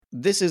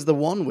This is the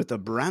one with the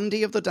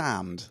brandy of the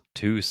damned.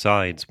 2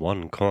 sides,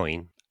 1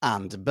 coin.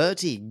 And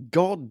Bertie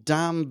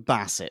goddamn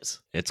Bassett.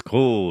 It's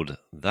called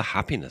the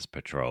Happiness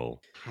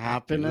Patrol.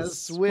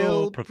 Happiness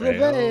will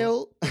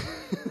prevail.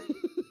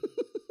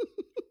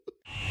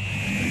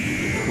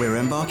 We're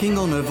embarking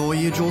on a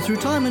voyage all through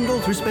time and all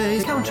through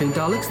space, Countering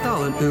Daleks,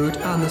 Thalan, Ood,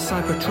 and the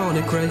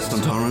Cybertronic race.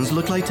 Sontarans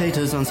look like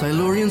taters and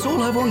Silurians all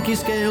have wonky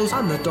scales.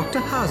 And the Doctor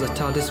has a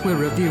TARDIS, we're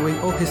reviewing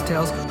all his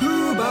tales.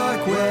 Who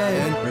back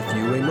when?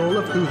 Reviewing all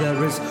of who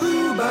there is.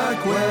 Who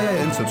back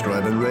when?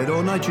 Subscribe and rate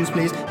on iTunes,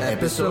 please.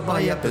 Episode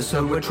by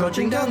episode, we're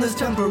trudging down this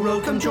temporal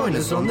road. Come join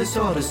us on this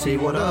odyssey.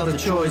 What other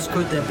choice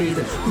could there be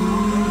than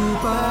who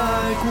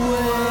back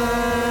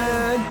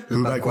when?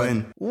 Who back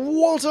when?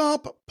 What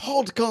up,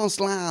 podcast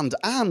land,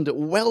 and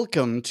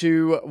welcome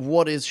to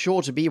what is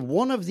sure to be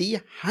one of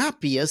the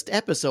happiest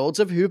episodes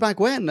of Who Back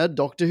When, a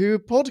Doctor Who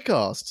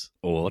podcast.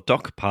 Or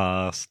Doc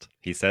Past,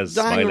 he says,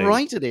 Dang smiling.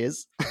 right it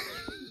is.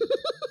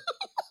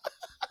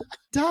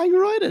 Dang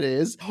right it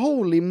is.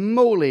 Holy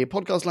moly,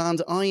 podcast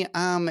land, I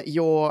am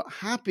your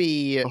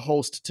happy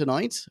host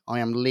tonight. I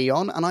am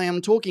Leon, and I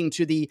am talking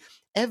to the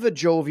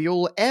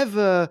ever-jovial,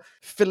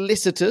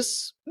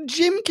 ever-felicitous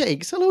Jim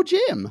Cakes. Hello,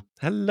 Jim.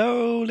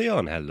 Hello,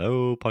 Leon.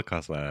 Hello,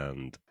 Podcast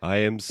Land. I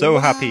am so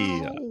happy.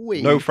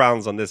 No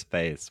frowns on this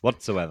face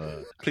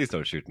whatsoever. Please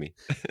don't shoot me.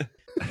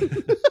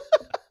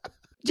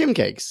 Jim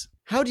Cakes,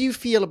 how do you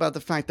feel about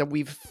the fact that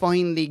we've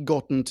finally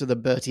gotten to the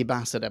Bertie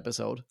Bassett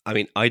episode? I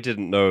mean, I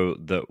didn't know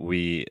that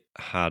we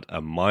had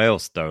a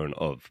milestone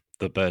of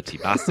the Bertie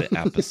Bassett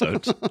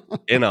episode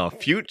in our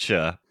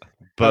future.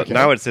 But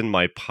now it's in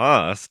my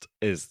past,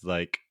 is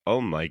like,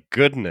 oh my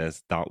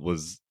goodness, that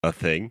was a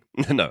thing.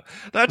 No,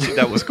 actually,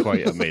 that was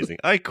quite amazing.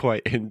 I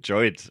quite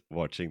enjoyed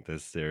watching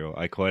this serial.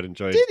 I quite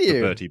enjoyed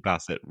the Bertie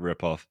Bassett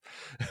ripoff.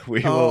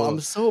 I'm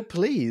so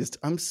pleased.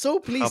 I'm so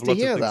pleased to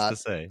hear that. To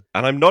say.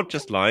 And I'm not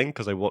just lying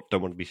because I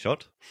don't want to be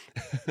shot.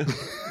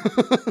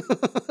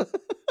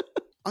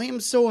 I am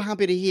so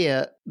happy to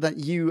hear that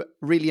you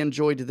really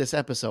enjoyed this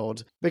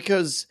episode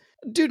because,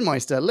 Dude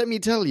Meister, let me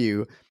tell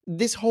you,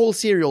 this whole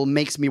serial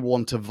makes me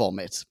want to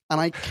vomit,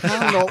 and I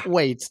cannot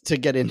wait to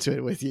get into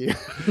it with you.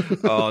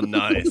 Oh,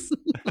 nice.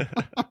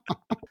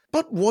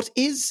 But what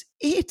is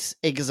it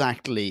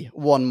exactly,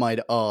 one might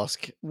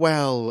ask?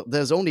 Well,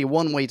 there's only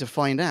one way to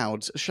find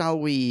out. Shall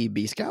we,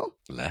 B-Scout?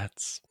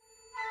 Let's.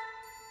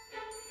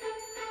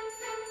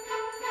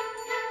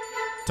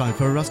 Time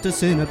for us to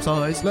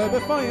synopsize,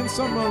 clarify and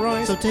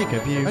summarize. So take a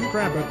view and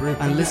grab a brew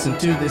and listen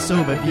to this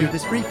overview,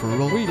 this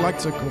free-for-all. We like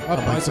to call a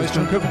bite-sized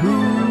chunk of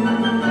who.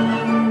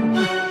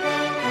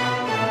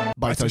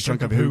 Bite-sized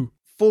chunk of who.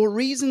 For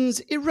reasons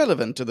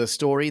irrelevant to the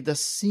story, the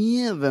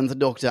 7th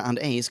Doctor and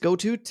Ace go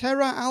to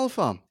Terra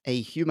Alpha, a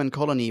human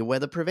colony where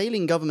the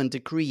prevailing government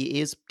decree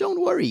is,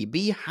 don't worry,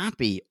 be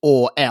happy,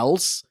 or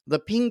else. The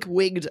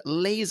pink-wigged,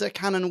 laser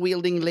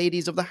cannon-wielding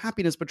ladies of the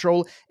Happiness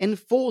Patrol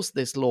enforce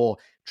this law,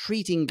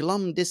 treating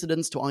glum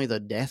dissidents to either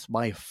death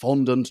by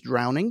fondant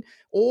drowning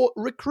or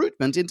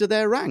recruitment into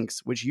their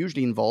ranks, which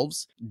usually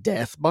involves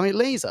death by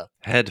laser.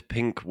 Head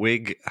pink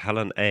wig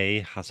Helen A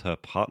has her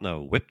partner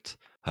whipped.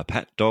 Her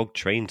pet dog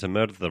trained to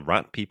murder the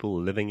rat people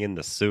living in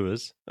the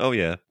sewers. Oh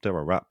yeah, there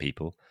are rat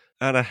people.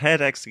 And a head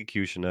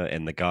executioner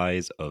in the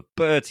guise of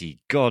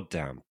Bertie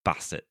goddamn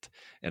Bassett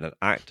in an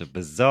act of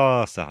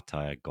bizarre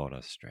satire gone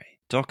astray.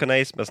 Doc and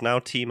Ace must now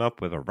team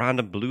up with a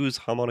random blues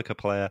harmonica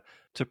player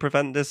to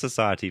prevent this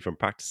society from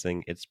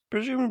practicing its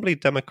presumably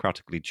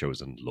democratically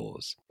chosen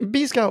laws.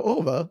 B-Scout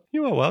over.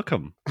 You are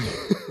welcome.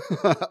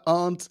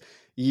 Aren't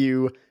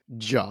you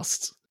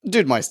just?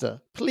 Dude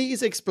Meister,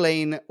 please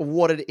explain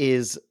what it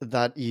is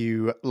that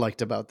you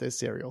liked about this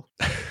serial.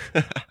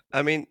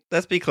 I mean,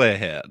 let's be clear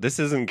here. This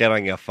isn't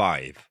getting a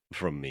 5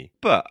 from me.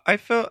 But I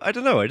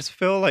just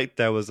feel like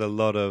there was a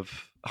lot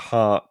of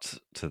heart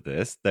to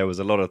this. There was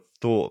a lot of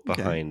thought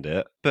behind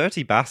it.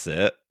 Bertie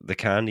Bassett, the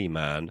candy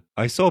man,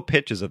 I saw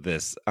pictures of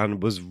this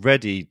and was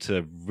ready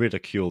to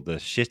ridicule the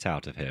shit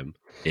out of him.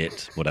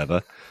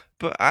 Whatever.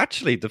 But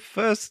actually, the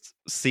first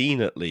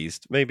scene, at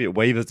least, maybe it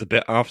wavers a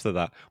bit after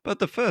that, but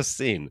the first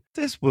scene,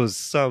 this was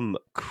some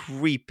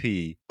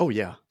creepy,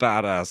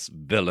 badass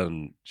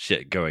villain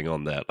shit going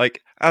on there.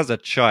 Like, as a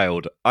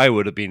child, I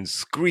would have been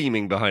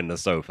screaming behind the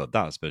sofa,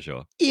 that's for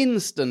sure.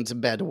 Instant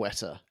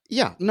bedwetter.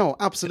 Yeah, no,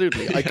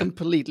 absolutely. I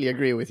completely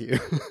agree with you.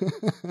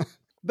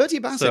 Bertie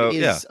Bassett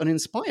is an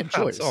inspired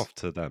choice. Hats off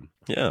to them.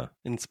 Yeah,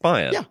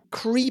 inspired. Yeah,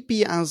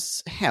 creepy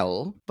as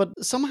hell, but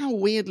somehow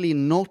weirdly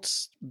not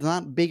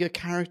that big a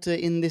character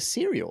in this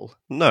serial.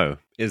 No,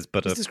 he's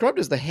described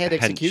as the head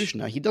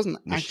executioner. He doesn't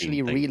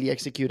actually really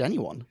execute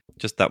anyone.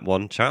 Just that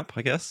one chap,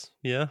 I guess.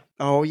 Yeah.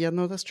 Oh, yeah,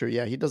 no, that's true.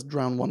 Yeah, he does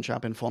drown one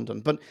chap in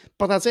fondant, but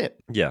that's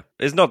it. Yeah,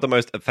 it's not the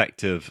most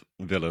effective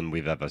villain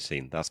we've ever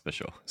seen, that's for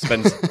sure.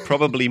 Spends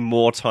probably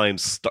more time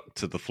stuck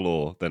to the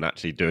floor than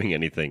actually doing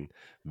anything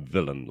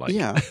villain-like.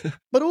 Yeah,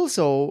 but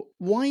also,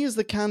 why is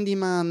the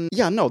Candyman...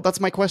 Yeah, no,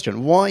 that's my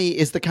question. Why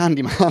is the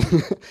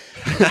Candyman...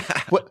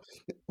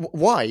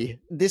 Why?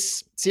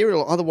 This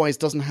serial otherwise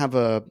doesn't have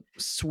a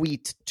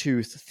sweet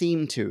tooth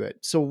theme to it.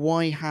 So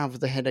why have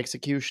the head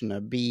executioner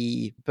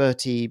be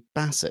Bertie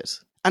Bassett?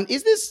 And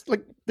is this,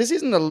 like, this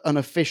isn't an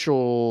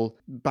official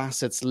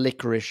Bassett's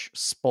Licorice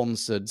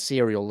sponsored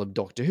serial of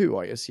Doctor Who,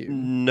 I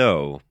assume?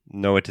 No,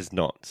 it is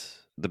not.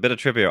 The bit of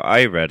trivia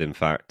I read, in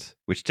fact,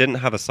 which didn't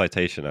have a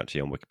citation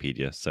actually on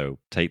Wikipedia, so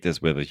take this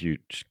with a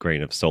huge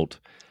grain of salt.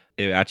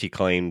 It actually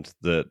claimed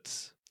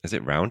that, is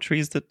it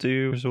Roundtrees that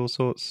do all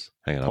sorts?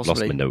 Hang on, Possibly. I've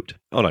lost my note.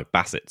 Oh no,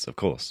 Bassett's, of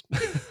course.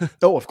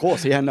 Oh, of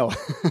course, yeah, no.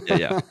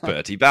 yeah.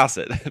 Bertie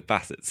Bassett.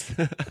 Bassett's.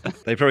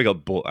 They probably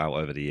got bought out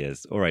over the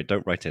years. All right,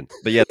 don't write in.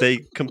 But yeah, they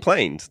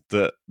complained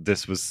that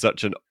this was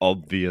such an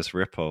obvious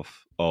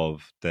rip-off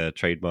of their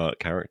trademark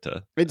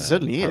character. It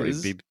certainly Apparently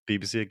is.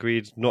 BBC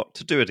agreed not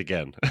to do it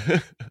again.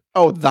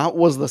 Oh, that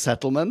was the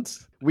settlement?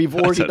 We've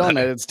already don't done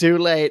know. it. It's too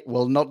late.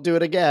 We'll not do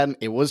it again.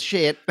 It was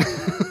shit.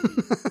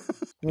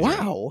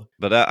 Wow.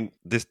 But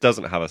this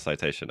doesn't have a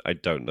citation. I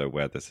don't know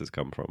where this has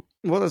come from.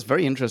 Well, that's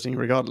very interesting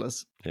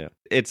regardless. Yeah.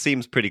 It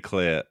seems pretty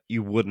clear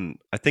you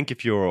wouldn't... I think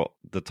if you're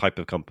the type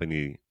of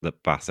company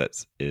that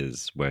Bassett's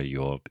is, where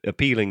you're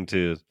appealing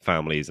to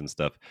families and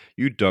stuff,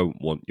 you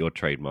don't want your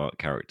trademark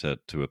character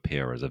to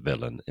appear as a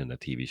villain in a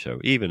TV show,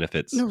 even if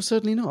it's No,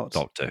 certainly not.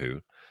 Doctor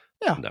Who.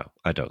 Yeah. No,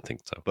 I don't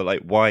think so. But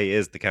like, why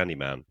is the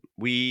Candyman?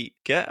 We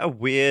get a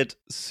weird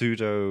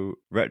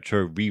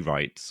pseudo-retro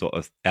rewrite sort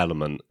of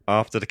element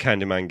after the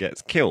Candyman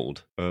gets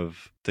killed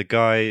of the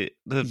guy...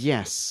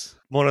 Yes.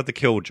 One of the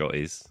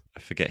Killjoys,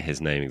 I forget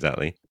his name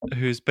exactly,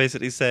 who's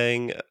basically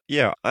saying,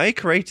 yeah, I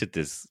created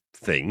this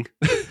thing.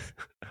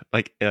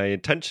 Like, I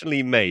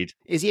intentionally made...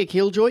 Is he a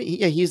killjoy?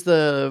 Yeah, he's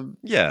the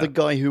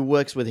guy who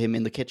works with him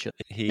in the kitchen.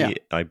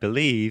 I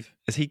believe...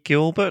 Is he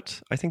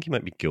Gilbert? I think he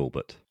might be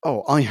Gilbert.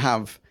 Oh, I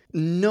have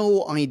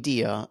no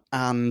idea,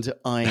 and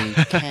I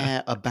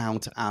care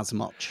about as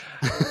much.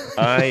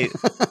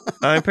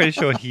 I'm pretty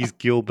sure he's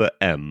Gilbert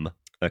M.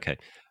 Okay.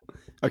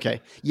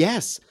 Okay.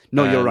 Yes.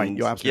 No, you're right.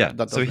 You're absolutely right.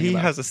 Yeah. So he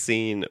has a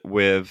scene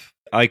with...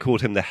 I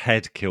called him the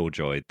head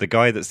Killjoy, the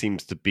guy that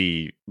seems to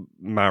be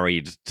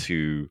married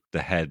to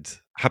the head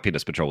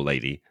Happiness Patrol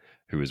lady,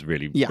 who is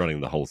really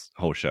running the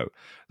whole show.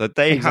 That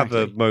they have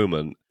a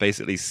moment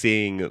basically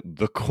seeing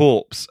the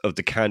corpse of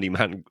the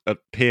Candyman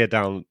appear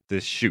down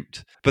this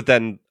chute, but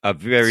then a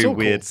very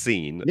weird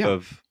scene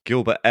of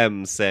Gilbert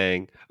M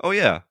saying, "Oh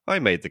yeah, I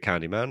made the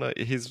Candyman.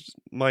 He's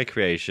my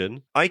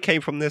creation. I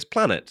came from this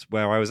planet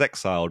where I was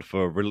exiled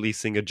for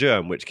releasing a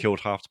germ which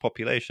killed half the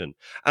population,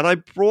 and I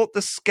brought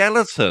the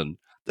skeleton."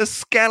 The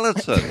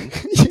skeleton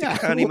the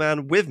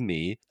Candyman with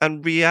me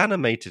and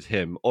reanimated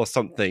him or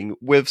something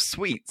with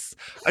sweets.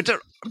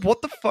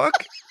 What the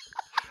fuck?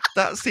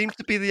 That seems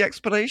to be the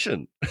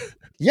explanation.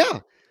 Yeah.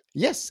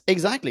 Yes,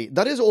 exactly.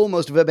 That is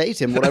almost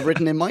verbatim what I've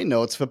written in my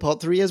notes for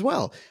part 3 as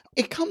well.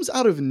 It comes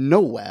out of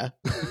nowhere.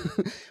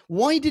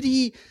 Why did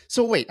he...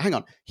 So wait, hang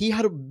on. He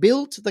had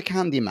built the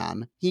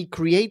Candyman. He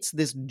creates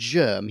this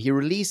germ. He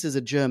releases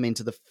a germ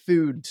into the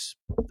food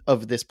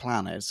of this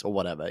planet or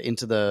whatever,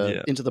 into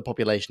the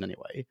population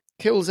anyway.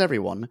 Kills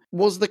everyone.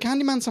 Was the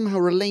Candyman somehow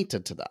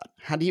related to that?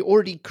 Had he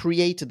already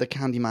created the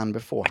Candyman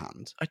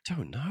beforehand? I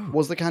don't know.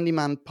 Was the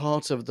Candyman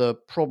part of the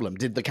problem?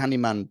 Did the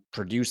Candyman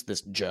produce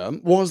this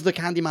germ? Was the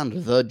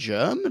Candyman the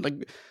germ?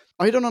 Like,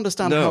 I don't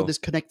understand how this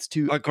connects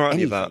to I grant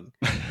anything.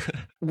 you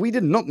that. We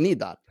did not need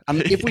that.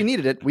 And if we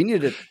needed it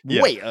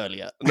way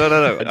earlier.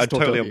 No. I'm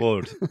totally on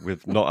board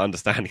with not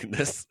understanding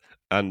this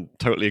and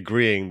totally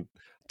agreeing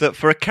that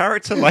for a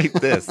character like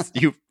this,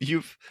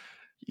 you've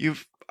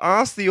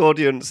asked the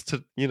audience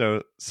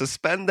to,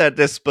 suspend their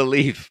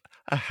disbelief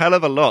a hell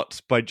of a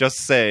lot by just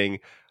saying,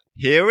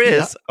 here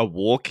is a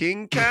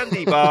walking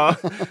candy bar.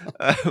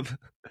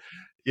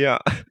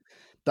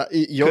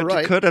 You're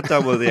right. Could have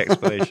done with the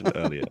explanation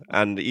earlier.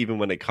 And even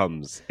when it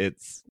comes,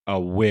 it's a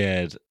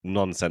weird,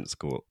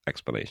 nonsensical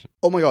explanation.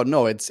 Oh my god,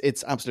 no,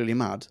 it's absolutely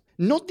mad.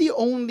 Not the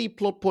only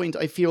plot point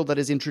I feel that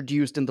is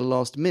introduced in the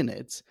last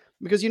minute,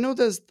 because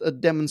there's a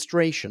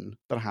demonstration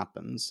that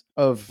happens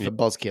of the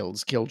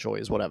buzzkills,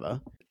 killjoys,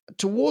 whatever.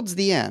 Towards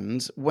the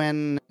end,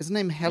 when is her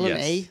name Helen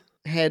A,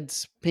 head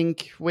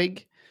pink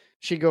wig,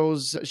 she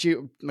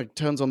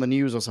turns on the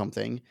news or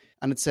something,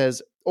 and it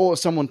says, or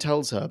someone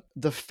tells her,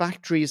 the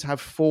factories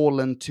have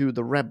fallen to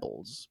the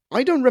rebels.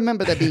 I don't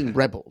remember there being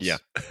rebels,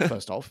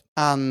 first off.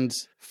 And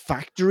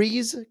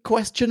factories, ?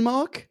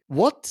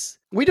 What?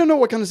 We don't know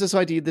what kind of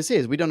society this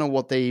is. We don't know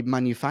what they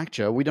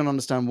manufacture. We don't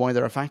understand why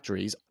there are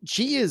factories.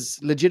 She is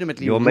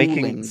legitimately You're ruling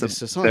making some this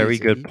society. very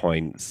good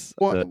points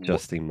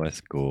adjusting my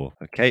score.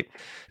 Okay.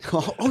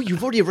 Oh,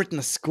 you've already written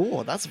a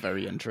score. That's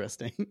very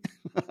interesting.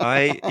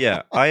 I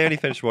only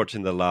finished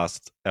watching the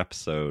last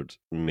episode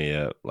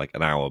mere like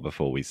an hour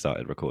before we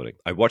started recording.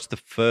 I watched the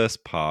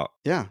first part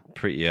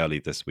pretty early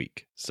this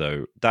week.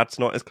 So that's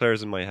not as clear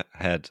as in my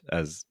head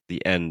as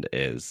the end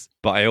is.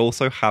 But I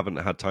also haven't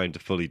had time to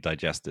fully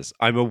digest this.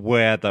 I'm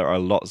aware there are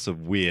lots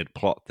of weird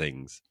plot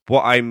things.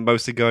 What I'm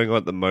mostly going on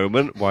at the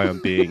moment, why I'm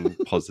being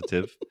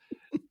positive,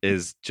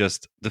 is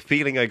just the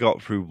feeling I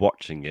got through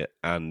watching it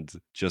and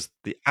just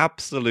the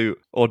absolute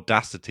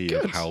audacity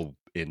of how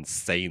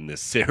insane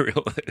this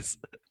serial is.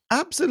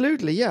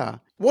 Absolutely, yeah.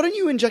 Why don't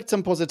you inject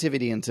some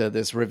positivity into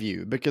this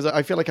review? Because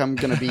I feel like I'm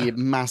going to be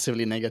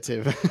massively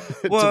negative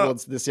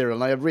towards this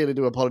serial. And I really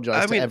do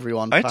apologize to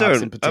everyone. I'm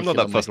in particular, not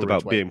that fussed Michael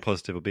about Ridgway. being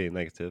positive or being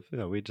negative.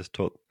 We just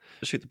talk,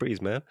 shoot the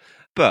breeze, man.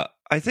 But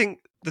I think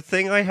the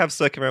thing I have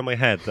circling around my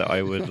head that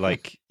I would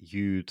like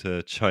you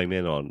to chime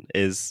in on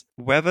is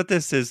whether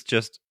this is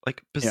just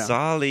like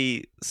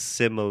bizarrely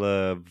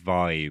similar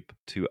vibe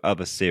to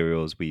other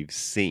serials we've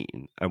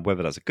seen, and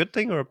whether that's a good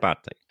thing or a bad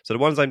thing. So the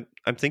ones I'm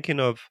thinking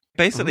of,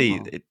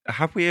 basically,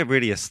 have we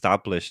really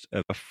established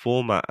a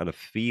format and a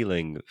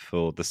feeling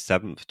for the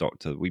Seventh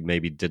Doctor that we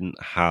maybe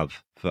didn't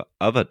have for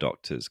other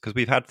Doctors? Because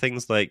we've had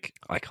things like,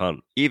 I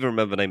can't even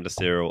remember the name of the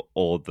serial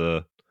or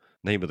the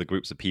name of the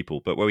groups of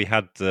people, but where we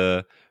had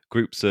the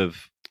groups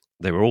of,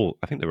 I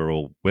think they were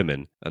all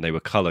women, and they were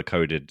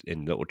color-coded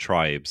in little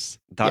tribes.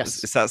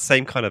 It's that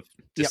same kind of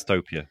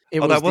dystopia.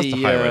 That was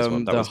the high-rise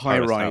one. That the was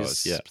Paradise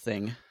high-rise Towers,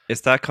 thing.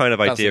 It's that kind of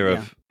idea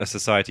of a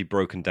society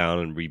broken down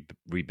and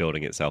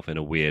rebuilding itself in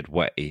a weird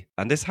way.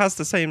 And this has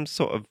the same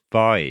sort of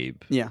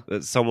vibe. Yeah.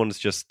 That someone's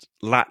just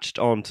latched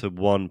onto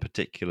one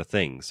particular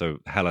thing. So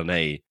Helen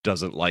A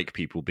doesn't like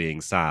people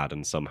being sad,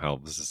 and somehow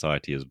the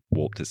society has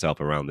warped itself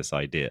around this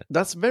idea.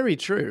 That's very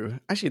true.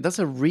 Actually, that's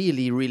a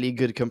really, really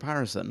good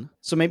comparison.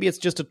 So maybe it's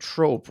just a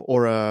trope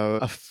or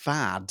a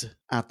fad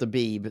at the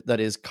Beeb that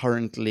is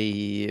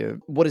currently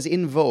what is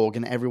in vogue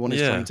and everyone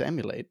is trying to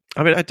emulate.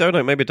 I mean, I don't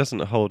know. Maybe it doesn't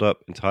hold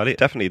up entirely.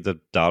 Definitely the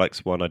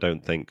Daleks one, I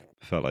don't think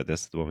felt like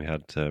this. The one we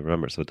had,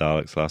 Remembrance of the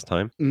Daleks last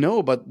time.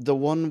 No, but the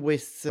one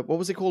with, what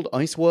was it called?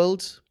 Ice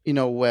World?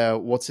 Where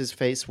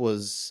What's-His-Face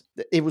was...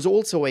 It was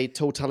also a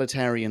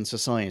totalitarian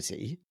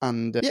society.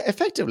 And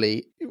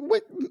effectively,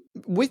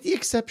 with the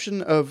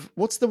exception of...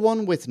 What's the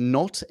one with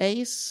not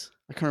Ace?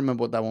 I can't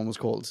remember what that one was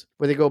called.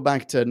 Where they go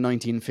back to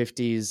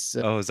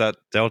 1950s... is that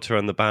Delta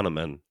and the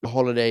Bannermen?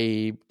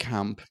 Holiday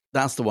camp.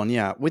 That's the one,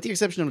 yeah. With the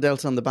exception of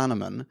Delta and the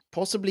Bannermen,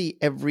 possibly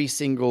every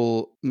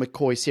single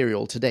McCoy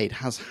serial to date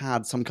has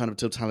had some kind of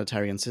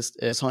totalitarian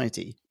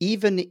society.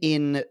 Even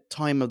in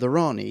Time of the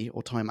Rani,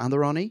 or Time and the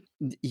Rani,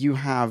 you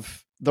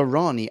have the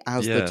Rani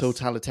as the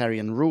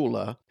totalitarian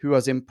ruler who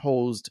has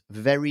imposed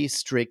very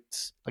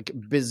strict, like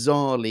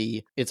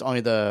bizarrely, it's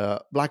either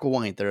black or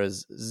white. There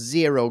is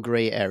zero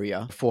gray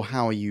area for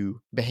how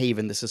you behave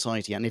in the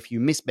society. And if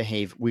you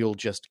misbehave, we'll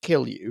just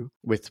kill you,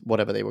 with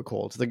whatever they were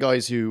called. The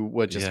guys who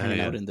were just hanging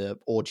out in the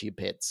orgy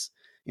pits,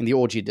 in the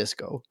orgy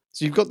disco.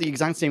 So you've got the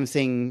exact same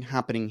thing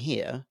happening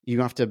here.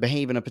 You have to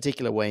behave in a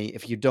particular way.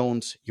 If you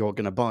don't, you're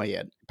going to buy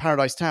it.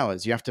 Paradise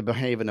Towers, you have to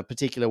behave in a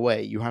particular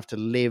way. You have to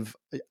live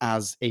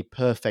as a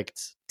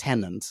perfect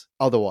tenant.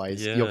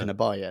 Otherwise, you're going to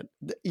buy it.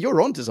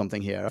 You're onto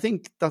something here. I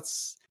think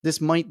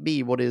this might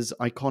be what is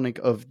iconic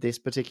of this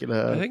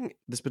particular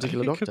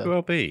Doctor. Could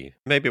well be.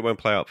 Maybe it won't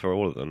play out for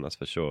all of them, that's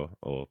for sure.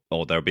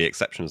 Or there'll be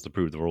exceptions to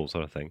prove the rule,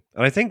 sort of thing.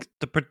 And I think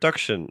the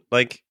production,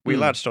 like, we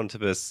latched onto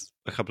this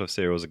a couple of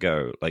serials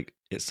ago, like,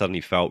 it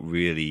suddenly felt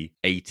really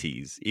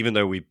 80s, even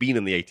though we've been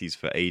in the 80s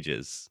for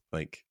ages.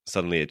 Like,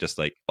 suddenly it just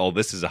like,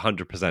 this is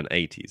 100%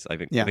 80s. I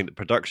think the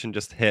production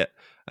just hit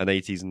an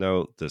 80s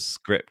note, the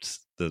script,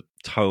 the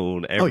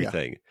tone,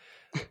 everything.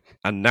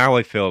 And now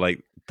I feel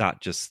like that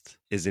just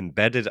is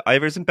embedded.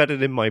 Either it's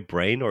embedded in my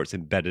brain or it's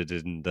embedded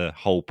in the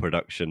whole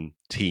production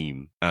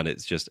team. And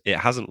it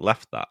hasn't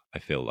left that, I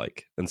feel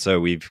like. And so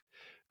we've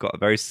got a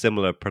very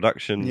similar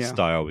production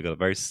style. We've got a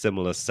very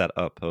similar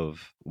setup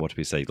of, what do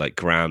we say, like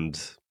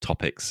grand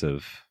topics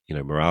of,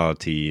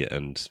 morality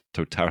and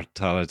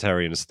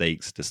totalitarian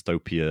stakes,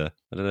 dystopia.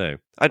 I don't know.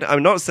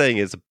 I'm not saying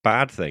it's a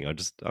bad thing.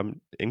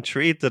 I'm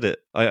intrigued that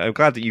I'm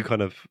glad that you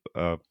kind of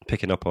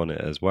picking up on it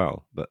as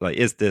well. But like,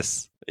 is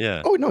this...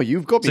 Yeah. Oh, no,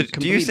 you've got me. So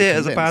do you see it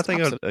as a bad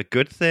thing, or a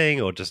good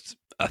thing, or just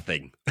a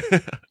thing?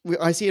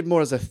 I see it more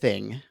as a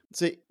thing.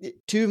 So,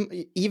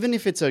 even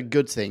if it's a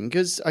good thing,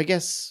 because I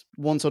guess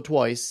once or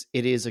twice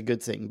it is a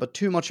good thing, but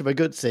too much of a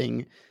good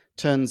thing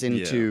turns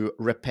into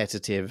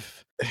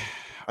repetitive.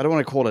 I don't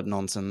want to call it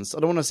nonsense. I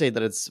don't want to say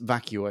that it's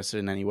vacuous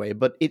in any way,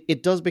 but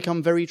it does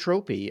become very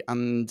tropey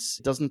and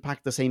doesn't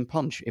pack the same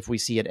punch if we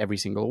see it every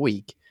single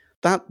week.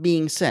 That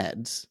being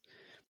said,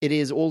 it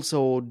is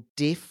also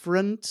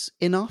different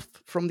enough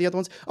from the other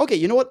ones. Okay,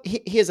 you know what?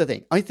 Here's the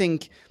thing. I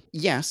think,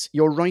 yes,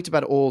 you're right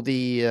about all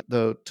the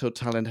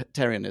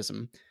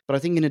totalitarianism. But I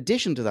think in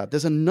addition to that,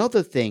 there's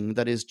another thing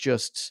that is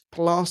just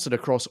plastered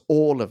across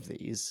all of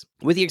these,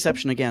 with the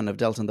exception, again, of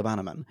Delta and the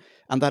Bannerman.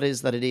 And that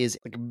is that it is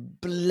like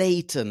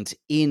blatant,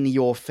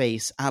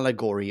 in-your-face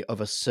allegory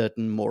of a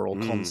certain moral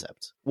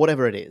concept.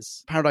 Whatever it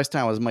is. Paradise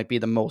Towers might be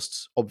the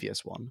most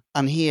obvious one.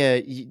 And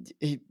here,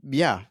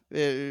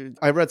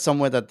 I read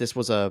somewhere that this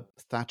was a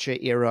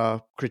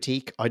Thatcher-era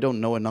critique. I don't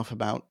know enough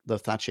about the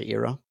Thatcher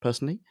era,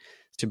 personally,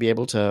 to be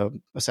able to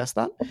assess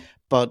that.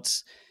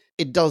 But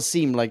it does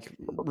seem like,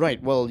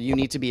 right, well, you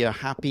need to be a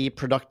happy,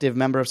 productive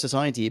member of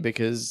society,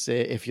 because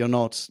if you're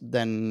not,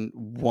 then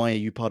why are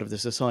you part of the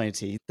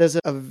society? There's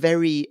a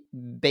very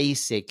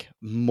basic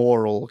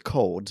moral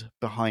code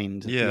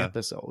behind the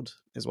episode,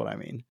 is what I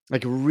mean.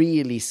 Like,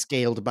 really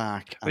scaled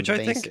back and Which I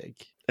basic.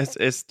 think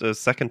it's the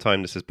second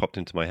time this has popped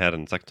into my head,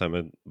 and the second time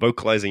I'm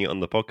vocalizing it on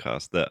the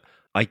podcast, that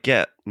I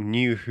get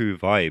New Who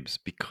vibes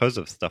because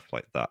of stuff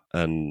like that.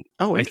 And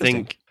I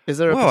think... Is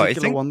there a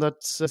particular one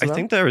that's... I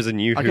think there is a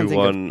New Who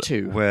one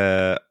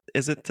where...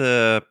 Is it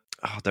the...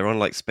 Oh, they're on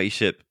like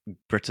Spaceship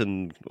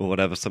Britain or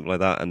whatever, something like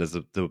that, and there's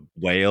the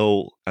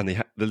whale, and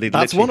they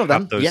that's one of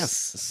them. Those yes,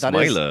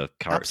 Smiler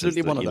characters.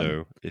 Absolutely that, one of them.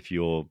 Know, if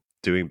you're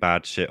doing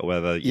bad shit or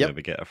whatever, you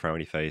never get a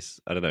frowny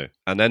face. I don't know.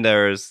 And then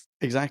there's...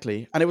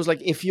 Exactly. And it was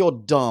like, if you're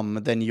dumb,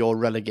 then you're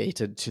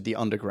relegated to the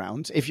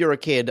underground. If you're a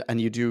kid and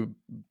you do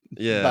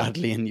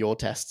badly in your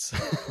tests,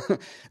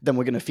 then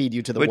we're going to feed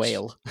you to the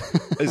whale.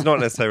 It's not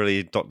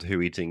necessarily Doctor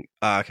Who eating...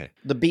 okay.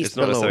 The beast It's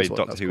not below necessarily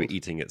Doctor Who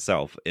eating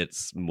itself.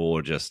 It's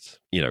more just,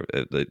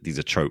 these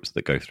are tropes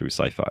that go through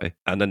sci-fi.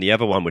 And then the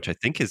other one, which I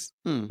think is...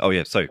 Oh,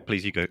 yeah, so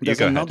please, you go There's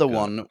you go another ahead.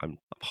 one. I'm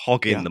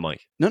hogging the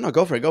mic. No,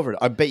 go for it.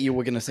 I bet you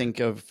were going to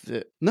think of...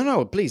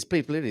 No, please.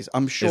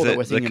 I'm sure that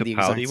we're thinking of the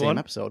exact same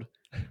episode.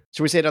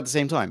 Should we say it at the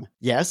same time?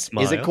 Yes.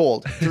 Smile. Is it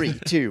called 3,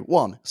 2,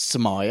 1,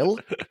 Smile?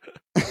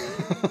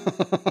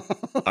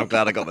 I'm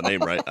glad I got the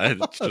name right. I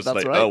just That's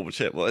like, right. oh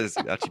shit, what is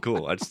it? Actually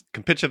cool. I just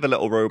can picture the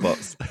little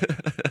robots.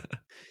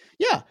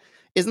 Yeah.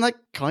 Isn't that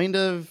kind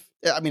of...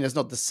 I mean, it's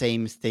not the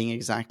same thing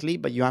exactly,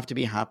 but you have to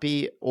be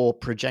happy or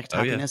project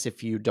happiness.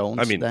 If you don't,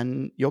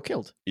 then you're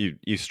killed.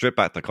 You strip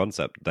back the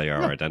concept, they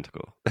are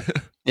identical.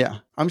 Yeah.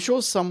 I'm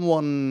sure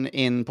someone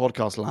in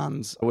podcast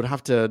land, I would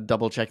have to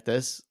double check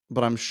this,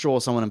 but I'm sure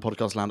someone in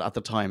podcast land at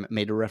the time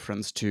made a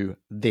reference to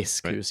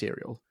this Q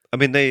serial. I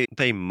mean,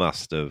 they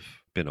must have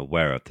been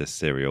aware of this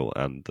serial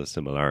and the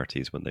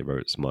similarities when they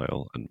wrote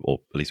Smile, or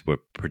at least were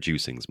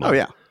producing Smile. Oh,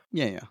 yeah.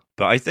 Yeah.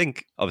 But I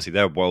think, obviously,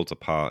 they're worlds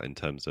apart in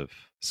terms of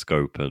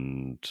scope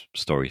and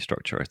story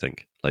structure, I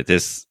think. Like,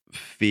 this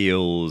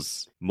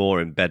feels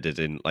more embedded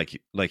in, like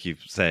you're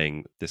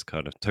saying, this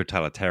kind of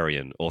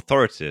totalitarian,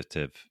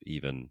 authoritative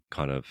even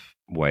kind of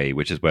way,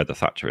 which is where the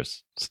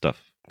Thatcherist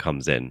stuff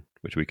comes in,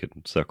 which we could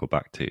circle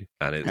back to.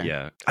 And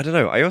I don't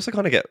know. I also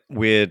kind of get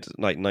weird,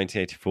 like,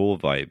 1984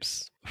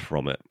 vibes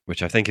from it,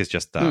 which I think is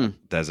just that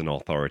there's an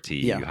authority,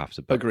 you have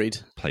to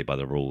play by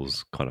the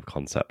rules kind of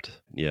concept.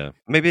 Yeah.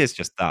 Maybe it's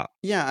just that.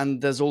 Yeah,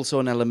 and there's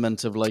also an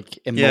element of like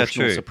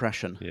emotional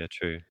suppression. Yeah,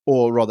 true.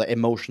 Or rather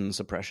emotion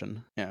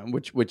suppression. Yeah,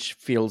 which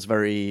feels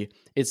very...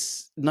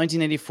 It's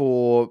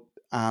 1984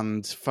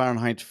 and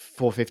Fahrenheit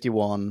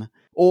 451,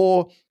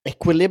 or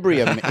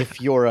Equilibrium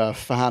if you're a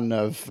fan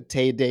of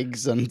Taye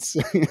Diggs and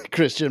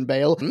Christian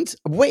Bale. And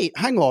wait,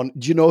 hang on.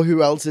 Do you know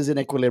who else is in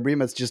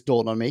Equilibrium? It's just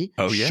dawned on me.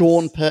 Oh, yes.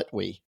 Sean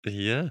Pertwee.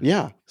 Yeah.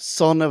 Yeah.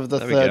 Son of the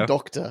Third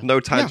Doctor.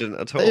 No tangent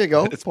at all. There you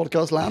go.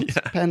 Podcast land.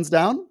 Pens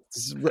down.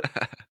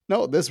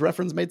 No, this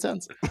reference made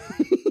sense.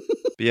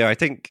 But yeah, I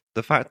think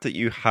the fact that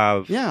you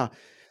have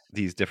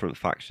these different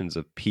factions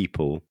of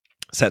people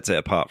sets it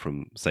apart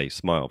from, say,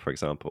 Smile, for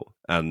example,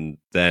 and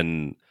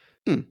then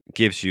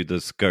gives you the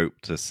scope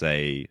to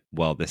say,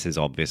 well, this is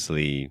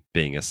obviously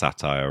being a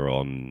satire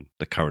on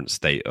the current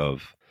state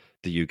of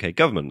the UK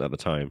government at the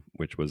time,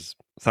 which was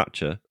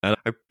Thatcher. And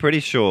I'm pretty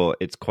sure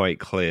it's quite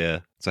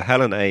clear. So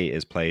Helen A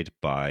is played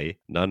by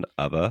none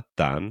other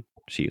than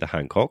Sheila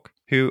Hancock,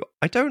 who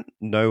I don't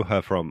know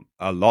her from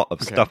a lot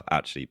of stuff,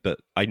 actually, but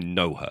I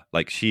know her.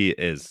 Like, she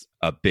is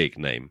a big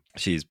name.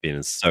 She's been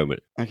in so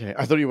many... Okay,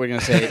 I thought you were going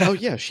to say, oh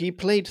yeah, she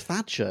played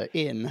Thatcher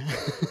in...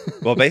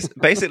 Well,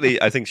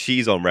 basically, I think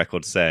she's on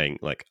record saying,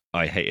 like,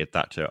 I hated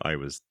Thatcher, I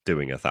was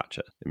doing a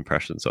Thatcher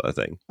impression sort of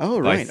thing. Oh,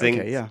 right, I think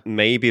okay, yeah.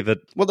 Maybe the...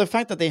 Well, the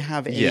fact that they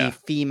have a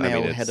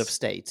female head of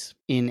state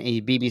in a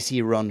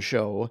BBC-run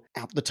show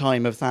at the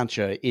time of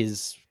Thatcher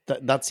is...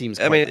 That seems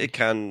quite... I mean, it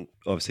can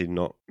obviously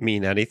not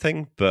mean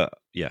anything, but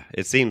yeah,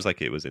 it seems like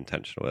it was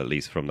intentional, at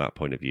least from that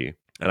point of view.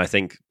 And I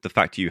think the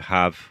fact you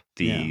have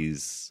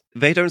these...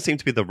 They don't seem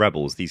to be the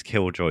rebels, these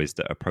killjoys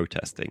that are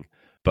protesting,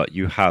 but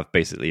you have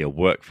basically a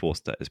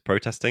workforce that is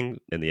protesting.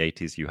 In the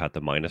 80s, you had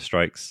the miner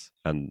strikes,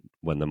 and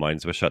when the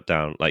mines were shut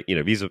down, like, you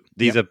know,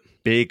 these are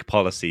big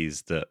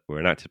policies that were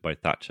enacted by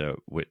Thatcher,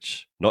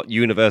 which not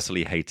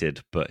universally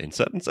hated, but in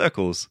certain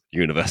circles,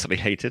 universally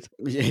hated.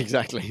 Yeah,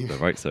 exactly. The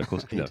right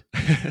circles. No.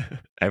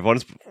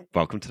 Everyone's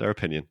welcome to their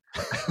opinion.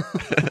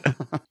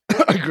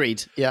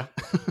 Agreed, yeah.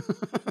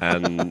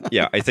 And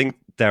yeah, I think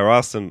there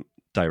are some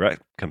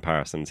direct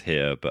comparisons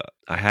here, but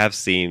I have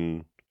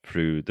seen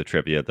through the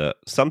trivia that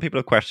some people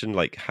have questioned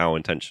like how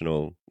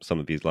intentional some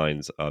of these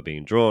lines are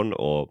being drawn,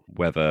 or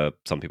whether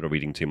some people are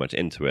reading too much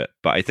into it.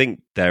 But I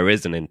think there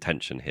is an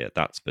intention here,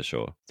 that's for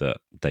sure, that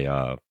they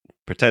are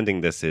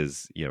pretending this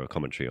is, you know, a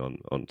commentary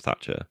on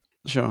Thatcher.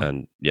 Sure.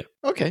 And yeah.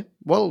 Okay,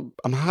 well,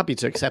 I'm happy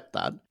to accept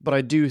that, but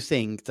I do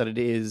think that it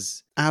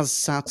is, as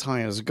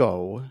satires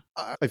go,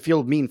 I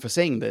feel mean for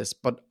saying this,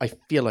 but I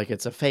feel like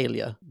it's a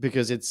failure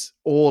because it's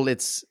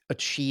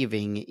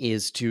achieving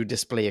is to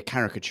display a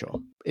caricature.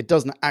 It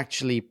doesn't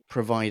actually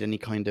provide any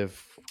kind of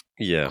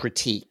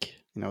critique.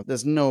 You know,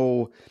 there's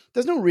no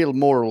real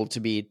moral to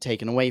be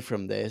taken away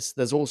from this.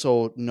 There's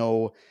also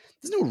no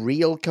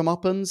real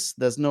comeuppance.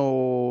 There's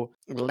no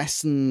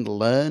lesson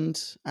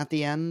learned at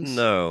the end.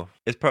 No.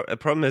 A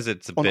problem is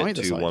it's a bit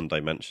too side.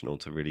 one-dimensional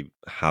to really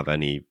have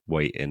any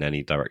weight in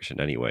any direction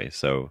anyway.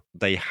 So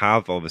they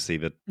have obviously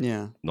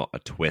not a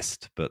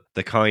twist, but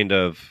the kind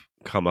of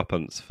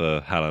comeuppance for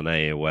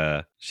Helena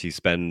where she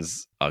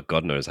spends,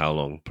 God knows how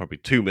long, probably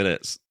 2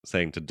 minutes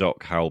saying to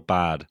Doc how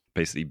bad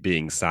basically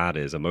being sad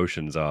is,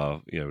 emotions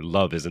are,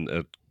 love isn't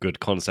a good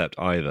concept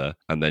either.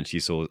 And then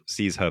she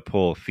sees her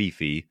poor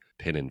Fifi,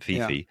 Pin and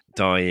Fifi,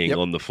 dying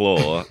on the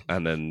floor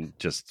and then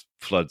just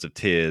floods of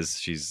tears.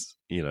 She's,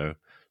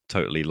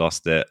 totally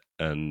lost it.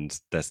 And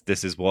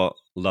this is what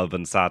love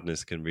and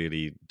sadness can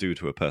really do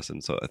to a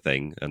person, sort of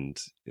thing. And,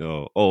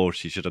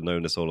 she should have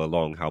known this all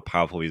along, how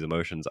powerful these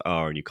emotions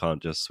are, and you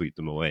can't just sweep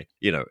them away.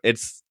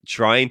 It's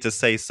trying to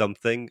say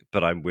something,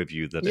 but I'm with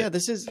you that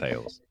it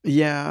fails.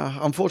 Yeah,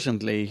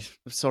 unfortunately,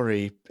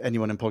 sorry,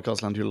 anyone in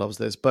podcast land who loves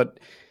this, but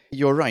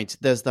you're right.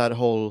 There's that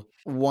whole,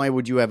 why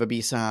would you ever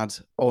be sad?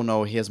 Oh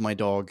no, here's my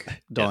dog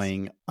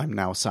dying. Yes. I'm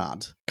now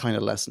sad kind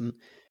of lesson.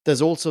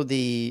 There's also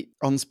the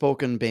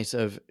unspoken bit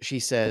of,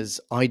 she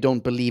says, I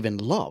don't believe in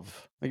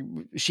love. Like,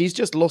 she's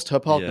just lost her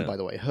partner, by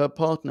the way. Her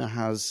partner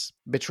has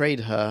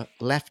betrayed her,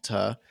 left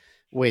her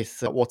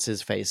with,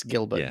 what's-his-face,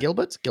 Gilbert. Yeah.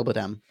 Gilbert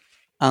M.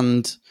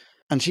 And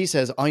she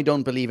says, I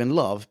don't believe in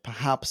love,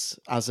 perhaps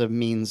as a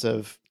means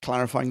of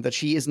clarifying that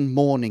she isn't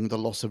mourning the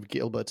loss of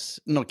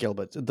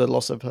the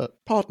loss of her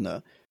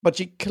partner. But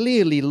she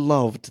clearly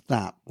loved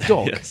that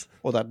dog,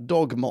 or that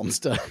dog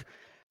monster.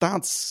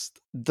 That's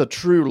the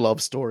true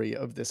love story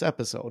of this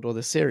episode or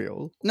the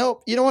serial. No,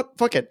 you know what?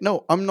 Fuck it.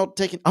 No, I'm not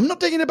taking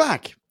it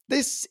back.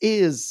 This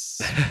is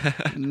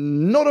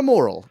not a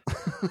moral.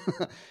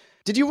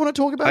 Did you want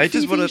to talk about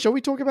Fifi? Shall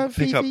we talk about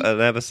Fifi? Pick up an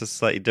ever so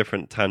slightly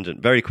different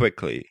tangent very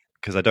quickly,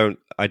 because I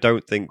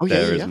don't think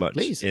there is much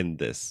in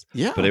this.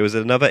 Yeah. But it was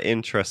another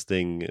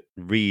interesting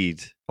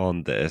read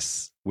on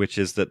this, which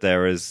is that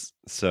there is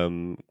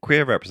some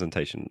queer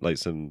representation, like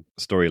some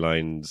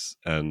storylines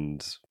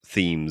and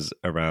themes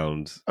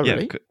around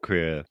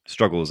queer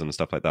struggles and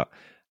stuff like that.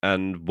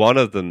 And one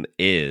of them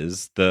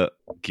is that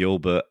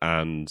Gilbert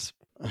and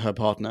her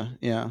partner,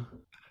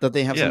 that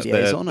they have some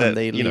liaison and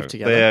they leave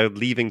together. They're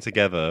leaving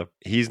together.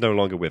 He's no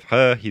longer with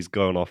her. He's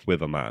going off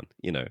with a man,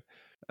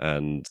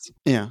 And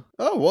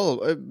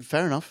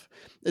fair enough.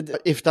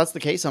 If that's the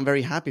case, I'm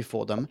very happy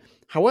for them.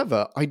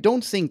 However, I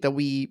don't think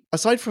that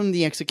aside from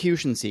the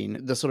execution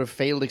scene, the sort of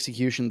failed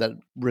execution that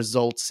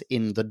results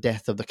in the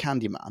death of the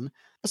Candyman,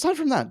 aside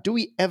from that, do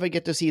we ever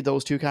get to see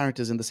those two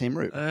characters in the same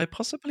room?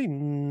 Possibly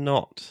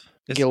not.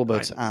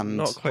 Gilbert and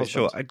not quite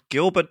sure.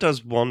 Gilbert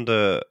does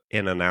wander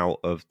in and out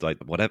of like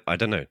whatever. I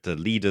don't know, the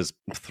leader's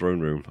throne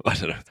room. I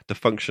don't know, the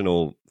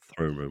functional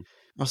throne room.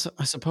 I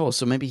suppose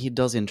so. Maybe he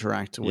does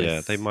interact with.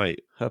 Yeah, they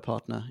might. Her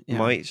partner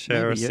might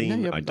share a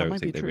scene. I don't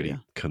think they really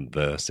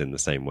converse in the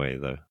same way,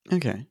 though.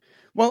 Okay.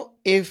 Well,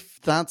 if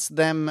that's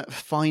them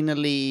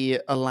finally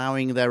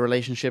allowing their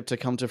relationship to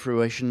come to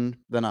fruition,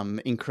 then I'm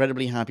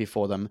incredibly happy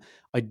for them.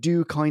 I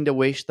do kind of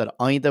wish that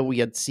either we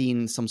had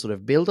seen some sort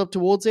of build up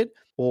towards it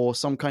or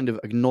some kind of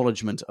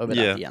acknowledgement of it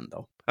at the end,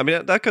 though. I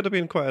mean, that could have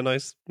been quite a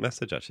nice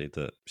message, actually,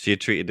 that she had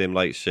treated him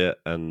like shit,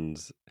 and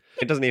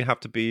it doesn't even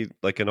have to be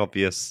like an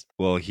obvious,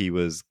 well, he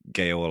was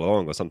gay all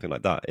along or something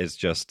like that. It's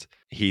just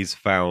he's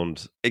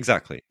found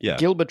exactly. Yeah,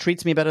 Gilbert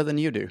treats me better than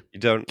you do.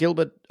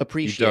 Gilbert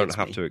appreciates me. You don't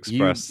have to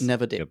express you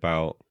never did.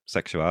 About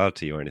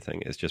sexuality or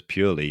anything. It's just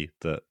purely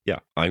that,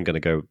 I'm going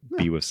to go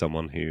be with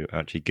someone who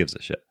actually gives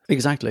a shit.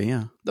 Exactly,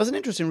 yeah. That's an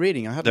interesting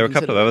reading. There are a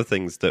couple of other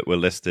things that were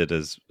listed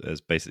as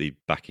basically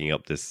backing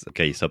up this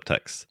gay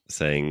subtext,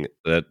 saying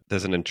that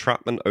there's an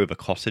entrapment over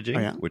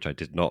cottaging, which I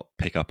did not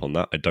pick up on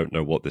that. I don't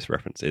know what this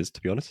reference is,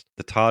 to be honest.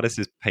 The TARDIS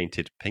is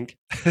painted pink.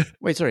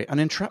 Wait, sorry. Wait. An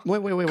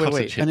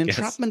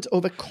entrapment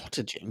over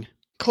cottaging?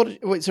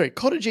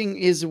 Cottaging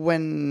is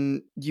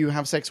when you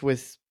have sex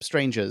with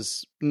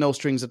strangers, no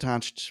strings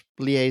attached,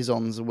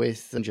 liaisons with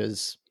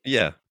strangers.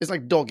 Yeah. It's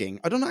like dogging.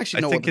 I don't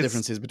actually know what the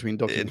difference is between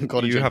dogging and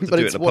cottaging. You have to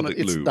do it in a public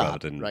loo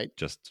rather than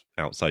just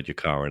outside your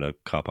car in a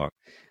car park.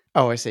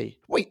 Oh, I see.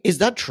 Wait, is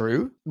that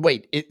true?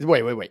 Wait.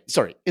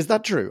 Sorry, is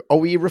that true? Are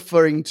we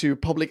referring to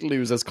public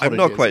loos as cottages? I'm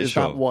not quite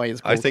sure. Is that why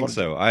it's called I think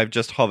so. I've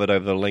just hovered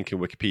over the link in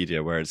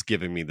Wikipedia where it's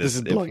giving me this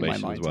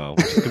information as well,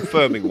 which is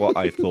confirming what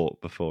I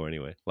thought before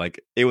anyway. Like,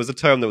 it was a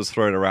term that was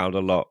thrown around a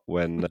lot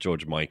when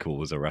George Michael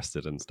was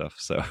arrested and stuff,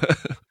 so...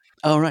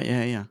 Oh, right.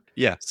 Yeah.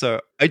 Yeah, so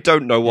I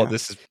don't know what Yeah.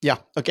 this is. Yeah.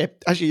 Okay.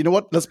 Actually, you know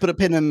what? Let's put a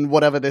pin in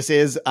whatever this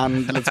is,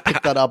 and let's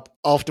pick that up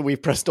after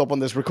we've pressed stop on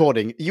this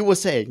recording. You were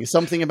saying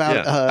something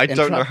about I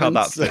don't know how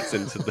that entrapments. fits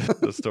into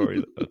the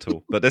story at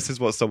all. But this is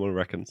what someone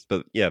reckons.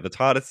 But yeah, the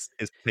TARDIS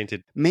is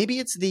painted. Maybe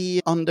it's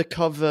the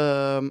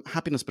undercover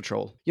happiness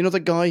patrol. You know, the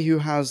guy who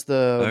has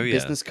the Oh, yeah.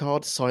 business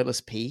card,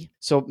 Silas P.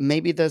 So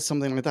maybe there's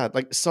something like that.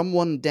 Like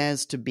someone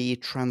dares to be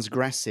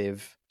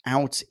transgressive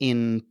out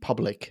in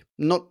public,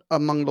 not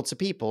among lots of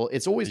people.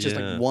 It's always just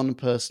Yeah. like one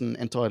person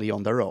entirely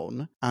on their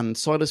own. And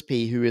Silas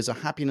P., who is a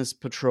happiness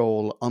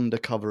patrol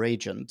undercover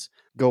agent,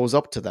 goes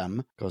up to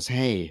them, goes,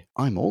 "Hey,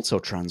 I'm also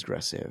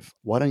transgressive.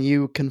 Why don't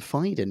you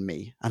confide in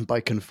me?" And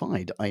by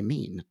confide, I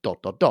mean ...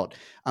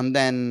 And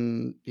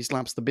then he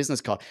slaps the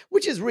business card,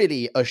 which is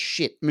really a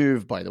shit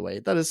move, by the way.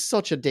 That is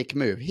such a dick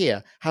move.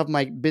 Here, have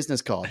my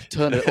business card.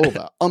 Turn it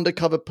over.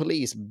 Undercover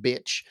police,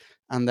 bitch.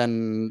 And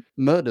then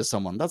murder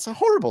someone. That's a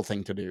horrible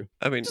thing to do.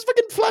 I mean, Just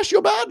fucking flash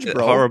your badge,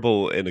 bro.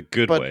 horrible in a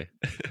good But- way.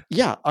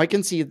 Yeah, I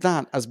can see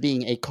that as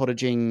being a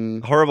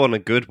cottaging... Horrible in a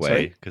good Sorry?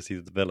 way because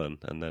he's the villain,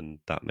 and then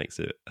that makes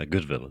it a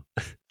good villain.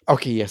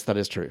 Okay, yes, that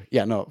is true.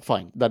 Yeah, no,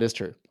 fine. That is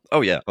true.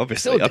 Oh yeah,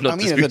 obviously. Still, I'm not I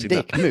mean, it's a disputing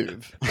dick that.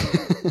 move.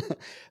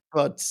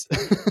 But...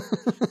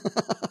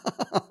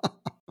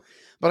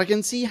 But I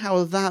can see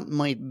how that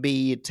might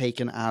be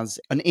taken as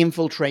an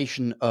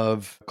infiltration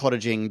of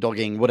cottaging,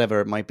 dogging, whatever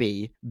it might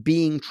be,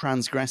 being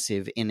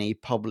transgressive in a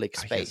public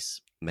I guess.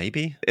 space.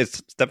 Maybe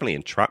it's definitely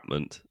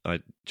entrapment.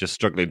 I just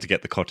struggling to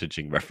get the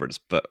cottaging reference,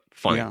 but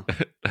fine. Yeah.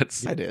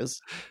 let's It is.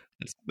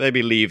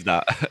 maybe leave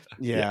that.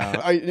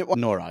 Yeah.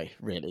 Nor I,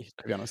 really,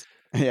 to be honest.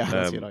 Yeah, I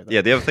don't see it either.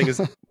 Yeah, the other things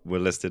were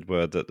listed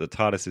were that the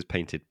TARDIS is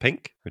painted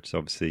pink, which is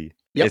obviously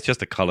Yep. it's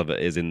just a color that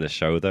is in the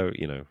show, though.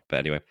 But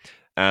anyway,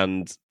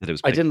 and that it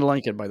was. I Pink. didn't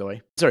like it, by the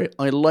way. Sorry,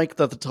 I like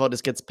that the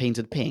TARDIS gets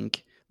painted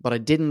pink, but I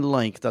didn't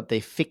like that they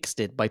fixed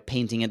it by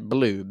painting it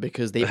blue,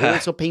 because they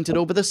also painted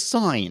over the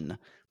sign.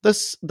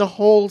 The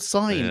whole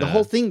sign, the Yeah.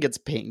 whole thing gets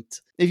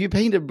pinked. If you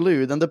paint it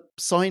blue, then the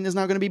sign is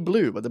now going to be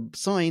blue, but the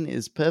sign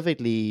is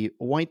perfectly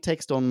white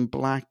text on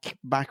black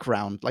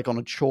background, like on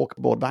a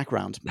chalkboard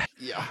background.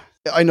 Yeah.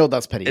 I know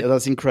that's petty.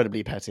 That's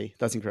incredibly petty.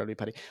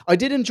 I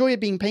did enjoy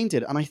it being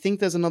painted, and I think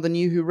there's another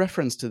New Who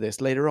reference to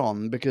this later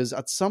on, because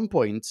at some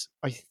point,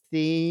 I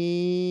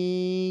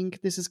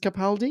think this is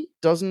Capaldi.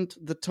 Doesn't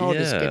the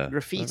TARDIS get That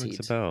rings a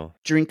graffitied? bell.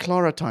 During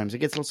Clara times, it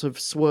gets lots of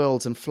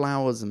swirls and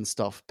flowers and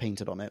stuff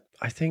painted on it.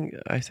 I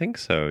think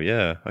so.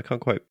 Yeah, I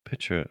can't quite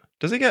picture it.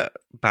 Does it get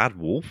Bad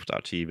Wolfed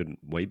actually even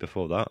way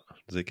before that?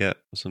 Does it get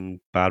some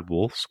Bad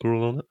Wolf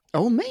scroll on it?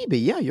 Oh, maybe.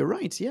 Yeah, you're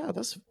right. Yeah,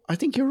 I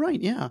think you're right.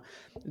 Yeah,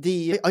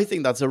 I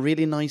think that's a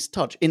really nice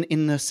touch.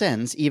 In a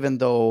sense, even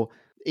though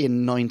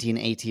in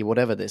 1980,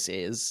 whatever this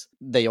is,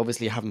 they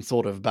obviously haven't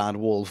thought of Bad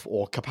Wolf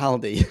or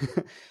Capaldi,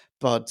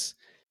 but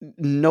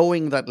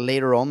knowing that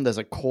later on there's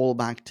a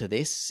callback to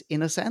this,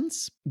 in a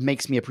sense,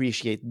 makes me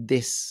appreciate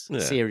this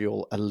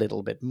serial a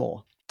little bit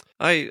more.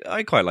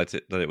 I quite liked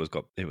it that it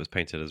was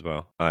painted as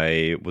well.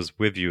 I was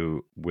with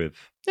you with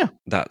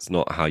that's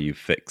not how you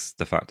fix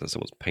the fact that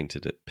someone's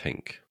painted it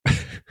pink.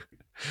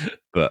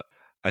 But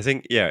I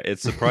think it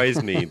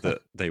surprised me that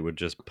they were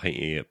just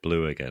painting it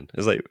blue again.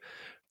 It's like,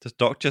 does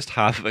Doc just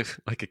have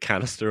a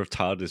canister of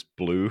TARDIS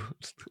blue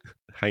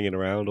hanging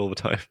around all the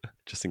time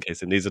just in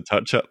case it needs a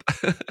touch up?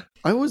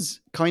 I was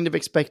kind of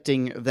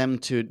expecting them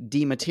to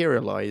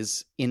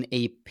dematerialize in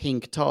a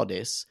pink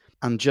TARDIS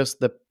and just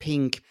the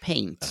pink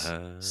paint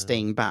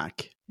staying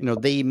back. You know,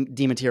 they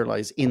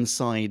dematerialize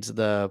inside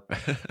the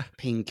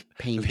pink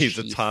paint He's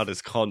a sheath.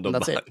 TARDIS condom.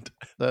 And that's it.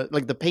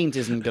 The paint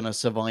isn't going to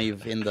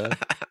survive in the...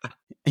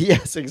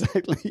 Yes,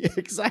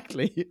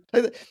 exactly.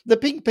 The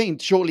pink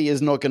paint surely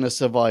is not going to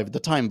survive the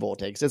time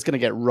vortex. It's going to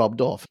get rubbed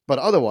off. But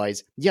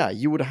otherwise,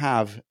 you would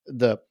have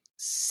the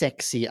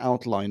sexy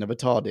outline of a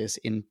TARDIS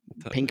in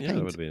pink paint.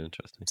 That would be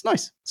interesting. It's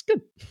nice. It's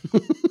good.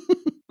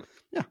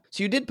 Yeah.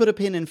 So you did put a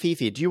pin in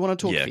Fifi. Do you want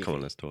to talk Fifi? Come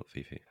on, let's talk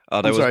Fifi.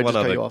 Oh, there I'm was sorry, I one just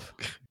cut other you off.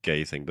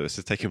 gay thing, but this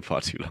is taking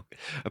far too long.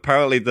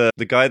 Apparently, the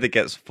guy that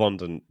gets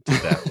fondant to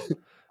death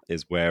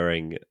is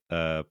wearing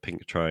a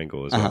pink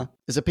triangle as well.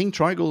 Is a pink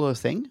triangle a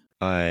thing?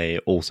 I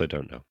also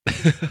don't know.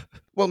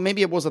 Well,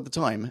 maybe it was at the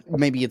time.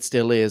 Maybe it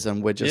still is,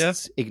 and we're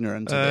just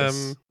ignorant of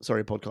this.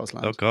 Sorry, podcast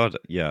land. Oh, God.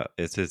 Yeah,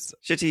 it is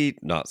shitty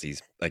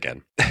Nazis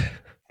again.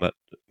 But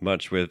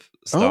much with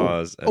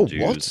stars and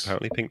Jews. What?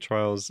 Apparently pink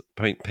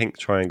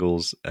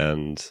triangles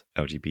and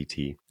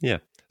LGBT. Yeah.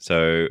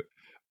 So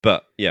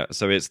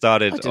it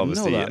started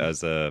obviously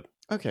as a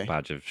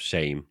badge of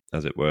shame,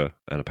 as it were,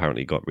 and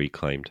apparently got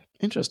reclaimed.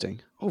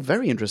 Interesting. Oh,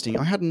 very interesting.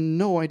 I had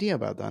no idea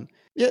about that.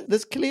 Yeah,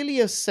 there's clearly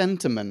a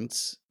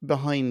sentiment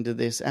behind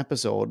this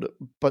episode,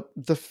 but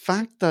the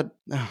fact that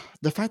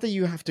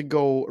you have to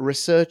go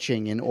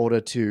researching in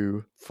order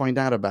to find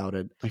out about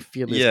it, I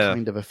feel is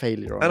kind of a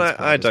failure. And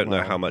I don't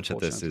know how much of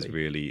this is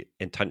really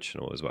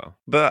intentional as well.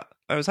 But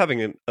I was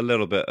having a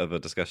little bit of a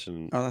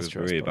discussion with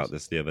Marie about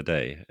this the other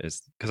day,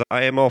 is because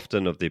I am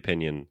often of the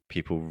opinion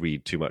people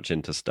read too much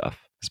into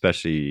stuff,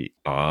 especially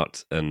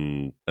art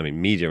and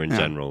media in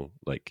general.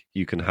 Like,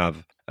 you can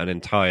have an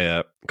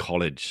entire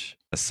college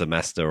a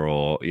semester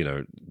or,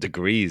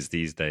 degrees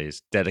these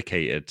days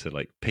dedicated to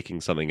like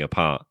picking something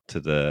apart to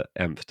the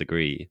nth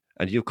degree.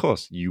 And of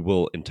course, you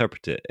will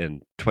interpret it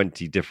in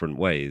 20 different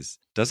ways.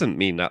 Doesn't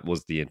mean that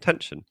was the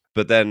intention.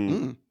 But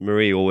then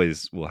Marie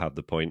always will have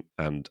the point,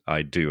 and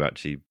I do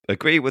actually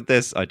agree with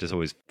this. I just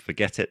always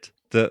forget it.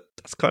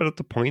 That's kind of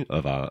the point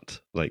of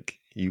art. Like,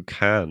 you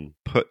can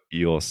put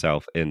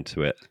yourself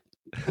into it.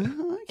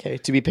 Okay,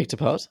 to be picked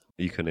apart.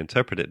 You can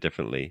interpret it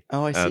differently.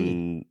 Oh, I see.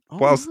 And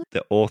whilst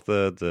the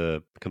author,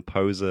 the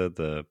composer,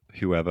 the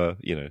whoever,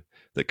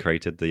 that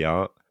created the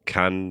art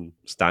can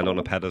stand on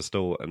a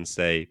pedestal and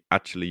say,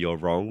 actually, you're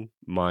wrong.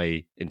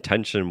 My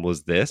intention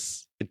was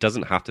this. It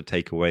doesn't have to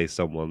take away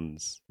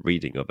someone's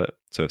reading of it.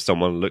 So if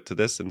someone looked at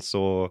this and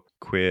saw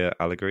queer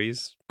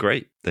allegories,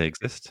 great, they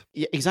exist.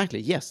 Yeah, exactly.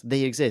 Yes,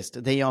 they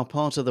exist. They are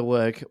part of the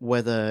work,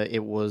 whether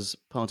it was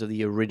part of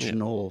the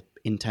original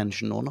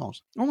intention or not.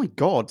 Oh my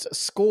God.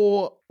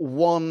 Score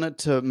 1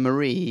 to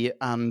Marie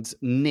and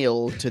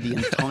 0 to the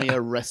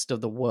entire rest of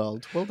the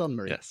world. Well done,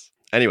 Marie. Yes.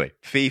 Anyway,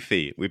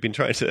 Fifi. We've been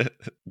trying to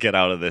get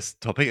out of this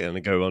topic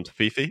and go on to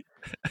Fifi.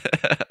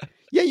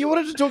 Yeah, you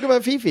wanted to talk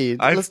about Fifi.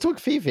 Let's talk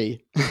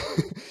Fifi.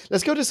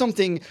 Let's go to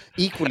something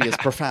equally as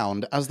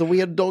profound as the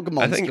weird dog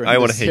monster. I think in I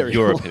want this to hear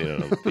serial. your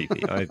opinion on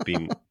Fifi. I've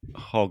been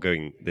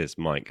hogging this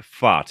mic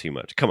far too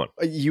much. Come on.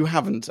 You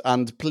haven't,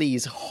 and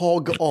please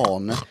hog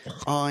on.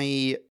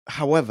 I,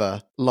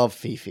 however, love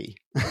Fifi.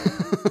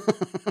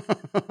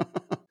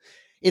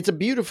 It's a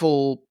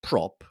beautiful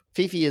prop.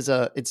 Fifi is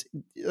it's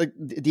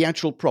the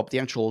actual prop, the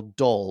actual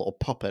doll or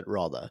puppet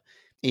rather,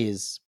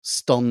 is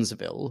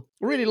Stonsville.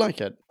 I really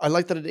like it. I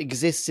like that it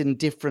exists in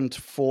different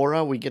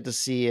fora. We get to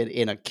see it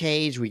in a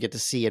cage. We get to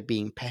see it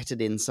being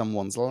petted in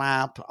someone's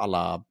lap, a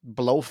la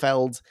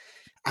Blofeld.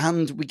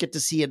 And we get to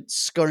see it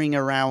scurrying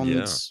around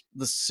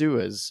the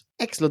sewers.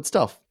 Excellent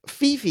stuff.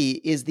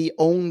 Fifi is the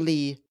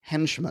only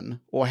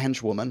henchman or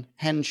henchwoman,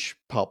 hench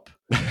pup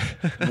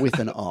with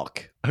an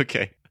arc.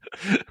 Okay.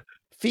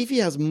 Fifi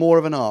has more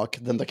of an arc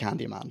than the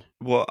Candyman.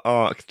 What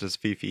arc does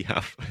Fifi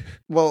have?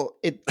 Well,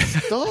 it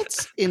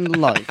starts in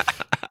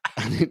life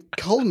and it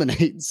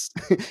culminates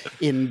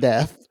in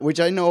death,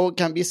 which I know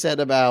can be said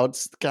about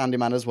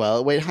Candyman as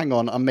well. Wait, hang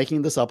on. I'm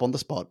making this up on the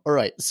spot. All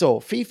right. So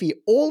Fifi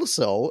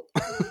also...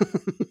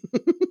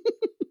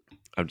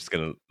 I'm just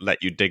going to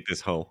let you dig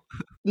this hole.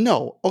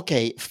 No.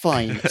 Okay,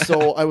 fine.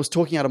 So I was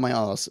talking out of my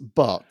ass,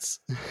 but...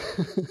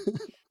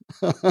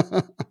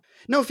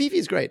 No, Fifi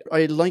is great.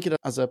 I like it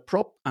as a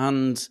prop,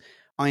 and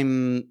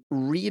I'm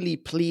really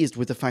pleased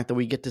with the fact that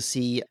we get to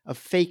see a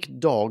fake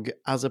dog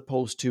as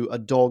opposed to a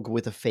dog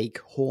with a fake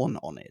horn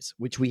on it,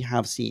 which we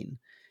have seen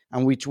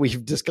and which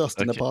we've discussed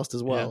in the past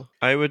as well.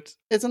 Yeah.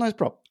 It's a nice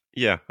prop.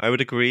 Yeah, I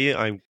would agree.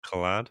 I'm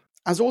glad.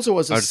 As also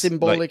as a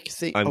symbolic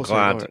thing. I'm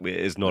glad it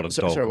is not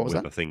a dog with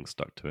that? a thing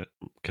stuck to it.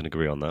 Can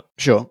agree on that.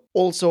 Sure.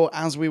 Also,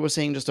 as we were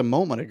saying just a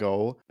moment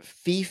ago,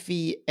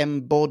 Fifi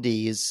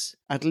embodies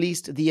at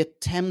least the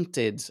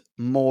attempted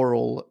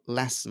moral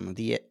lesson,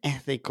 the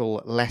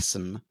ethical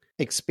lesson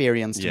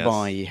experienced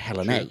by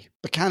Helen A.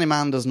 The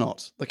Candyman does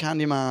not. The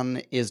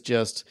Candyman is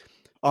just...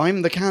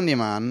 I'm the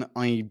Candyman.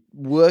 I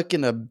work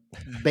in a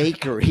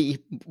bakery.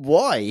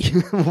 Why?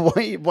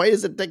 Why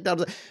is it decked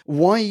out?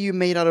 Why are you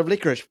made out of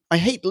licorice? I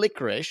hate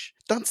licorice.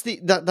 That's the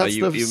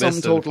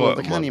sum total of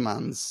the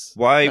Candyman's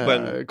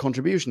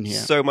contribution here.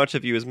 So much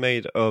of you is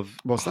made of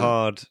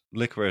hard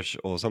licorice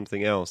or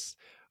something else.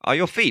 Are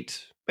your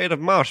feet made of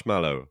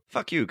marshmallow?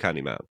 Fuck you,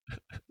 Candyman.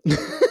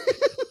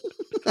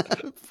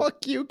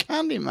 Fuck you,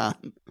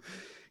 Candyman.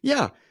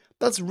 Yeah.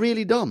 That's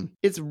really dumb.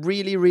 It's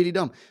really, really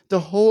dumb. The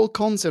whole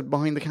concept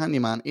behind the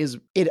Candyman is,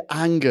 it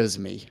angers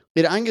me.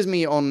 It angers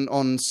me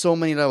on so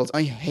many levels.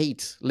 I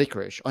hate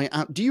licorice.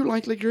 Do you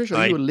like licorice?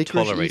 Are you a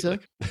licorice eater?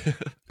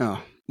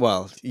 Oh,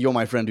 well, you're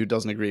my friend who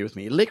doesn't agree with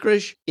me.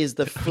 Licorice is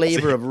the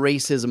flavor of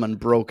racism and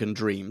broken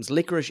dreams.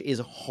 Licorice is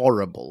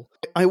horrible.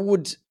 I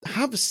would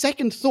have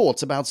second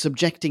thoughts about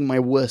subjecting my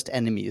worst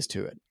enemies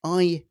to it.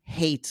 I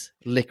hate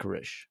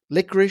licorice.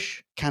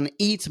 Licorice can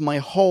eat my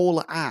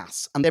whole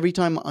ass. And every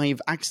time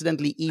I've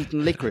accidentally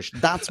eaten licorice,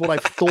 that's what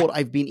I've thought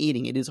I've been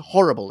eating. It is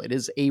horrible. It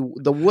is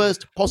the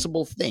worst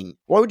possible thing.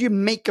 Why would you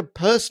make a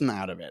person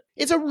out of it?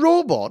 It's a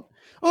robot.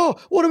 Oh,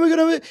 what am I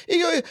going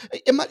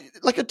to...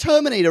 Like a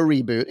Terminator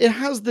reboot. It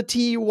has the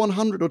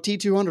T100 or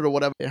T200 or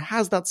whatever. It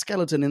has that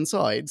skeleton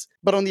inside.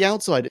 But on the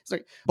outside, it's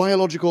like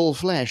biological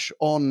flesh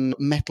on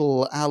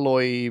metal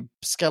alloy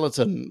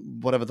skeleton,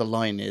 whatever the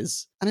line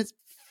is. And it's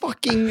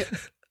fucking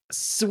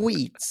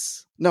sweet.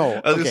 No,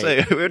 I was going to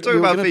say, we were talking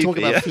about Fifi. Talk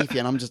about Fifi,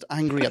 and I'm just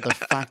angry at the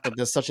fact that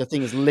there's such a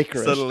thing as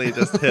licorice. Suddenly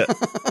just hit.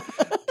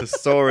 the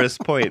sorest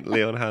point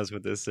Leon has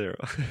with this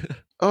cereal.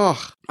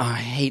 Oh, I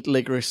hate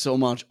licorice so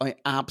much. I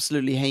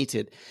absolutely hate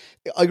it.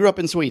 I grew up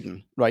in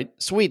Sweden, right?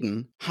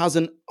 Sweden has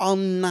an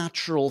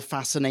unnatural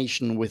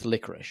fascination with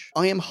licorice.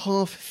 I am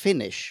half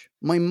Finnish.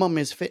 My mum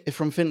is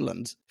from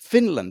Finland.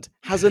 Finland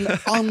has an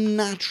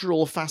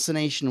unnatural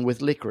fascination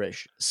with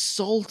licorice.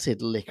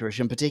 Salted licorice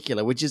in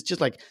particular, which is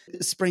just like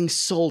spraying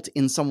salt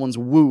in someone's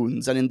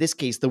wounds. And in this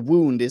case, the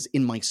wound is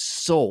in my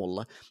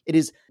soul. It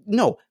is,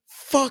 no,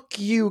 fuck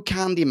you,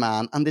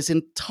 Candyman, and this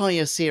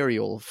entire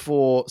cereal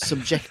for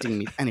subjecting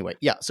me. Anyway,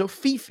 yeah, so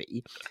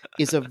Fifi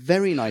is a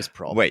very nice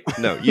prop. Wait,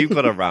 no, you've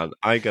got a rant.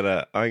 I'm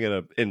gonna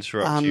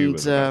interrupt you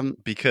with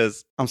that,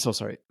 because I'm so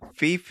sorry.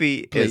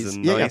 Fifi Please. is a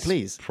Yeah, nice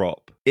please.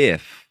 prop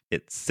if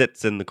it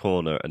sits in the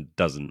corner and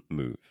doesn't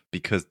move,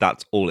 because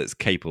that's all it's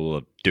capable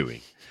of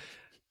doing.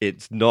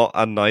 It's not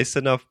a nice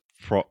enough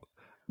prop.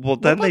 Well,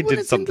 then they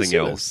did something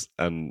else,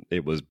 and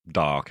it was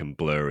dark and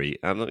blurry,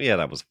 and yeah,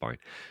 that was fine.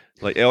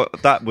 Like,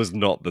 that was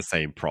not the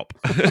same prop.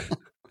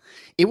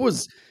 It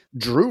was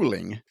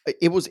drooling.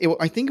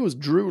 I think it was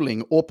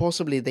drooling, or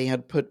possibly they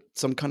had put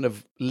some kind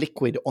of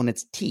liquid on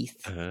its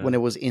teeth when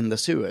it was in the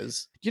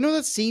sewers. You know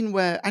that scene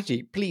where,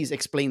 actually, please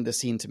explain the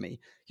scene to me.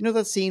 You know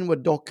that scene where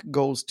Doc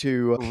goes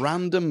to a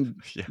random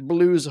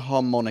blues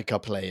harmonica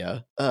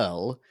player,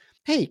 Earl.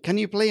 Hey, can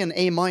you play an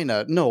A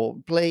minor?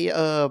 No, play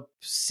a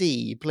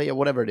C, play a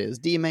whatever it is,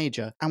 D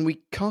major. And we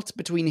cut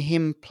between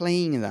him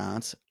playing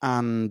that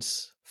and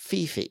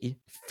Fifi.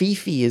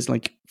 Fifi is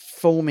like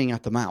foaming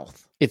at the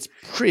mouth. It's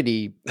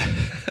pretty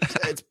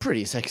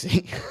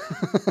sexy.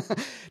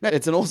 No,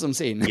 it's an awesome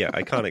scene. Yeah,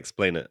 I can't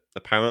explain it.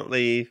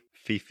 Apparently,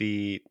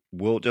 Fifi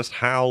will just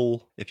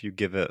howl if you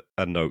give it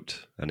a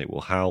note, and it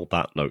will howl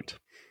that note.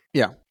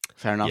 Yeah,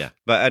 fair enough. Yeah,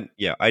 but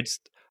I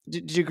just...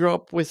 Did you grow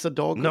up with a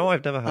dog? No,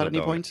 I've never had at a any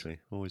dog, point? actually.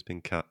 Always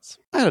been cats.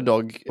 I had a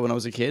dog when I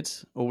was a kid,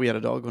 or we had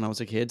a dog when I was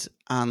a kid,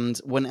 and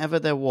whenever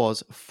there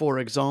was, for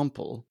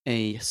example,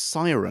 a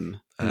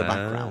siren in the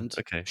background,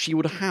 okay. she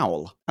would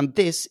howl. And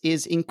this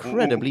is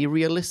incredibly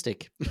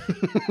realistic.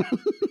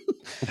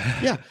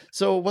 Yeah,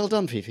 so well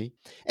done, Fifi.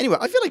 Anyway,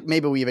 I feel like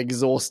maybe we've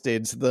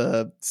exhausted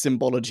the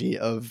symbology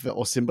of,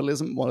 or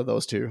symbolism, one of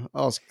those two,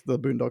 ask the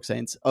Boondock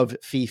Saints, of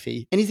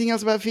Fifi. Anything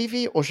else about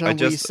Fifi, or shall we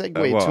segue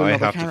to another I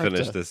have character? to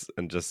finish this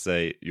and just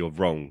say you're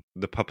wrong.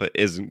 The puppet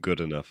isn't good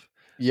enough.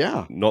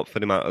 Yeah. Not for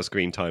the amount of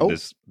screen time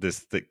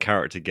the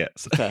character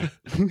gets. Okay.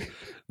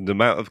 The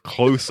amount of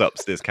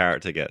close-ups this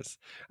character gets.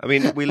 I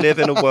mean, we live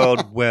in a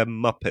world where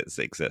Muppets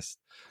exist.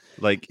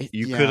 Like,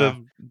 you could have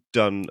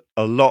done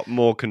a lot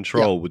more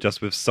control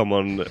just with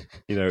someone,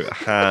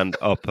 hand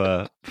up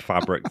a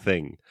fabric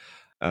thing.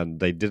 And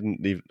they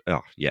didn't even...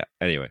 Oh, yeah.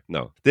 Anyway,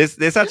 no.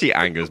 This actually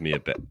angers me a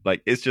bit.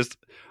 Like, it's just...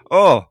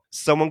 Oh,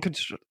 someone can...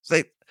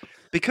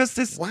 Because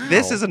this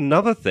is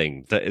another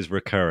thing that is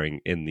recurring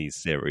in these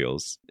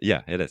serials.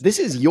 Yeah, it is. This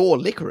is your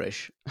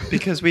licorice.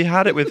 Because we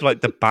had it with,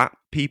 like, the Bat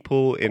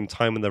people in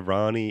Time and the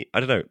Rani.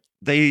 I don't know.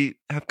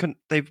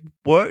 They've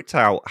worked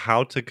out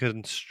how to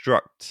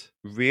construct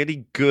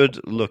really good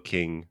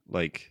looking,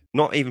 like,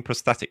 not even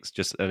prosthetics,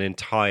 just an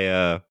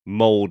entire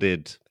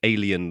molded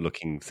alien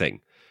looking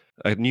thing,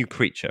 a new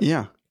creature.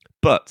 Yeah,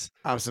 but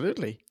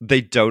absolutely, they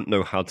don't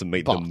know how to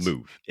make them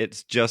move.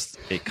 It's just,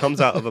 it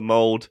comes out of a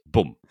mold,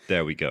 boom,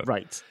 there we go.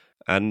 Right.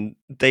 And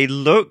they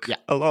look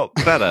a lot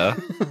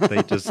better.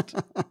 They just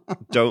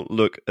don't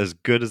look as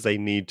good as they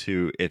need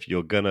to if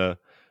you're gonna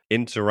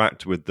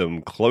interact with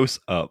them close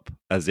up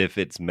as if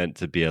it's meant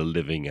to be a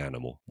living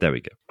animal. There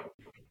we go.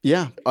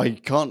 Yeah, I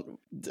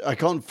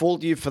can't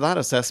fault you for that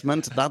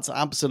assessment. That's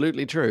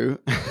absolutely true.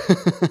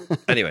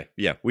 Anyway,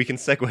 yeah, we can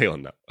segue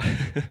on that.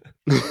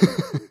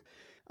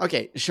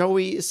 Okay, shall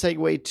we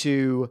segue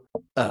to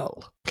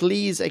Earl?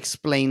 Please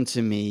explain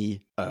to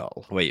me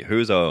Earl. Wait,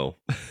 who's Earl?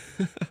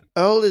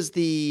 Earl is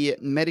the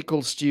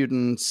medical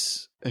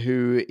student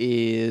who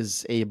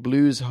is a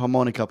blues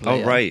harmonica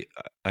player. Oh, right.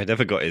 I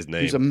never got his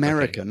name. Who's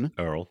American.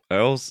 Okay. Earl.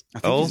 Earl's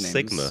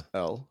Sigma.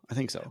 Earl, I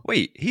think so.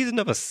 Wait, he's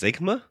another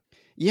Sigma?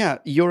 Yeah,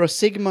 you're a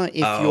Sigma if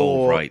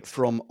you're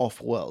from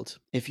off-world.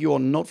 If you're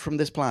not from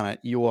this planet,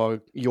 your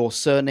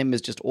surname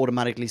is just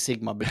automatically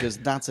Sigma, because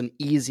that's an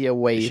easier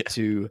way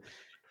to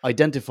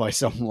identify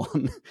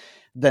someone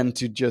than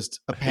to just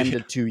append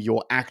it to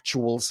your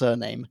actual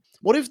surname.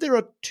 What if there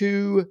are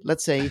two,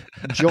 let's say,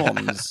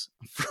 Johns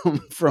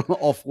from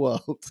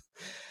off-world?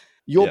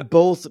 You're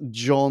both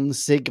John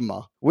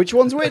Sigma. Which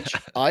one's which?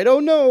 I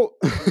don't know.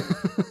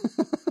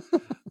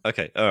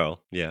 Okay,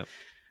 Earl, yeah.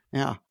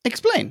 Yeah.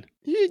 Explain.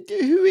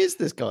 Who is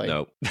this guy?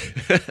 No.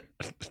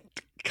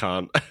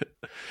 Can't.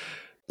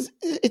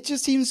 It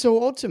just seems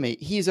so odd to me.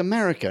 He's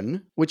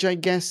American, which I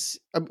guess,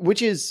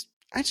 which is...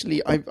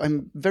 Actually,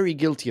 I'm very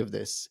guilty of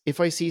this. If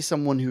I see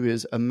someone who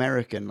is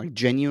American, like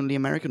genuinely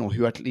American, or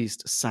who at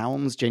least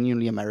sounds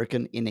genuinely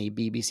American in a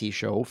BBC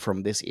show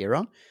from this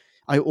era,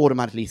 I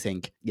automatically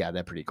think, yeah,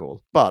 they're pretty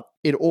cool. But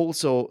it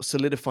also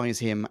solidifies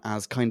him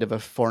as kind of a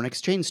foreign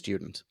exchange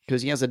student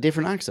because he has a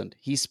different accent.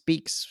 He's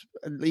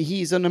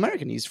an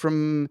American. He's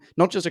from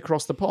not just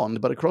across the pond,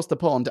 but across the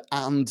pond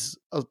and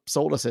a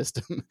solar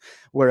system,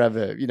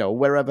 wherever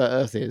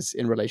Earth is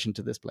in relation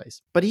to this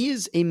place. But he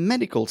is a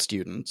medical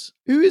student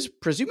who is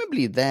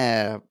presumably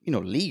there,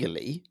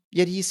 legally,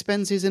 yet he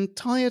spends his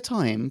entire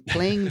time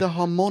playing the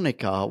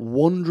harmonica,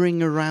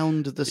 wandering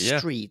around the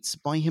streets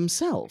by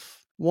himself.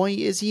 Why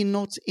is he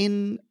not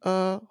in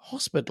a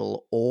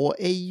hospital or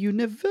a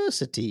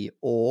university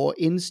or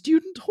in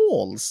student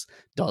halls?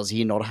 Does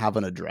he not have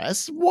an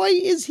address? Why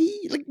is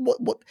he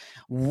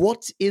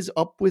what is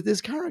up with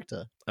this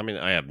character? I mean,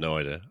 I have no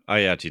idea.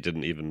 I actually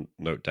didn't even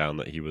note down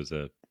that he was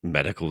a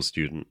medical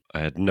student. I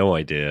had no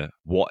idea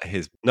what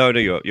his... No,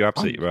 you're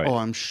absolutely right. Oh,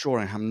 I'm sure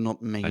I am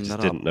not making that up.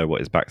 I just didn't know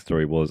what his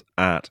backstory was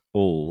at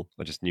all.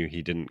 I just knew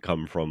he didn't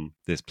come from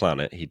this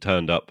planet. He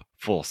turned up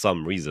for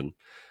some reason,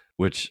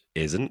 which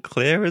isn't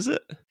clear, is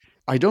it?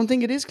 I don't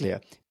think it is clear.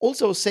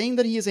 Also, saying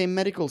that he is a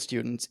medical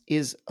student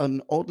is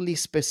an oddly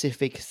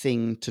specific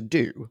thing to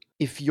do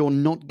if you're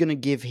not going to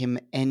give him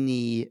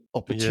any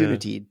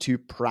opportunity to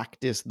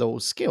practice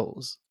those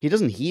skills. He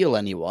doesn't heal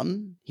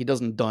anyone. He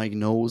doesn't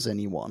diagnose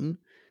anyone.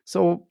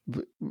 So...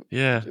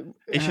 Yeah.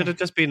 He should have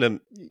just been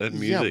a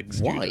music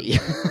student. Why?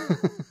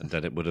 And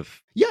then it would have...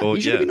 Yeah,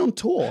 he should have been on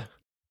tour.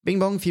 Bing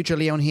Bong, Future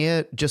Leon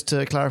here. Just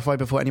to clarify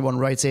before anyone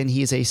writes in,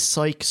 he is a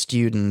psych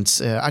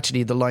student.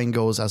 Actually, the line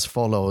goes as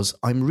follows.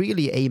 I'm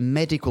really a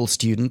medical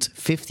student,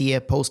 5th year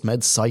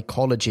post-med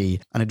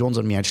psychology. And it dawns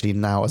on me actually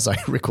now as I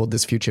record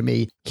this future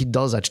me, he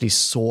does actually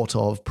sort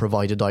of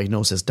provide a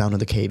diagnosis down in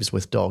the caves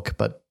with Doc,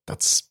 but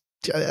that's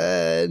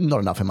not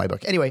enough in my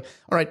book. Anyway,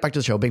 all right, back to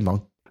the show. Bing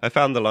Bong. I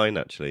found the line,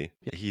 actually.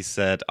 He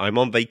said, I'm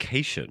on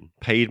vacation,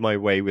 paid my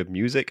way with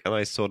music, and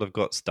I sort of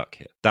got stuck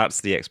here.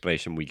 That's the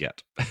explanation we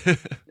get.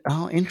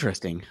 Oh,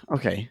 interesting.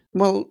 Okay.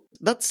 Well,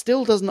 that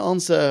still doesn't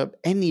answer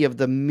any of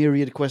the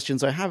myriad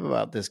questions I have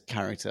about this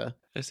character.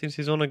 It seems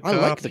he's on a gap I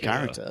like the year,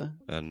 character.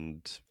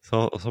 And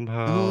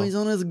somehow... Oh, he's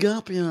on his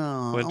gap year.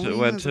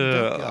 Went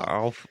to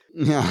Alf...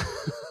 Yeah.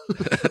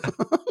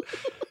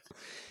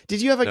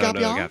 Did you have a gap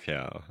year? No, gap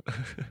year.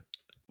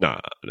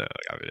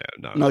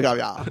 No. No gap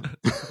year.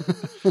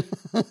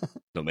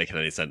 Not making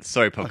any sense.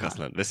 Sorry, Podcast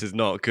Land. This is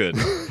not good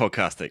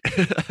podcasting.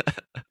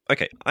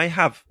 Okay, I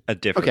have a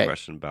different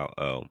question about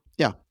Earl.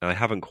 Yeah. And I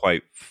haven't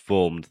quite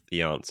formed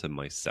the answer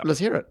myself. Let's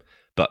hear it.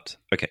 But,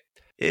 okay.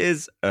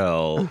 Is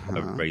Earl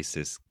a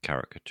racist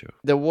caricature?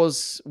 There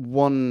was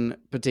one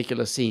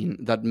particular scene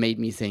that made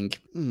me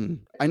think,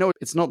 I know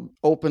it's not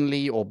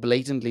openly or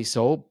blatantly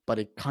so, but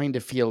it kind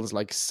of feels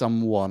like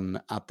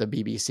someone at the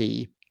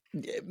BBC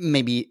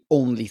maybe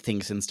only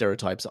thinks in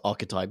stereotypes,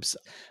 archetypes.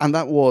 And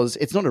that was,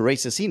 it's not a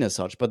racist scene as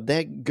such, but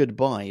their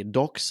goodbye,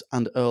 Doc's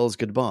and Earl's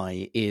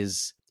goodbye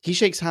is, he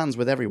shakes hands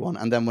with everyone,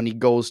 and then when he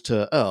goes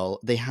to Earl,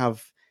 they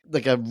have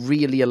like a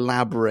really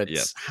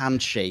elaborate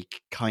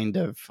handshake kind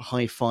of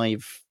high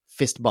five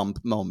fist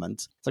bump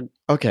moment. It's like,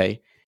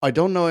 okay, I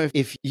don't know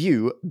if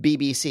you,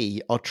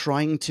 BBC, are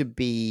trying to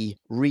be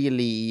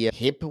really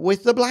hip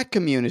with the black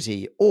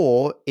community,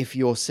 or if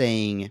you're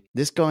saying,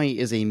 this guy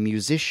is a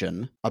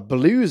musician, a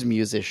blues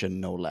musician,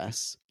 no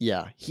less.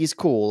 Yeah, he's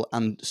cool,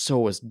 and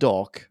so is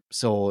Doc,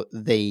 so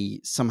they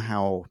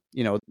somehow,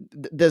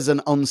 there's an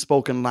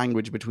unspoken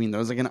language between them.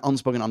 There's like an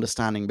unspoken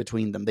understanding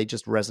between them. They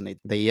just resonate.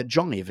 They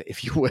jive,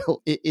 if you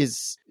will. It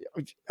is,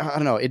 I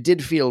don't know, it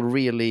did feel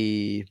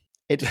really...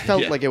 It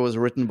felt like it was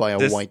written by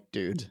a white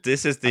dude.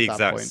 This is the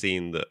exact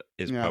scene that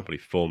is probably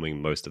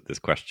forming most of this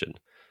question.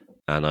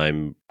 And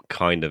I'm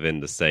kind of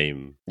in the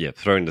same,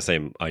 throwing the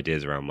same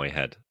ideas around my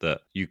head, that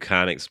you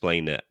can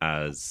explain it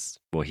as,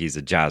 well, he's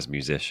a jazz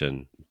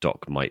musician.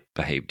 Doc might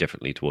behave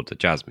differently towards a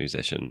jazz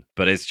musician.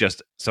 But it's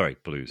just,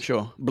 blues.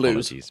 Sure,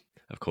 blues. Apologies.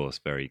 Of course,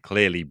 very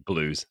clearly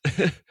blues.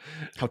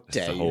 How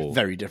dare you?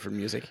 Very different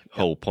music.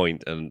 Whole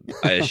point, and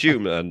I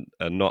assume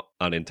a not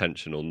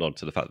unintentional nod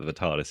to the fact that the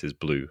TARDIS is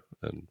blue,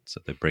 and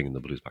so they're bringing the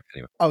blues back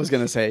anyway. I was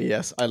going to say,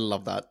 yes, I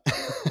love that.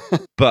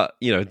 But,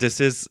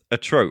 this is a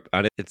trope,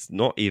 and it's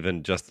not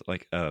even just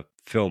like a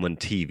film and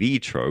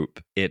TV trope,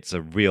 it's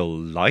a real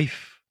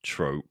life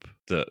trope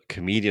that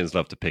comedians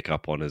love to pick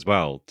up on as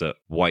well, that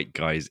white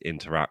guys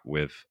interact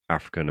with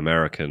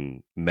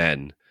African-American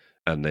men,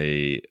 and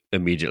they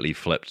immediately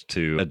flipped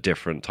to a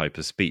different type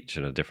of speech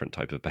and a different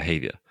type of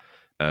behavior.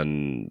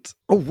 And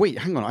oh wait,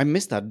 hang on, I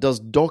missed that.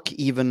 Does Doc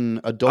even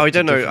adopt? I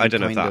don't know if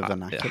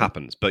that it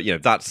happens, but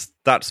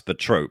that's the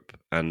trope,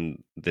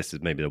 and this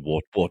is maybe a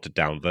watered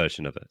down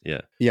version of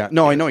it. Yeah.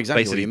 No, I know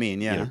exactly what you mean.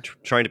 Yeah,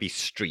 trying to be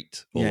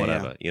street or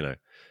whatever.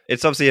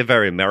 It's obviously a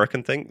very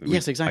American thing.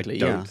 Yes, exactly. I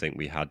don't think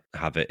we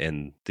have it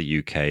in the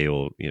UK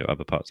or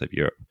other parts of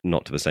Europe,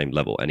 not to the same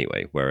level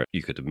anyway, where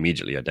you could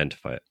immediately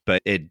identify it.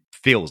 But it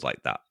feels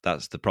like that.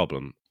 That's the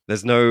problem.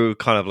 There's no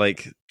kind of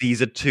like,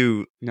 these are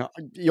two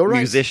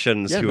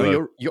musicians who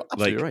are you're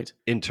absolutely right.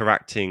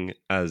 Interacting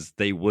as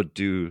they would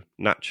do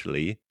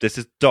naturally. This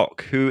is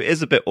Doc, who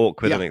is a bit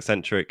awkward and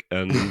eccentric,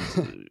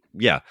 and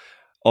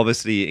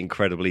obviously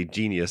incredibly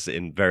genius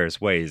in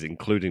various ways,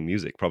 including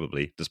music,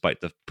 probably,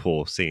 despite the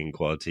poor singing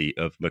quality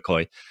of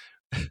McCoy.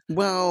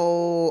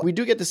 Well, we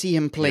do get to see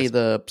him play Yes.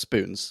 the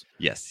spoons,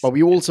 Yes. but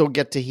we also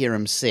get to hear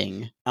him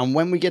sing. And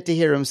when we get to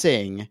hear him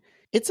sing,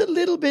 it's a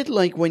little bit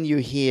like when you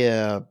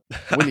hear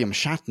William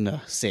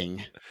Shatner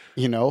sing,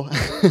 you know?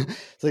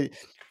 So,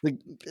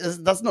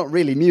 that's not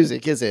really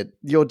music, is it?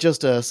 You're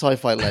just a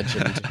sci-fi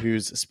legend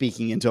who's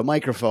speaking into a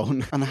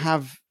microphone. And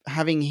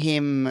having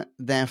him,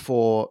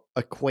 therefore,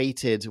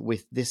 equated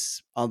with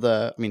this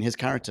other... I mean, his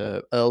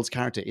character, Earl's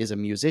character, is a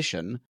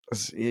musician.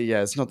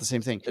 Yeah, it's not the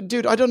same thing.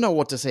 Dude, I don't know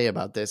what to say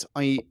about this.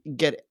 I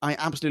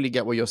absolutely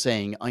get what you're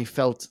saying. I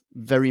felt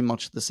very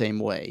much the same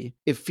way.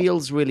 It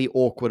feels really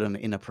awkward and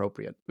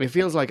inappropriate. It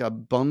feels like a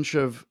bunch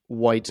of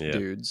white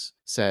dudes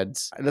said,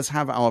 let's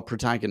have our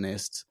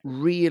protagonist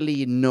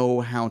really know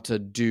how to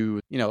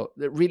do,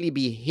 really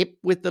be hip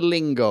with the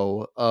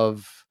lingo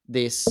of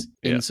this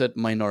insert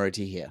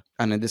minority here.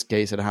 And in this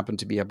case, it happened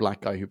to be a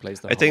black guy who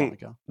plays the harmonica.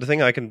 I think the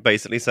thing I can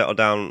basically settle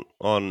down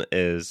on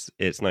is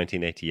it's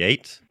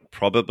 1988.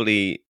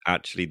 Probably,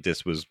 actually,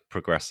 this was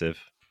progressive.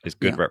 It's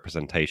good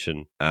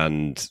representation,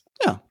 and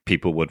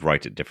people would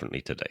write it differently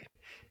today.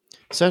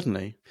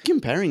 Certainly.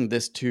 Comparing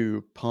this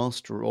to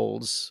past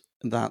roles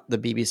that the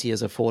BBC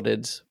has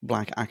afforded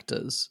black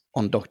actors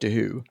on Doctor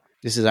Who,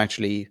 this is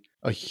actually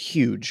a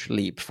huge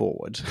leap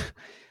forward.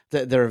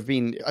 There have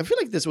been... I feel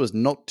like this was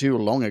not too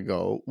long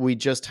ago. We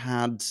just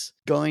had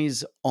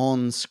guys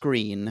on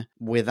screen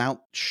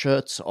without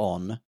shirts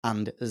on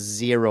and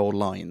 0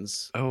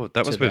 lines. Oh,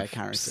 that was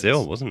with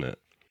Syl, wasn't it?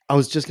 I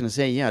was just going to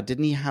say,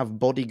 didn't he have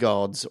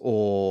bodyguards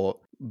or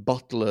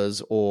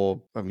butlers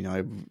or... I mean,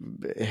 I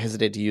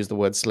hesitate to use the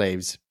word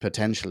slaves,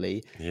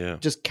 potentially. Yeah.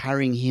 Just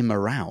carrying him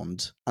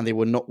around, and they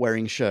were not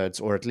wearing shirts,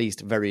 or at least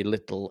very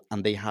little,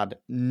 and they had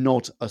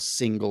not a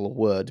single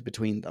word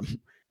between them.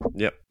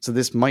 Yep. So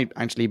this might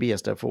actually be a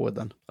step forward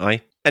then.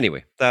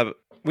 Anyway,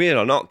 we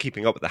are not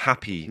keeping up with the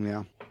happy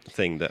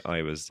thing that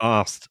I was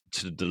asked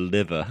to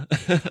deliver.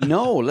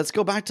 No, let's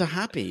go back to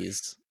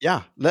happies.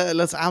 Yeah,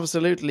 let's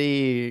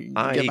absolutely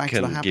get back to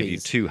the happies. I can give you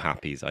 2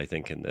 happies, I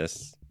think, in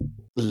this.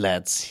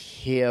 Let's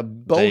hear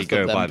both they of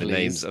go them, by please. The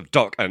names of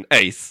Doc and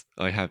Ace.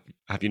 I have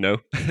you know.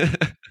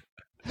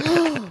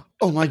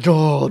 Oh my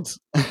god.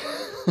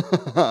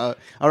 All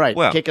right,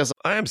 well, kick us.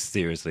 I am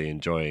seriously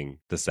enjoying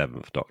the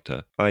 7th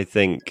Doctor. I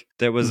think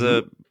there was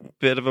a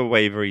bit of a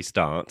wavery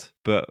start,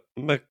 but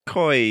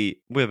McCoy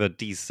with a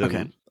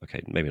decent,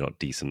 okay, maybe not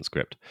decent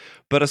script,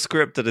 but a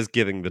script that is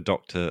giving the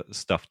Doctor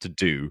stuff to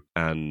do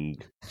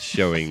and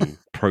showing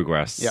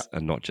progress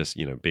and not just,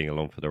 being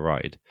along for the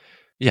ride.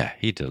 Yeah,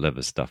 he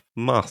delivers stuff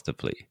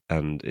masterfully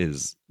and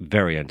is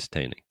very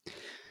entertaining.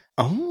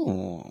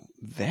 Oh,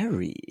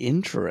 very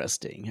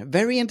interesting.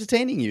 Very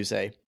entertaining, you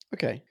say?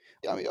 Okay.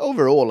 I mean,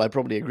 overall, I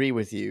probably agree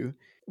with you.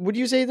 Would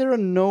you say there are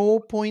no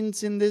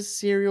points in this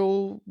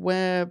serial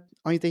where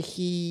either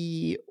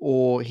he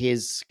or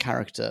his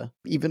character,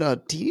 even a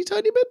teeny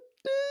tiny bit,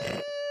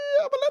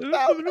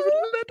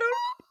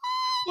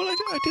 Well,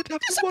 I did have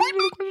one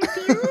little question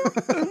for you,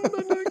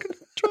 and I can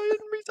try and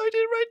recite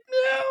it right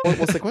now.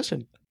 What's the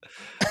question?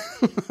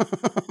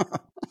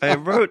 I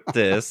wrote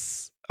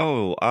this...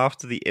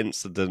 after the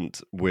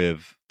incident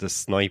with the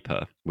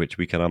sniper, which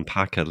we can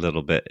unpack a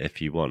little bit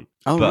if you want.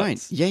 Oh, right.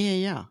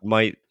 Yeah.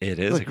 It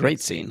is a great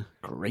scene.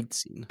 Great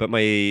scene. But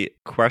my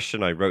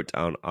question I wrote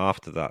down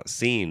after that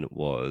scene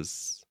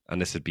was, and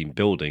this had been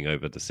building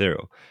over the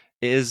serial,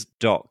 is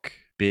Doc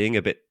being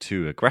a bit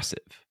too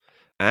aggressive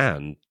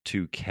and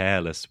too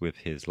careless with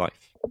his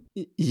life?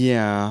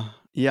 Yeah,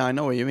 I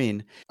know what you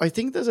mean. I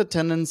think there's a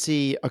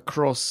tendency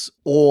across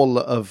all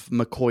of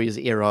McCoy's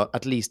era,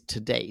 at least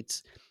to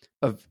date,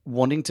 of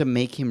wanting to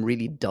make him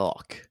really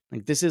dark.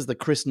 Like, this is the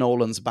Chris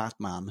Nolan's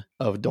Batman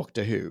of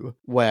Doctor Who,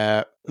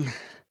 where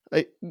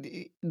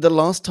the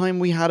last time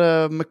we had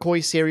a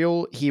McCoy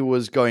serial, he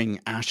was going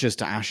ashes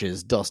to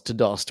ashes, dust to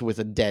dust with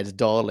a dead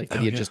Dalek that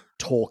he had just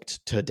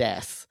talked to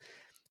death.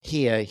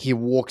 Here, he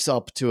walks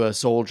up to a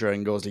soldier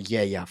and goes,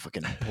 yeah,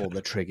 fucking pull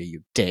the trigger,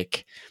 you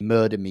dick.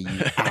 Murder me,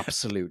 you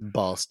absolute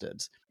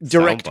bastard.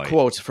 Direct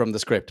quote from the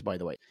script, by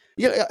the way.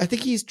 Yeah, I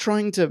think he's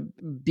trying to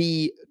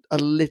be a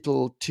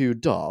little too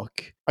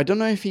dark. I don't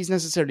know if he's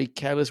necessarily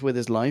careless with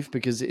his life,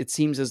 because it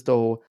seems as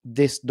though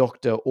this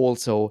Doctor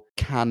also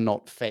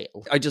cannot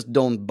fail. I just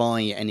don't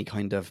buy any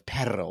kind of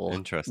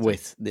peril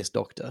with this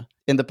Doctor.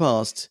 In the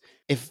past,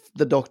 if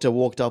the Doctor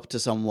walked up to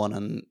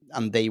someone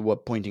and they were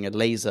pointing a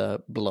laser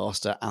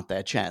blaster at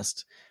their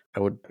chest, I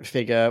would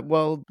figure,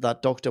 well,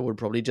 that Doctor would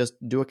probably just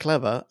do a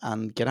clever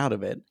and get out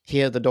of it.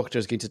 Here, the Doctor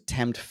is going to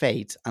tempt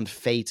fate, and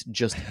fate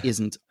just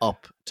isn't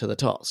up to the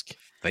task.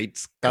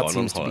 Fate's that gone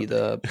seems on to be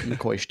the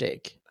McCoy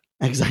shtick.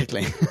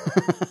 Exactly.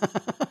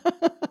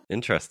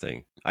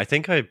 Interesting. I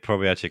think I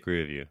probably actually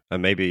agree with you.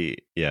 And maybe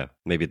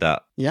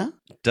that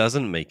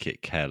doesn't make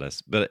it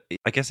careless. But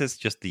I guess it's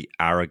just the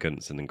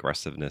arrogance and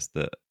aggressiveness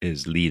that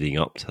is leading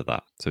up to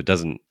that. So it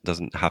doesn't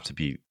have to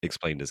be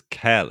explained as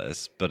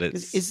careless, but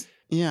it's...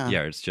 Yeah,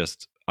 it's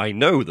just, I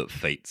know that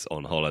fate's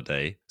on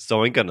holiday,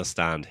 so I'm going to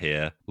stand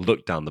here,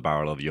 look down the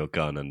barrel of your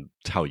gun and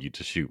tell you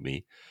to shoot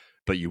me.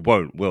 But you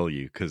won't, will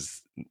you?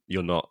 Because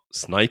you're not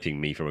sniping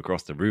me from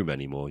across the room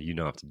anymore. You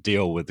now have to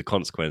deal with the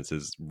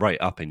consequences right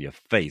up in your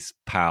face,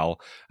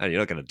 pal. And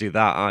you're not going to do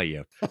that, are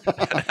you?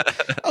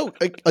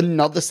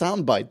 Another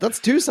soundbite. That's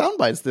 2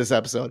 soundbites this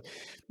episode.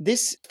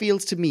 This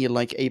feels to me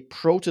like a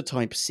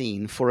prototype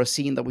scene for a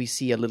scene that we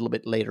see a little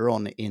bit later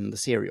on in the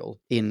serial,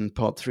 in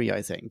part 3,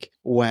 I think,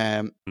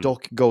 where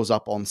Doc goes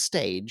up on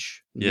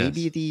stage,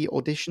 maybe the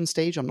audition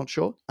stage, I'm not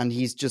sure, and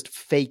he's just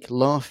fake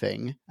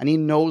laughing, and he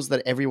knows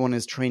that everyone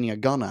is training a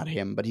gun at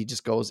him, but he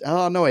just goes,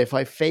 oh no, if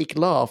I fake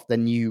laugh,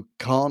 then you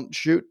can't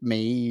shoot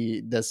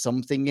me. There's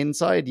something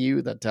inside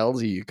you that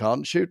tells you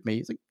can't shoot me.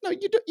 He's like, no,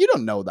 you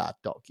don't know that,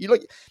 Doc.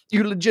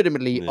 You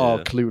legitimately are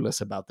clueless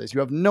about this. You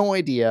have no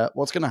idea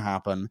what's going to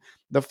happen.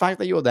 The fact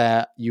that you're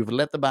there, you've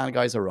let the bad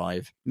guys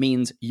arrive,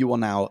 means you are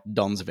now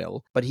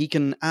Dunsville. But he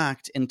can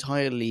act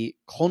entirely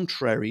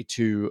contrary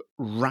to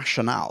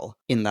rationale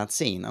in that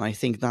scene. And I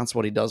think that's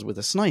what he does with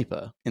the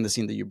sniper in the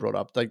scene that you brought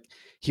up. Like,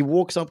 he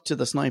walks up to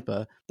the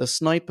sniper. The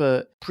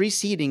sniper,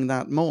 preceding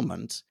that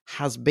moment,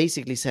 has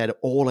basically said,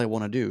 all I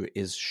want to do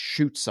is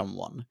shoot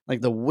someone. Like,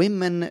 the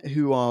women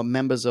who are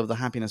members of the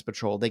Happiness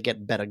Patrol, they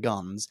get better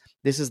guns.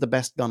 This is the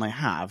best gun I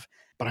have,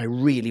 but I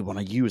really want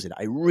to use it.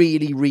 I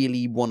really,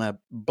 really want to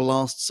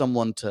blast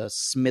someone to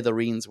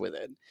smithereens with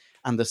it.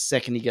 And the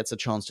second he gets a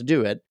chance to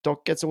do it,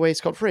 Doc gets away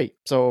scot-free.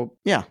 So,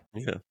 yeah.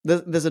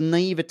 There's a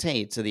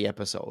naivete to the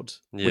episode,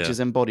 which is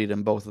embodied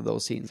in both of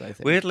those scenes, I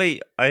think.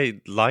 Weirdly,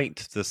 I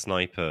liked the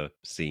sniper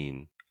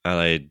scene, and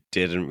I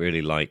didn't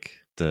really like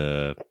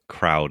the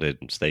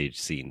crowded stage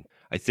scene.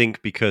 I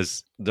think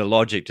because the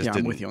logic just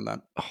didn't with you on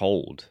that.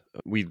 hold.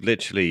 We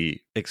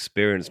literally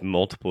experienced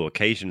multiple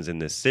occasions in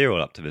this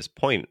serial up to this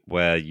point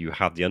where you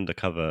have the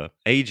undercover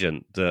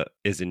agent that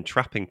is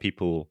entrapping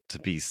people to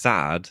be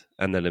sad,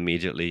 and then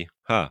immediately,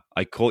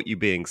 I caught you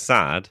being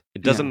sad.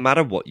 It doesn't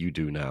matter what you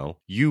do now.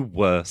 You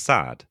were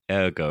sad.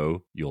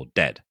 Ergo, you're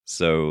dead.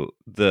 So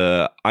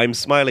the I'm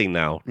smiling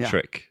now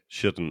trick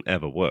shouldn't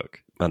ever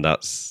work. And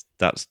that's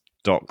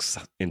Doc's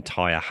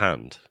entire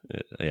hand.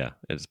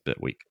 It's a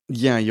bit weak.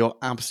 Yeah, you're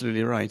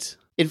absolutely right.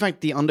 In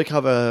fact, the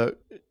undercover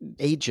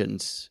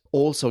agent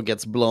also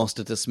gets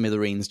blasted to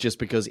smithereens just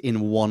because in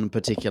one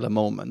particular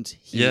moment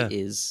he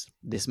is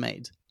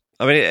dismayed.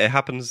 I mean, it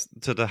happens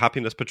to the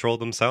Happiness Patrol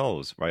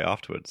themselves right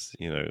afterwards.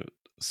 You know,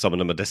 some of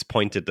them are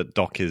disappointed that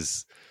Doc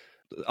is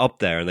up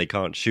there and they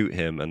can't shoot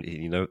him, and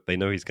they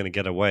know he's going to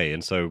get away,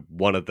 and so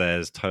one of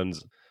theirs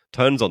turns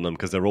on them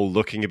because they're all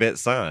looking a bit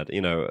sad.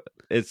 You know,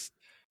 it's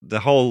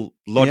the whole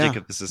logic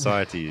of the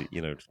society,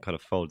 kind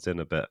of folds in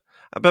a bit.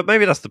 But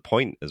maybe that's the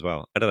point as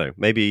well. I don't know.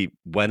 Maybe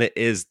when it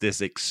is this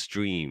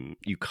extreme,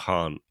 you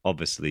can't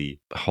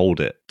obviously hold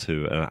it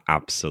to an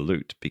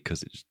absolute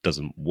because it just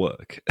doesn't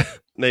work.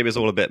 Maybe it's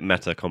all a bit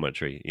meta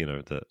commentary,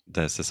 that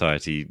the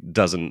society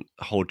doesn't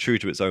hold true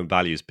to its own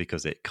values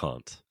because it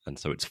can't. And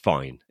so it's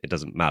fine. It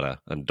doesn't matter.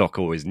 And Doc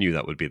always knew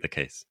that would be the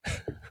case.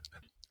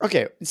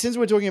 Okay, since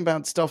we're talking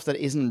about stuff that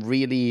isn't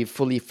really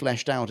fully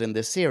fleshed out in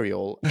this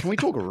serial, can we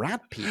talk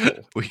rat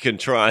people? We can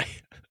try.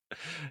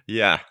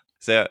 Yeah.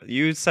 So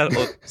you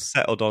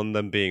settled on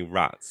them being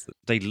rats.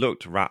 They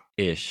looked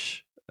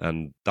rat-ish,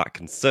 and that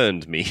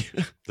concerned me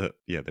that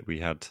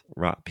we had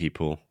rat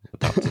people.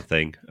 That's a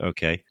thing.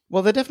 Okay.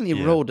 Well, they're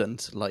definitely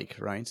rodent-like,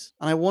 right?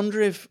 And I wonder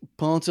if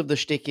part of the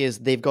shtick is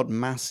they've got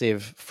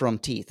massive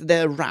front teeth.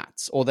 They're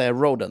rats, or they're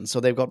rodents, so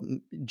they've got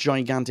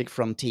gigantic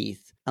front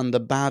teeth. And the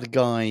bad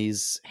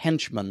guy's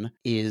henchman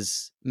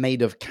is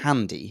made of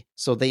candy.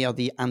 So they are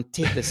the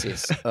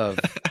antithesis of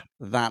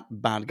that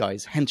bad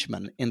guy's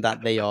henchman in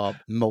that they are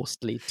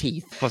mostly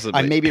teeth. Possibly.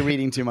 I may be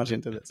reading too much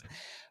into this.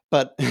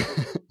 But,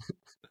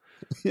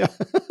 yeah.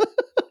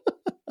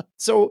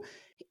 So,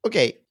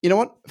 okay, you know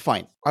what?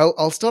 Fine.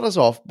 I'll start us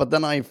off, but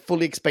then I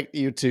fully expect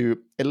you to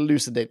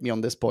elucidate me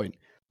on this point.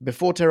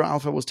 Before Terra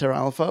Alpha was Terra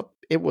Alpha,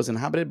 it was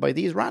inhabited by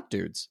these rat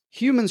dudes.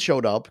 Humans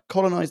showed up,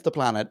 colonized the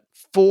planet,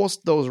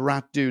 forced those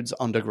rat dudes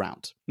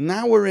underground.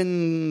 Now we're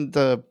in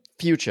the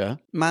future.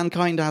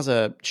 Mankind has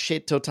a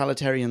shit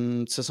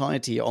totalitarian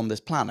society on this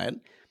planet.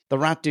 The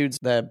rat dudes,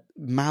 they're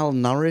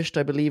malnourished,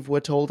 I believe we're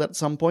told at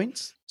some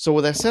points. So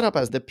they're set up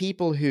as the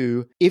people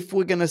who, if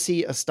we're going to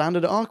see a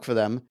standard arc for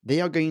them, they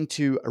are going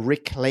to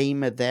reclaim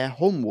their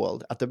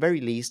homeworld. At the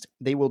very least,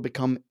 they will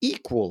become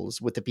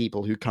equals with the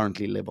people who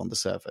currently live on the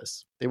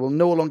surface. They will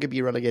no longer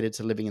be relegated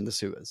to living in the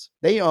sewers.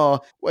 They are,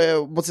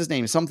 what's his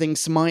name? Something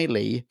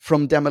Smiley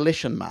from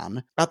Demolition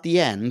Man. At the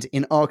end,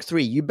 in Arc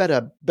 3, you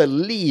better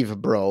believe,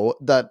 bro,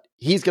 that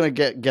he's going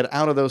to get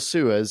out of those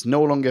sewers,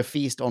 no longer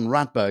feast on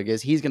rat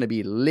burgers. He's going to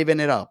be living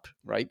it up,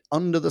 right?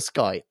 Under the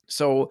sky.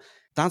 So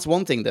that's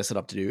one thing they're set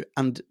up to do.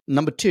 And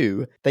number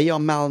two, they are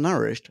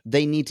malnourished.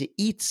 They need to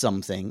eat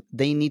something.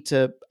 They need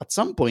to, at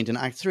some point in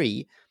Act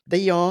 3,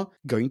 they are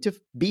going to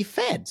be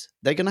fed.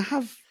 They're going to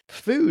have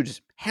food,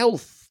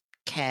 health,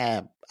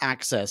 care,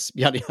 access,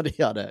 yada,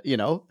 yada,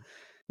 yada,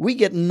 We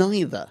get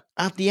neither.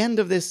 At the end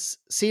of this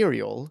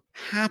serial,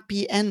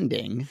 happy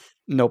ending,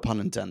 no pun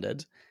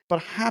intended,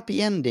 but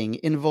happy ending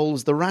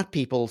involves the rat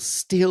people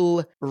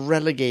still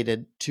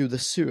relegated to the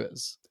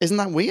sewers. Isn't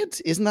that weird?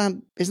 Isn't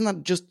that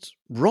just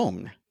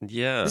wrong?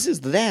 Yeah. This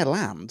is their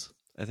land.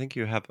 I think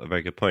you have a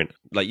very good point.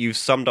 Like, you've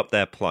summed up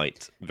their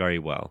plight very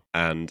well.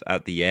 And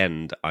at the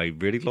end, I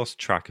really lost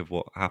track of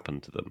what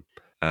happened to them.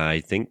 I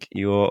think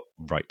you're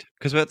right.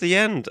 Because at the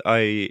end,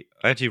 I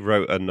actually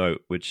wrote a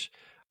note, which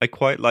I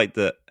quite like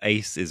that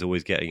Ace is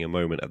always getting a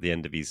moment at the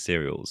end of these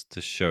serials to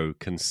show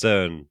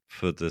concern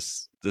for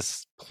this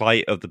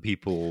plight of the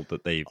people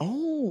that they've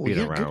been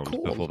around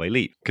before they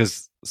leave.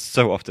 Because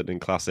so often in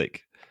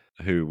Classic,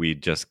 who we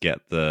just get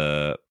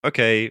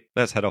okay,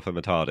 let's head off in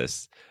the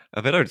TARDIS.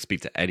 And they don't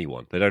speak to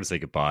anyone. They don't say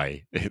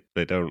goodbye.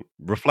 They don't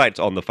reflect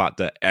on the fact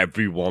that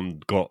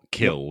everyone got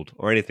killed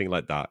or anything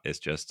like that. It's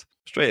just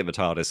straight in the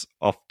TARDIS,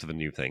 off to the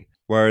new thing.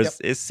 Whereas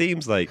it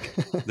seems like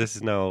this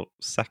is now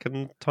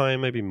second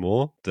time, maybe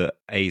more, that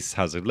Ace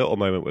has a little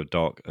moment with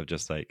Doc of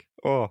just like,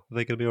 oh, are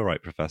they going to be all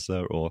right,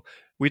 Professor? Or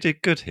we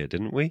did good here,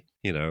 didn't we?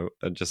 You know,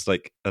 and just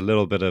like a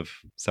little bit of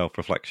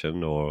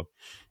self-reflection or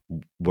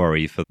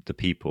worry for the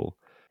people.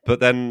 But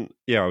then,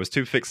 I was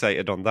too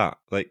fixated on that.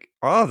 Like,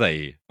 are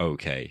they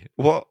okay?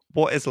 What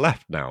is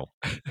left now?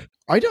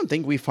 I don't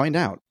think we find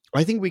out.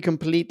 I think we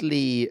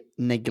completely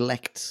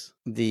neglect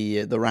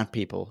the rat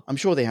people. I'm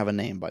sure they have a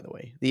name, by the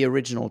way. The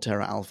original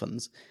Terra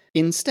Alphans.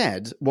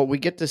 Instead, what we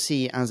get to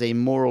see as a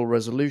moral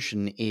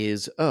resolution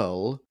is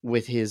Earl,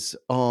 with his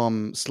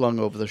arm slung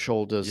over the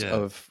shoulders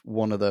of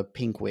one of the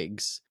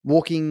pinkwigs,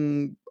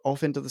 walking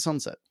off into the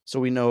sunset. So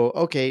we know,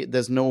 okay,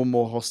 there's no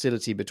more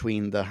hostility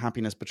between the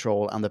Happiness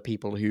Patrol and the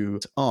people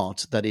whose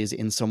art that is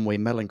in some way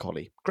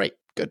melancholy. Great.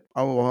 Good.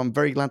 Oh, I'm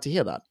very glad to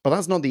hear that. But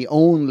that's not the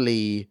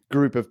only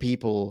group of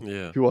people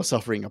who are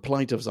suffering a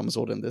plight of some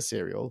sort in this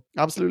serial.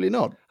 Absolutely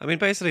not. I mean,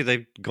 basically,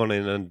 they've gone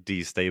in and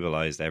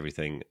destabilized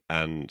everything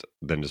and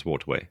then just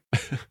walked away.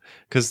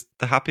 Because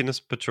the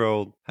Happiness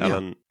Patrol,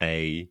 Helen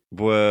A,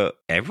 were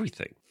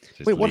everying.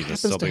 Just Wait, what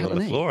happens to Helen on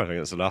the A? floor. I think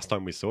that's the last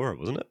time we saw her,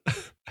 wasn't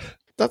it?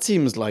 That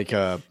seems like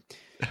a...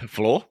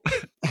 floor?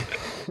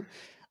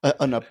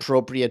 An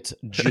appropriate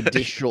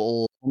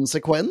judicial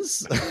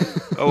consequence.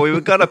 Oh, we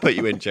were going to put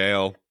you in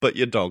jail, but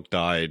your dog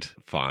died.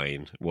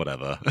 Fine,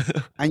 whatever.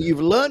 And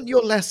you've learned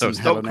your lesson.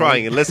 So stop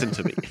crying and listen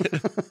to me.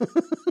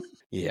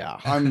 Yeah,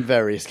 I'm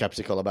very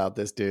skeptical about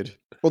this, dude.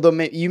 Although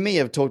you may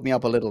have talked me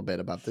up a little bit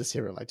about this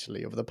serial,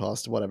 actually, over the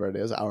past, whatever it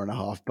is, hour and a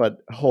half, but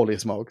holy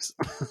smokes.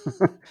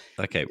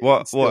 Okay,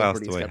 what else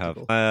do I have?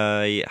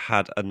 I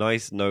had a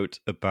nice note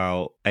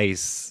about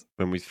Ace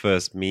when we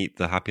first meet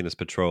the Happiness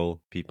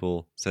Patrol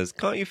people. Says,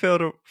 can't you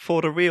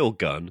afford a real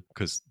gun?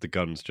 Because the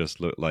guns just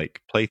look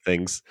like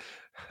playthings.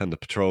 And the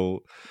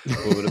patrol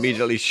would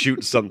immediately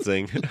shoot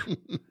something.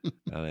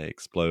 And it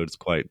explodes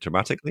quite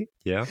dramatically.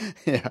 Yeah.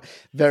 Yeah.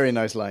 Very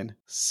nice line.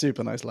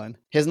 Super nice line.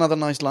 Here's another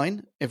nice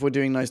line. If we're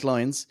doing nice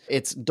lines,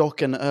 it's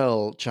Doc and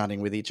Earl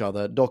chatting with each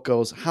other. Doc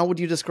goes, how would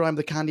you describe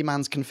the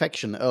Candyman's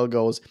confection? Earl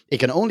goes, it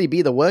can only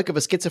be the work of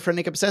a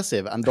schizophrenic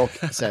obsessive. And Doc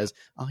says,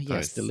 oh, yes,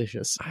 nice.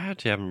 Delicious. I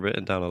actually haven't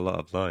written down a lot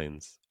of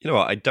lines. You know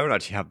what? I don't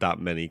actually have that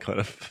many kind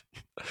of...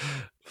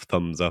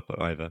 thumbs up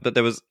either. But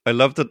I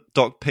love that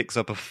Doc picks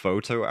up a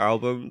photo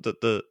album that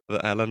the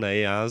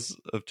LNA has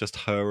of just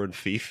her and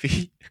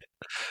Fifi.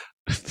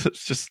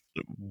 That's just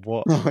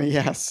what? Oh,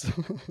 yes.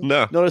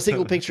 No. Not a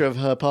single picture of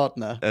her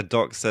partner.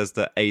 Doc says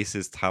that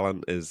Ace's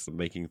talent is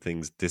making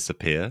things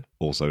disappear,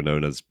 also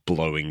known as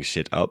blowing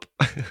shit up.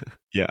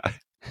 Yeah.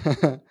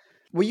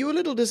 Were you a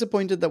little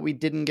disappointed that we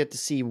didn't get to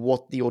see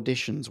what the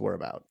auditions were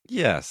about?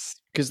 Yes.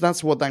 Because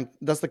that's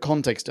the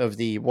context of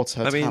the what's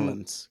her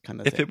talent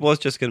kind of thing. If it was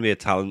just going to be a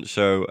talent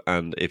show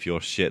and if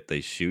you're shit, they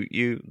shoot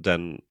you,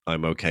 then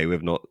I'm okay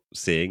with not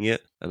seeing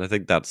it. And I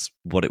think that's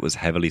what it was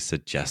heavily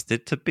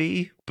suggested to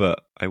be,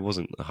 but I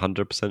wasn't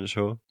 100%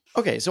 sure.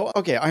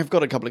 Okay, I've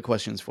got a couple of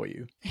questions for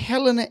you.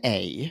 Helen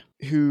A,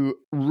 who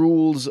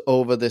rules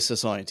over this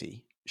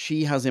society,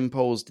 she has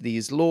imposed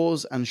these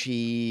laws and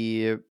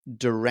she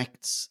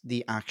directs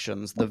the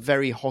actions, the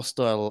very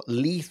hostile,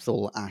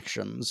 lethal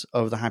actions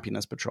of the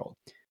Happiness Patrol.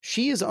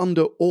 She is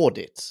under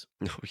audit.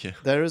 Oh, yeah.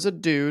 There is a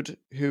dude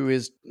who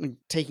is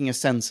taking a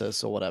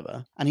census or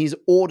whatever, and he's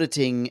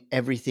auditing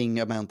everything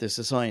about this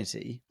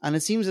society. And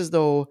it seems as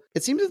though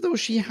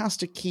she has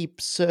to keep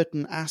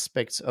certain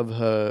aspects of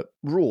her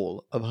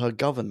rule, of her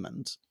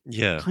government,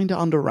 kind of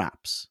under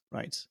wraps,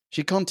 right?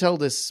 She can't tell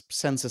this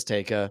census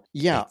taker,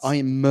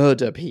 I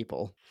murder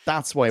people.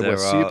 That's why we're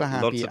super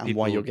happy and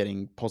why you're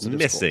getting positive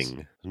missing.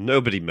 Scores.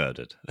 Nobody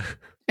murdered.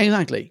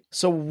 Exactly.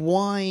 So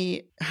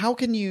how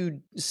can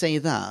you say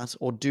that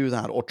or do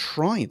that or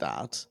try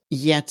that,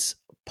 yet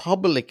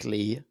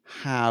publicly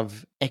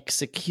have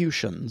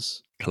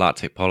executions?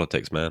 Galactic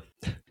politics, man.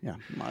 Yeah.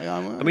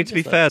 I mean, to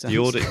be fair, the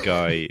audit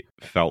guy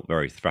felt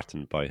very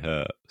threatened by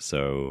her.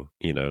 So,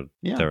 there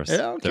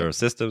are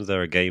systems,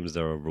 there are games,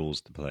 there are rules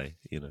to play,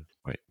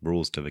 Right,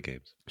 rules to the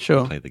games.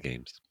 Sure. Play the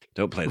games.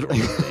 Don't play the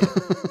rules.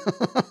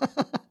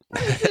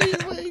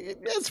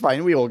 That's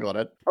fine. We all got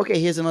it. Okay,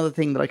 here's another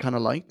thing that I kind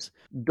of liked.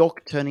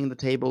 Doc turning the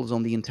tables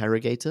on the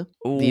interrogator,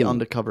 the Ooh.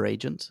 undercover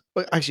agent.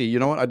 But actually, you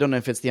know what? I don't know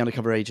if it's the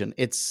undercover agent.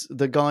 It's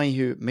the guy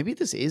who, maybe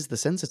this is the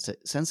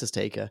census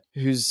taker,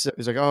 who's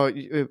like, oh,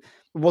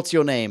 what's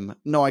your name?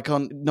 No, I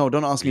can't. No,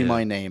 don't ask me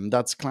my name.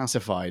 That's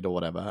classified or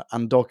whatever.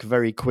 And Doc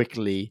very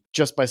quickly,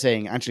 just by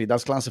saying, actually,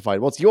 that's classified.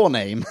 What's your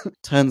name?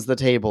 Turns the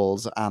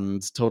tables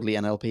and totally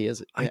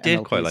NLP. I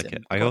did quite like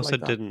it. I also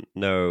didn't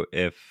know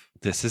if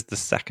this is the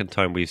second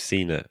time we've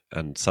seen it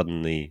and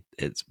suddenly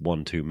it's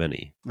one too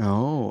many.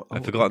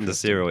 I've forgotten the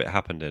serial it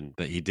happened in,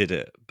 but he did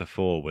it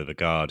before with a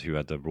guard who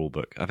had the rule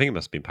book. I think it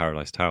must have been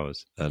Paradise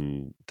Towers,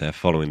 and they're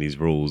following these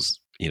rules,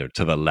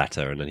 to the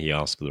letter, and then he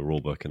asked for the rule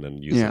book and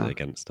then used it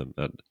against them.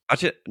 And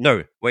actually,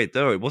 no,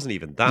 it wasn't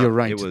even that. You're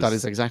right. That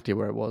is exactly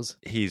where it was.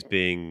 He is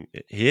being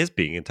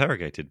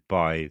interrogated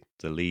by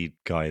the lead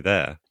guy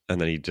there, and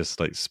then he just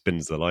like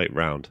spins the light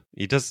round.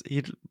 He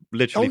literally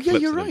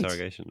flips an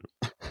interrogation.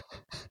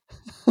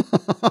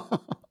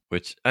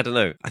 Which, I don't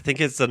know. I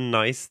think it's a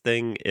nice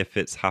thing if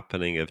it's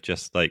happening of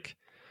just like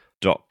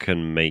Doc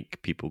can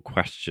make people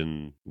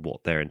question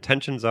what their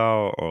intentions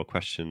are, or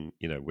question,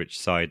 which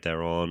side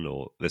they're on,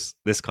 or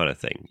this kind of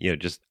thing.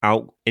 Just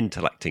out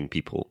intellecting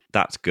people.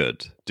 That's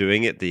good.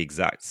 Doing it the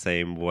exact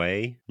same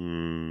way,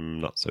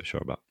 not so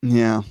sure about.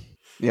 Yeah,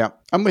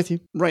 I'm with you.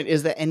 Right,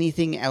 is there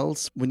anything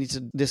else we need to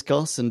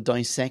discuss and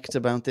dissect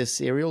about this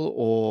serial,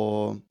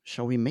 or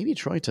shall we maybe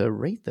try to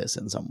rate this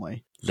in some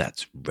way?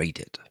 Let's rate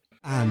it.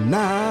 And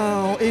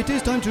now it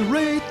is time to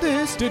rate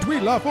this. Did we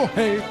love or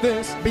hate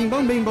this? Bing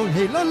bong,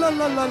 hey, la la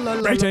la la la.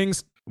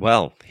 Ratings.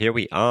 Well, here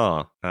we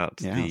are at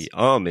the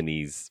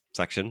R-Minis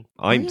section.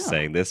 I'm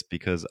saying this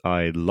because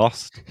I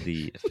lost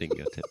the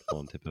fingertip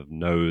on tip of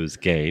nose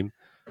game.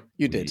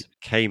 You did. We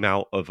came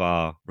out of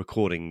our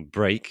recording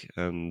break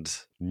and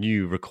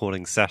new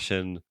recording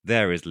session.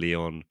 There is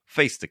Leon,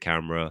 face to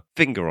camera,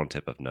 finger on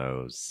tip of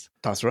nose.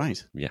 That's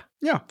right.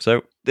 Yeah.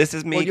 So this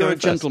is me. Well, you're a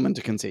first. gentleman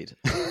to concede.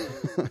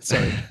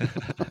 Sorry.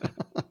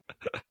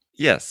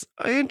 Yes,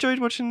 I enjoyed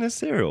watching this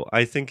serial.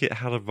 I think it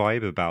had a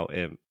vibe about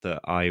it that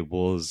I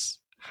was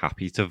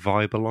happy to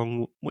vibe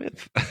along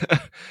with.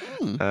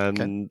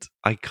 And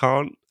I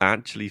can't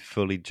actually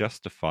fully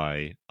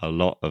justify a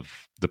lot of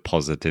the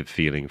positive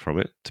feeling from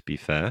it, to be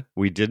fair.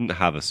 We didn't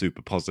have a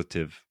super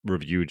positive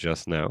review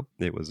just now.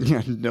 It was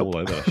all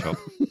over the shop.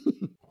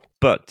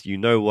 But you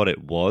know what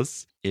it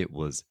was? It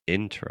was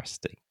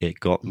interesting.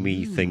 It got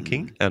me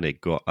thinking, and it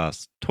got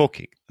us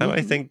talking. And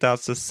I think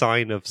that's a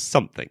sign of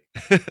something.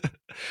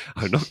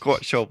 I'm not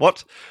quite sure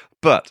what,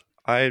 but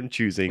I am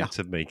choosing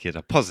to make it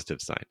a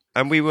positive sign.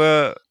 And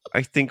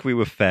I think we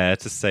were fair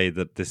to say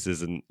that this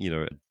isn't,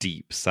 a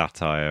deep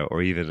satire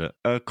or even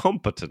a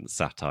competent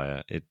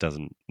satire. It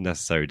doesn't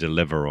necessarily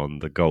deliver on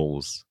the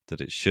goals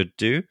that it should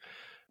do.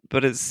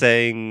 But it's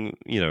saying,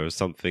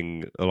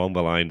 something along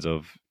the lines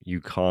of, you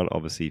can't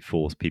obviously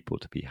force people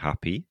to be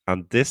happy.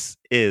 And this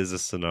is a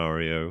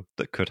scenario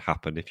that could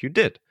happen if you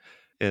did.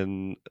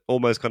 In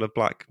almost kind of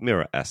Black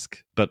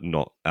Mirror-esque, but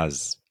not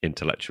as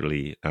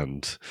intellectually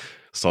and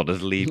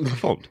solidly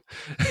performed.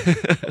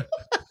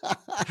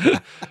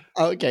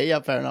 Okay, yeah,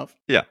 fair enough.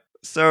 Yeah.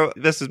 So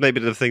this is maybe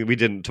the thing we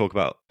didn't talk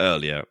about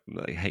earlier.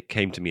 It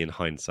came to me in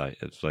hindsight.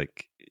 It's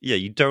like,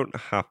 you don't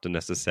have to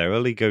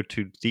necessarily go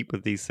too deep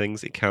with these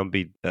things. It can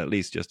be at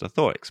least just a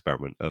thought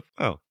experiment of,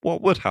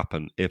 what would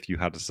happen if you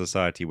had a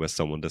society where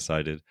someone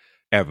decided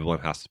everyone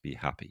has to be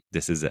happy?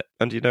 This is it.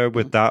 And,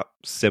 with that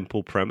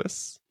simple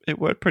premise, it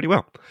worked pretty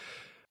well.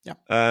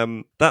 Yeah.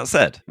 That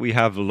said, we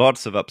have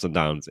lots of ups and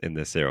downs in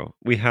this serial.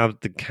 We have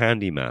the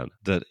Candyman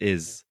that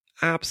is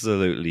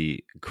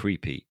absolutely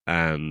creepy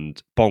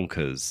and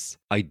bonkers.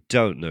 I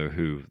don't know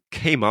who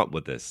came up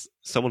with this.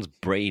 Someone's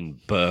brain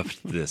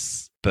birthed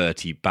this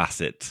Bertie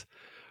Bassett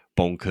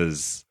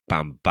bonkers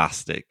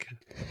bombastic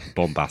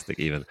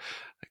even.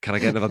 Can I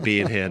get another B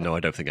in here? No, I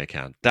don't think I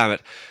can. Damn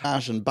it.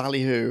 Ash and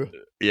ballyhoo.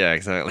 Yeah,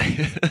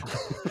 exactly.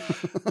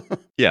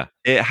 Yeah,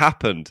 it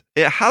happened.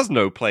 It has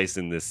no place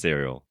in this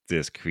serial,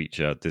 this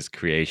creature, this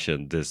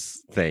creation,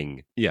 this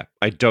thing. Yeah,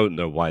 I don't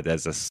know why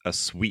there's a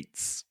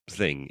sweets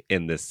thing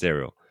in this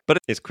serial. But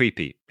it's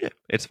creepy. Yeah,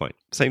 it's fine.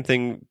 Same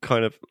thing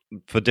kind of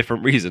for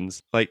different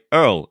reasons. Like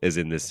Earl is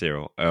in this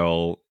serial.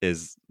 Earl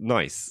is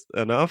nice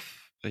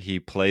enough. He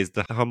plays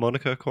the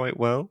harmonica quite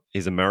well.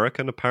 He's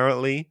American,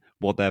 apparently.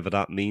 Whatever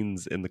that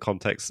means in the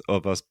context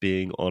of us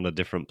being on a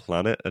different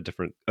planet, a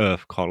different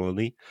Earth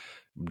colony.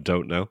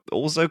 Don't know.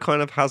 Also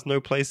kind of has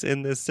no place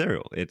in this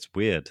serial. It's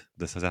weird.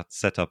 The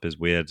setup is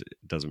weird.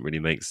 It doesn't really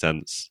make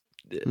sense.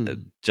 It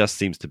just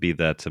seems to be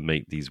there to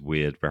make these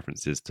weird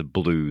references to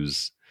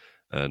blues.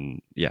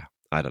 And yeah,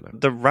 I don't know.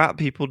 The rat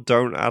people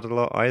don't add a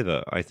lot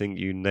either. I think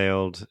you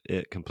nailed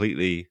it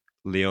completely,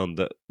 Leon,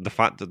 that the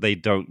fact that they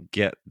don't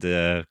get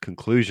the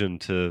conclusion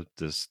to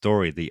the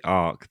story, the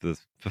arc, the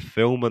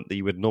fulfillment that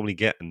you would normally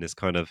get in this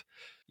kind of,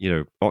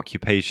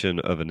 occupation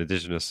of an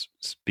indigenous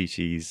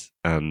species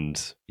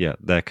and,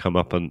 their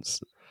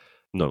comeuppance.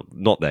 No,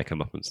 not their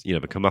comeuppance, the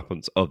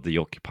comeuppance of the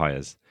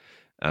occupiers.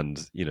 And,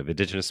 the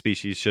indigenous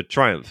species should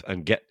triumph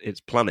and get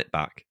its planet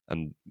back.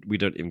 And we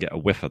don't even get a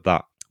whiff of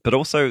that. But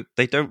also,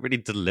 they don't really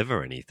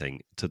deliver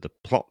anything to the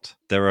plot.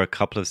 There are a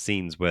couple of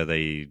scenes where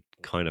they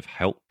kind of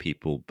help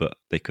people, but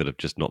they could have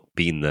just not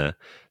been there.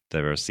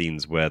 There are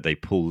scenes where they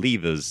pull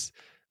levers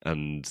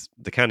and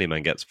the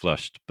Candyman gets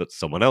flushed, but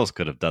someone else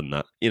could have done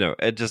that.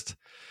 It just...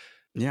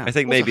 Yeah. I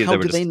think also, maybe how they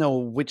were do just... they know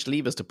which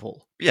levers to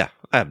pull? Yeah,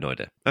 I have no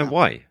idea. And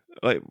why?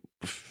 Like,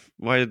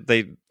 why are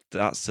they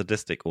that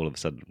sadistic all of a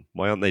sudden?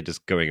 Why aren't they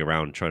just going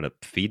around trying to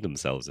feed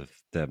themselves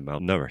if they're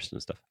malnourished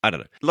and stuff? I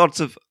don't know. Lots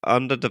of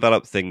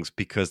underdeveloped things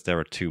because there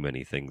are too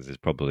many things is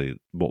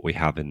probably what we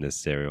have in this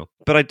serial.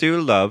 But I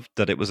do love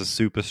that it was a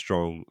super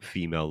strong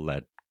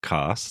female-led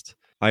cast.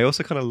 I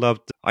also kind of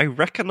loved... I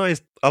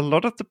recognized a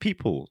lot of the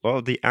people, a lot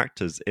of the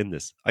actors in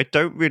this. I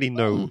don't really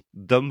know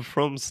them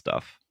from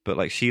stuff. But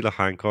like Sheila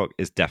Hancock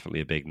is definitely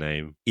a big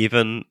name.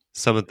 Even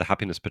some of the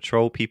Happiness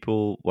Patrol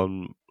people,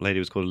 one lady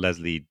was called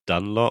Leslie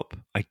Dunlop.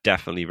 I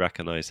definitely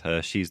recognize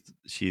her. She's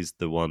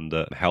the one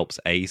that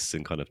helps Ace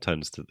and kind of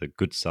turns to the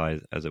good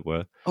side, as it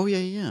were. Oh,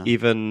 yeah.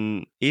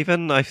 Even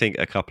I think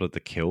a couple of the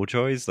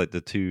Killjoys, like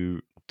the two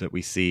that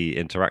we see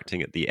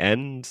interacting at the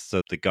end.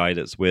 So the guy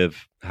that's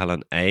with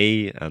Helen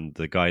A and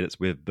the guy that's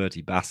with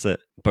Bertie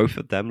Bassett, both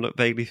of them look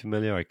vaguely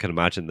familiar. I can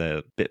imagine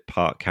they're bit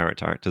part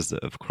character actors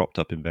that have cropped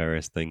up in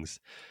various things.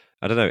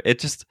 I don't know. It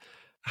just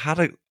had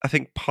I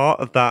think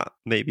part of that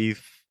maybe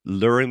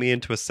luring me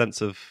into a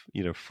sense of,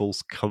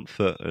 false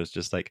comfort. It was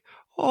just like,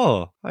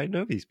 oh, I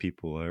know these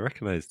people. I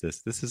recognize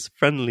this. This is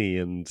friendly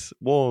and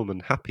warm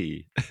and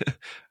happy.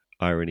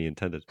 Irony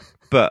intended.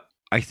 But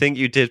I think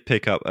you did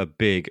pick up a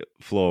big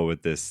flaw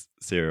with this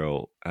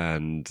serial,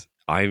 and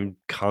I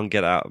can't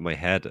get out of my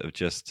head of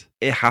just...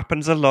 It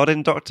happens a lot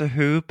in Doctor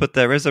Who, but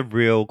there is a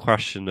real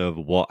question of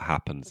what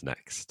happens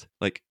next.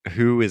 Like,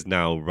 who is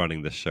now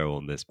running the show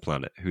on this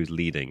planet? Who's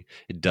leading?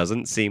 It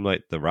doesn't seem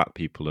like the rat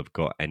people have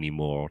got any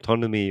more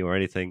autonomy or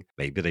anything.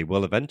 Maybe they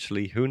will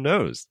eventually, who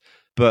knows?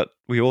 But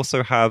we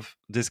also have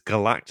this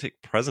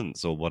galactic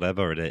presence, or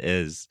whatever it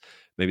is.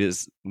 Maybe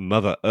it's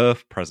Mother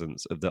Earth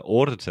presence of the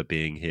Auditor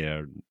being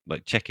here,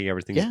 like checking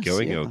everything's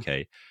going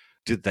okay.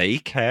 Do they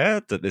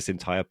care that this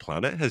entire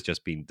planet has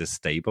just been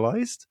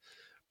destabilized?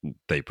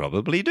 They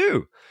probably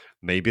do.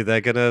 Maybe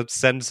they're going to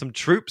send some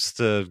troops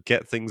to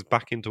get things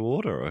back into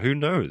order, or who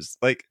knows?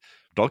 Like,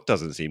 Doc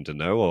doesn't seem to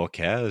know or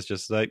care. It's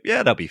just like,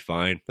 yeah, they'll be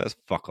fine. Let's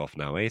fuck off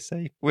now, Ace.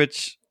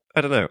 Which,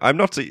 I don't know. I'm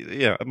not,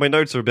 my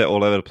notes are a bit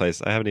all over the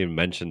place. I haven't even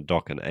mentioned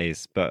Doc and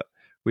Ace, but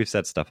we've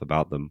said stuff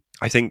about them.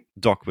 I think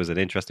Doc was an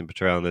interesting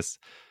portrayal in this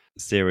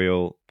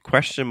serial.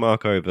 Question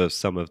mark over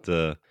some of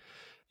the,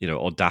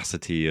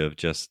 audacity of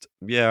just,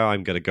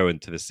 I'm going to go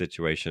into this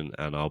situation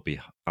and I'll be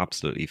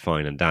absolutely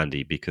fine and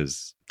dandy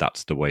because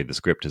that's the way the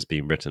script has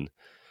been written.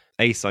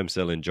 Ace, I'm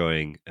still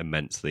enjoying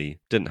immensely.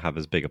 Didn't have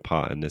as big a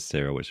part in this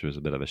serial, which was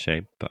a bit of a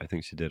shame, but I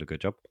think she did a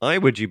good job.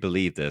 Would you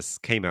believe this?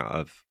 Came out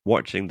of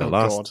watching the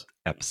last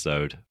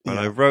episode, and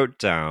I wrote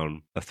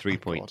down a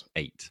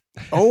 3.8.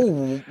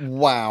 Oh,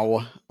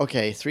 wow.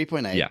 Okay,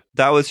 3.8. Yeah,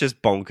 that was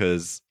just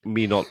bonkers.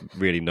 Me not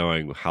really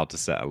knowing how to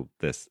settle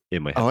this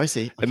in my head. Oh, I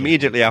see. Okay.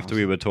 Immediately after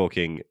we were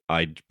talking,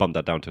 I bumped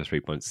that down to a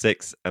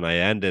 3.6, and I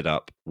ended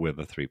up with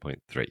a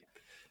 3.3.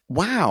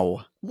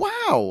 Wow.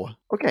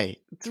 Okay,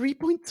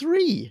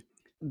 3.3.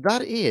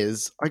 That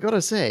is, I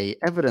gotta say,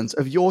 evidence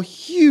of your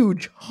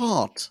huge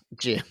heart,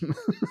 Jim.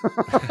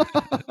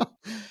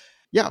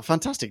 Yeah,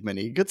 fantastic,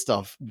 Minnie. Good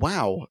stuff.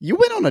 Wow. You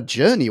went on a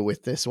journey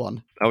with this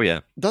one. Oh, yeah.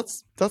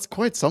 That's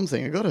quite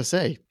something, I gotta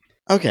say.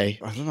 Okay,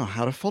 I don't know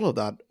how to follow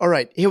that. All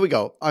right, here we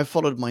go. I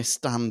followed my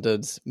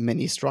standard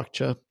mini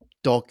structure.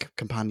 Doc,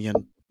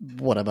 companion,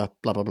 whatever,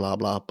 blah, blah, blah,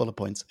 blah, bullet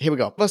points. Here we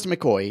go. Sylvester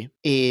McCoy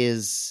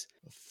is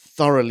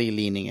thoroughly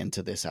leaning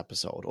into this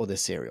episode or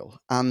this serial,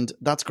 and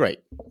that's great,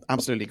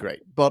 absolutely great.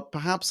 But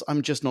perhaps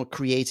I'm just not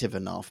creative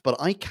enough, but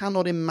I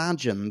cannot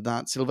imagine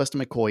that Sylvester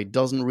McCoy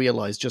doesn't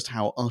realize just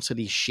how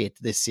utterly shit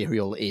this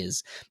serial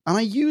is, and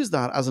I use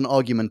that as an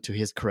argument to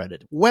his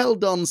credit. Well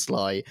done,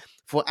 Sly,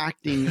 for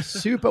acting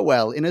super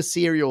well in a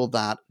serial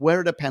that,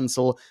 were it a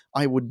pencil,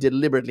 I would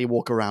deliberately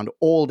walk around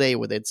all day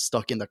with it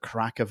stuck in the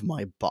crack of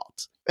my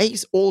butt.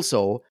 Ace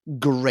also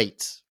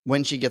great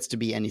when she gets to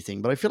be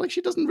anything, but I feel like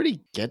she doesn't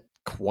really get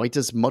quite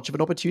as much of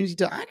an opportunity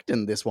to act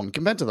in this one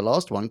compared to the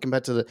last one,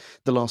 compared to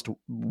the last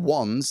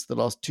ones, the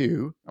last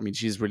two. I mean,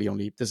 she's really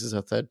only, this is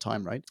her third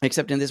time, right?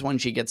 Except in this one,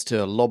 she gets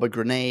to lob a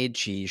grenade,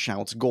 she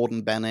shouts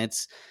Gordon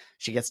Bennett,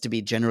 she gets to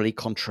be generally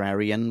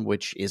contrarian,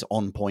 which is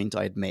on point,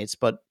 I admit,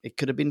 but it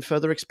could have been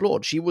further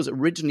explored. She was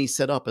originally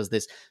set up as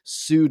this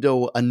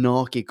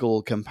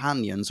pseudo-anarchical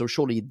companion, so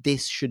surely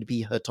this should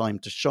be her time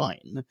to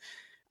shine.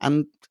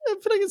 And I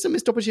feel like it's a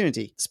missed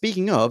opportunity.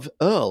 Speaking of,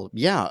 Earl,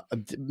 yeah, a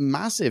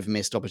massive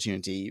missed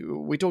opportunity.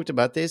 We talked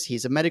about this.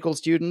 He's a medical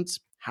student.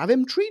 Have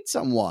him treat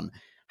someone.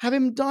 Have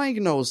him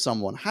diagnose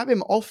someone. Have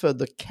him offer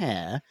the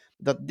care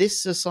that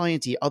this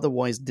society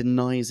otherwise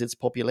denies its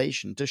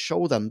population, to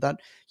show them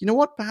that, you know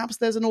what, perhaps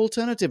there's an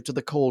alternative to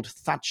the cold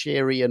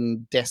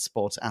Thatcherian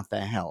despot at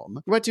their helm.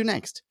 Where to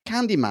next?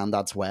 Candyman,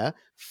 that's where.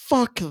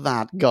 Fuck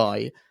that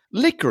guy.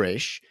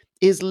 Licorice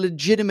is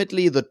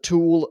legitimately the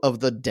tool of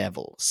the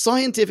devil,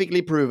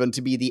 scientifically proven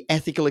to be the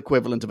ethical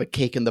equivalent of a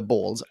kick in the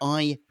balls.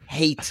 I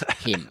hate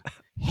him.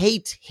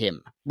 Hate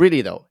him.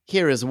 Really, though,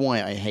 here is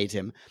why I hate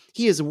him.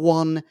 He is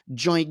one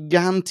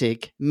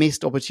gigantic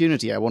missed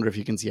opportunity. I wonder if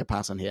you can see a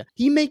pattern here.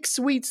 He makes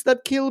sweets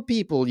that kill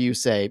people, you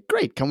say.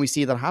 Great, can we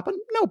see that happen?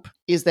 Nope.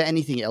 Is there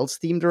anything else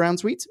themed around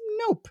sweets?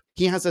 Nope.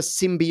 He has a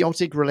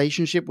symbiotic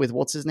relationship with,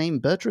 what's his name?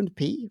 Bertrand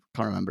P?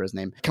 Can't remember his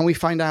name. Can we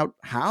find out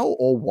how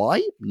or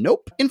why?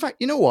 Nope. In fact,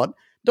 you know what?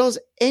 Does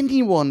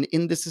anyone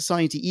in this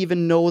society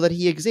even know that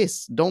he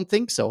exists? Don't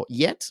think so.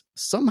 Yet,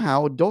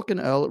 somehow, Doc and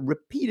Earl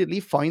repeatedly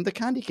find the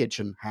candy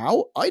kitchen.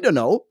 How? I don't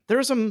know. There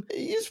are some,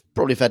 it's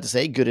probably fair to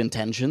say, good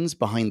intentions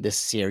behind this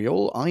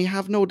cereal. I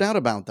have no doubt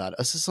about that.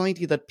 A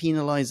society that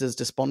penalizes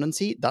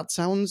despondency, that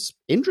sounds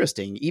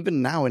interesting.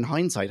 Even now, in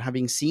hindsight,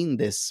 having seen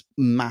this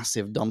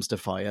massive dumpster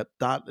fire,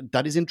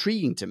 that is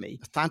intriguing to me.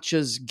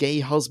 Thatcher's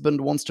gay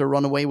husband wants to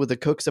run away with the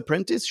cook's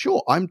apprentice?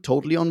 Sure, I'm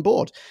totally on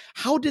board.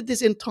 How did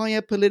this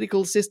entire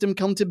political system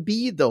come to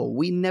be, though?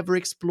 We never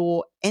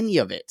explore any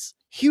of it.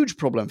 Huge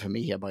problem for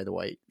me here, by the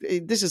way.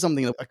 This is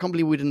something that I can't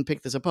believe we didn't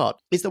pick this apart,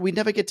 is that we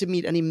never get to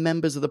meet any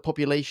members of the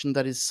population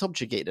that is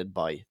subjugated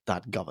by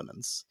that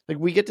governance. Like,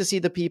 we get to see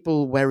the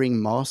people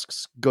wearing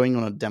masks going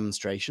on a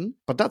demonstration,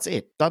 but that's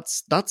it.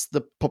 That's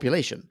the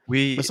population.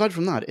 Aside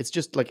from that, it's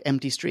just like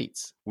empty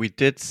streets. We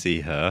did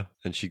see her,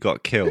 and she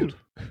got killed.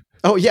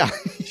 Oh, yeah.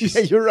 Yeah,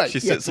 you're right. She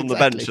sits on the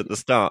bench at the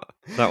start.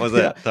 That was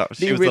it.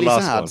 She was really the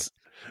last sad. one.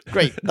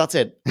 Great, that's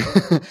it.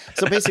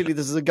 So basically,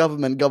 this is a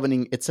government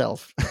governing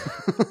itself.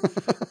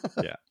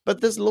 Yeah. But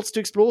there's lots to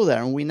explore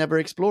there, and we never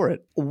explore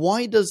it.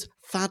 Why does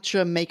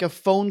Thatcher make a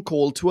phone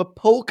call to a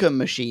poker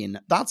machine?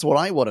 That's what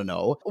I want to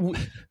know.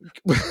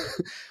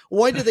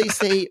 Why do they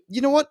say,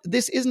 you know what,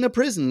 this isn't a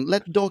prison,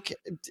 let Doc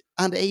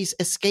and Ace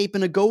escape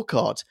in a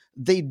go-kart?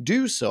 They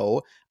do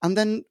so, and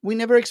then we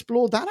never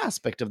explore that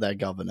aspect of their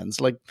governance.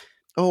 Like,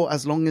 oh,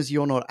 as long as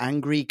you're not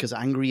angry, because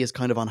angry is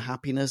kind of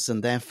unhappiness,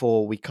 and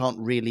therefore we can't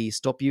really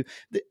stop you.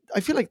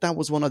 I feel like that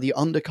was one of the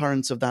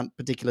undercurrents of that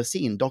particular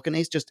scene. Doc and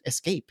Ace just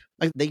escape.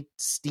 Like, they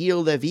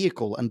steal their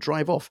vehicle and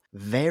drive off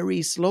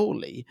very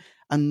slowly,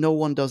 and no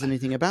one does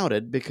anything about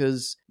it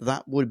because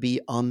that would be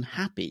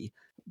unhappy.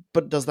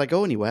 But does that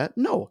go anywhere?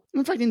 No.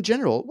 In fact, in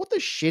general, what the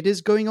shit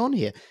is going on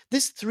here?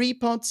 This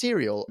 3-part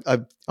serial,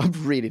 I'm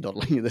really not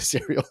liking this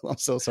serial. I'm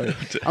so sorry.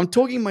 I'm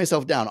talking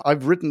myself down.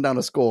 I've written down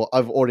a score.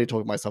 I've already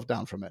talked myself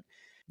down from it.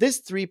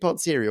 This 3-part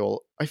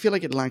serial, I feel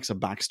like it lacks a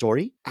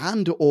backstory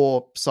and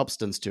or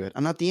substance to it.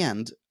 And at the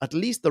end, at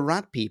least the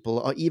rat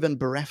people are even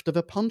bereft of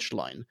a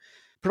punchline.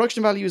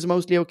 Production value is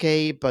mostly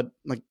okay, but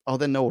like, are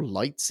there no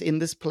lights in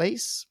this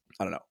place?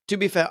 I don't know. To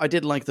be fair, I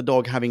did like the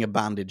dog having a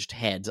bandaged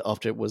head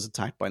after it was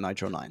attacked by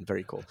Nitro 9.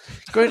 Very cool.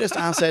 Greatest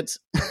asset,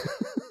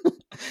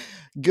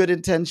 good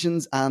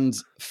intentions, and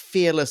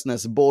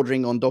fearlessness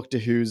bordering on Doctor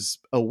Who's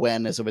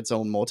awareness of its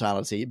own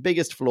mortality.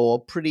 Biggest flaw,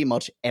 pretty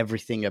much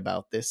everything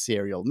about this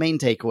serial. Main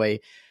takeaway,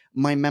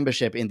 my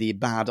membership in the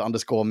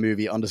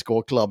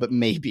bad_movie_club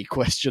may be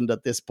questioned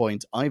at this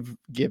point. I've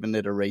given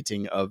it a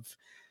rating of...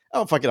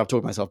 Oh, fuck it, I've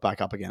talked myself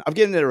back up again. I've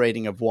given it a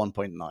rating of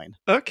 1.9.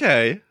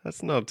 Okay,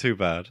 that's not too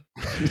bad.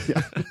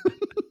 Yeah.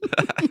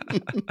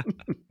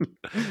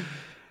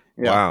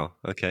 Wow,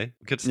 okay.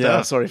 Good stuff.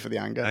 Yeah, sorry for the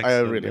anger.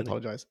 Excellent, I really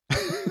apologize.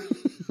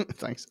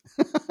 Thanks.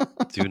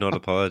 Do not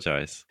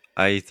apologize.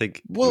 I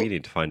think we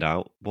need to find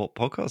out what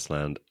Podcast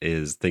Land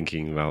is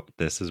thinking about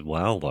this as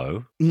well,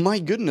 though. My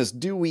goodness,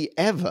 do we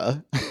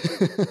ever?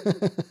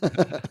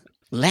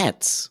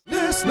 Let's.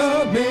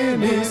 Listener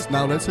minis.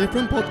 Now let's hear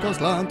from Podcast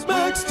Land.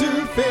 Max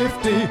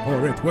 250,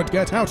 or it would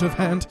get out of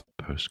hand.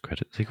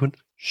 Post-credit sequence.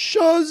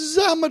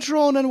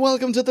 Shazamatron, and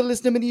welcome to the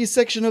Listener Minis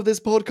section of this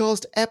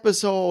podcast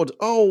episode.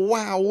 Oh,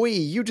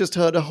 wowee, you just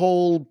heard a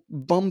whole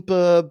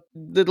bumper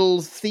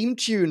little theme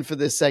tune for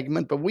this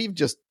segment, but we've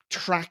just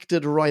tracked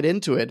it right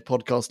into it,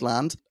 Podcast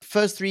Land.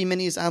 First 3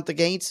 minis out the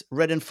gate,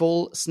 read in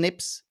full,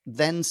 snips,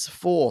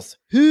 thenceforth.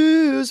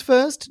 Who's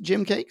first,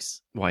 Jim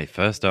Cakes? Why,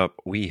 first up,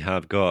 we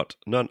have got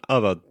none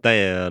other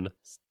than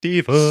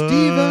Stephen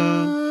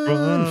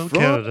from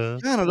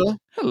Canada.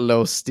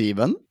 Hello,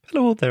 Stephen.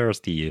 Hello there,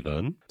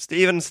 Stephen.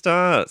 Stephen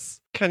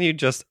starts. Can you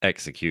just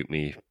execute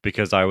me?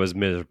 Because I was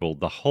miserable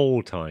the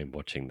whole time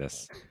watching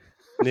this.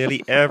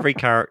 Nearly every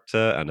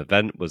character and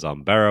event was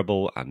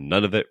unbearable, and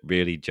none of it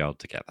really gelled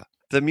together.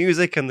 The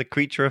music and the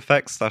creature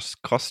effects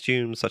 /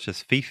 costumes, such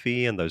as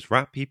Fifi and those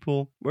rat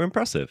people, were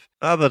impressive.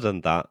 Other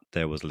than that,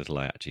 there was little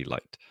I actually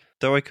liked,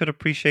 though I could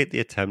appreciate the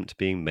attempt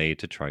being made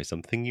to try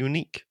something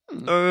unique.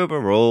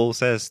 Overall,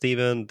 says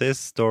Stephen, this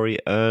story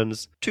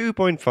earns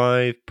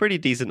 2.5 pretty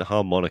decent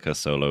harmonica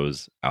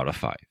solos out of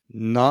 5.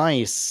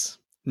 Nice.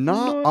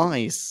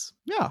 Nice.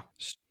 Yeah.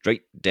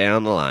 Straight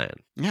down the line.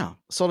 Yeah.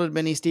 Solid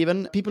mini,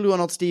 Stephen. People who are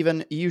not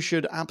Stephen, you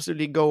should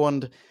absolutely go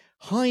and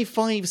high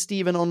five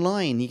Stephen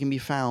online. He can be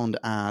found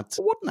at...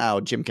 What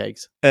now, Jim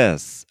Cakes?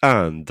 S.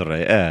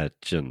 Andre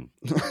Etchen.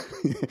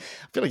 I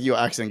feel like your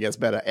accent gets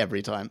better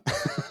every time.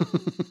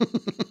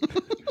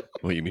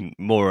 What you mean,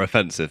 more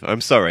offensive?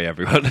 I'm sorry,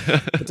 everyone.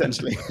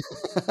 Potentially.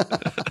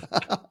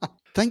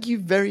 Thank you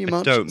very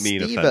much, I don't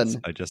mean Stephen. offense.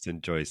 I just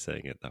enjoy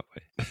saying it that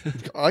way.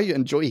 I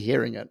enjoy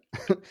hearing it.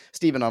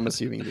 Stephen, I'm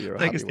assuming that you're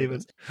Thank happy you,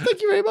 with Stephen. this.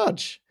 Thank you very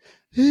much.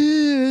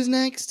 Who's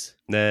next?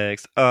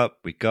 Next up,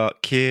 we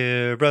got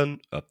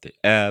Kieran of the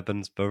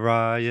Evans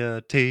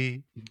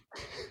Variety.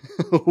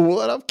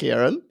 What up,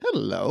 Kieran?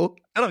 Hello.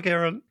 Hello,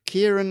 Kieran.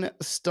 Kieran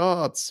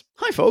starts.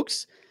 Hi,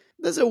 folks.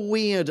 There's a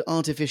weird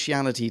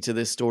artificiality to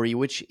this story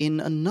which in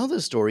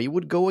another story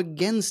would go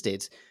against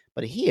it.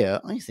 But here,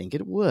 I think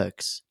it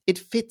works. It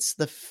fits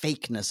the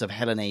fakeness of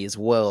Helene's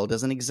world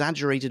as an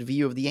exaggerated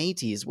view of the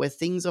 80s where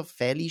things are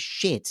fairly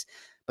shit,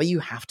 but you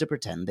have to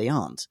pretend they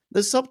aren't.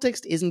 The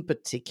subtext isn't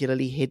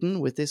particularly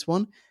hidden with this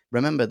one.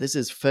 Remember, this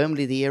is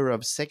firmly the era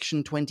of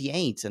Section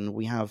 28, and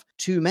we have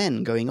two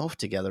men going off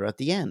together at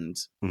the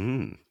end.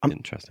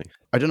 Interesting.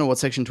 I don't know what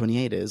Section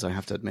 28 is, I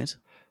have to admit.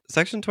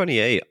 Section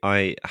 28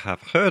 I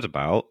have heard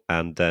about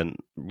and then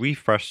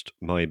refreshed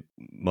my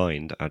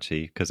mind,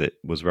 actually, because it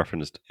was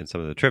referenced in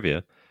some of the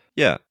trivia.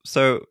 Yeah,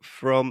 so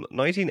from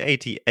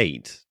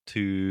 1988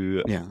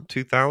 to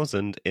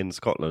 2000 in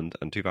Scotland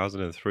and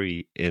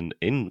 2003 in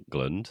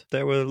England,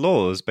 there were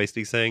laws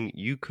basically saying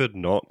you could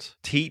not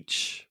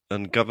teach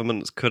and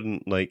governments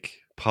couldn't,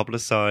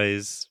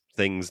 publicize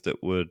things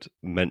that would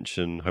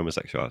mention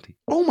homosexuality.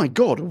 Oh my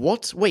god,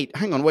 what? Wait,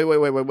 hang on,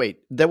 wait.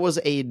 There was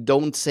a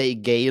don't say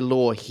gay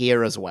law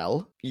here as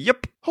well?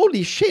 Yep.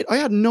 Holy shit, I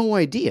had no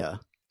idea.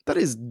 That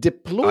is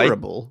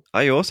deplorable.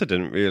 I also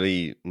didn't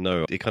really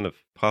know. It kind of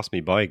passed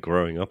me by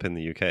growing up in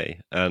the UK,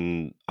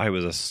 and I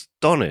was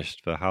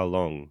astonished for how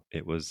long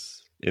it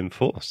was in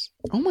force.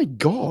 Oh my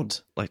god.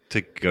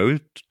 To go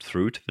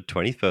through to the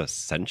 21st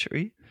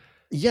century?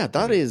 Yeah,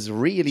 that is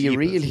really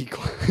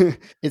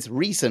it's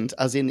recent,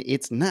 as in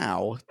it's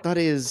now.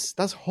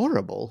 That's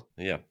horrible.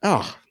 Yeah.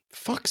 Ah,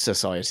 fuck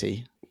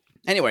society.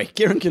 Anyway,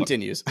 Kieran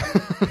continues.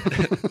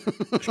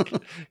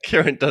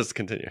 Kieran does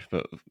continue,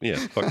 but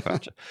yeah, fuck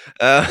Thatcher.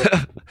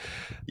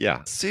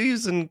 Yeah.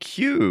 Susan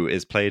Q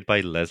is played by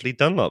Leslie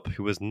Dunlop,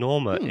 who was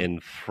Norma in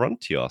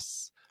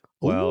Frontios.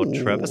 Well,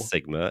 Trevor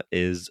Sigma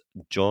is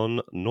John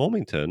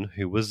Normington,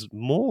 who was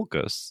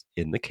Morgus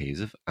in the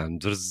case of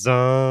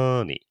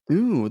Andrzani.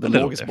 Ooh, the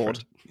Morgus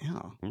board.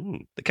 Yeah.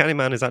 The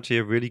Candyman is actually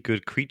a really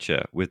good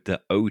creature with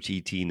the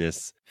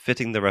OTT-ness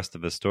fitting the rest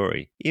of the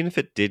story, even if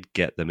it did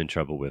get them in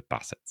trouble with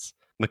Bassett's.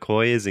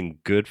 McCoy is in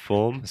good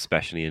form,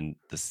 especially in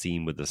the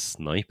scene with the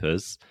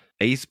snipers.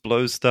 Ace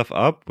blows stuff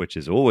up, which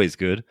is always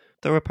good,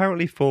 though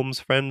apparently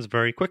forms friends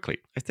very quickly.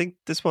 I think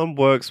this one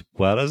works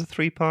well as a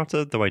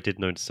three-parter, though I did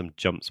notice some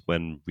jumps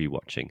when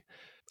rewatching.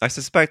 I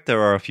suspect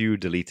there are a few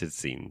deleted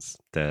scenes.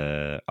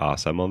 There are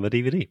some on the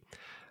DVD.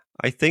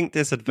 I think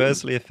this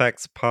adversely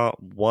affects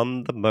part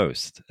one the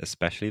most,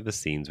 especially the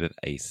scenes with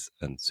Ace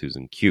and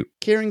Susan Q.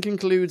 Kieran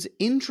concludes,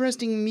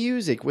 interesting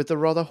music with the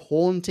rather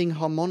haunting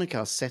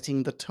harmonica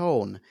setting the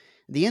tone.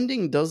 The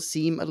ending does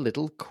seem a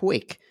little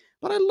quick,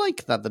 but I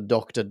like that the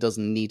Doctor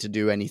doesn't need to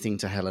do anything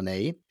to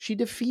Helene. She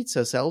defeats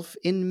herself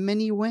in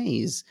many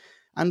ways.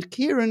 And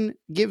Kieran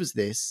gives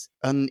this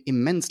an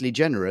immensely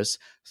generous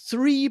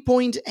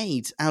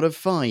 3.8 out of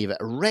 5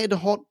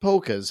 red-hot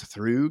pokers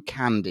through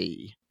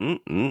candy. Ooh,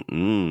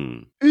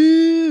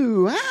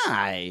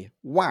 aye.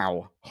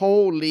 Wow.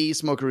 Holy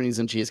smokeroonies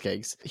and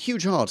cheesecakes.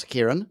 Huge heart,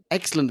 Kieran.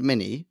 Excellent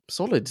mini.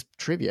 Solid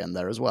trivia in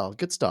there as well.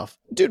 Good stuff.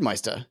 Dude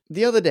Meister,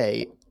 the other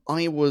day,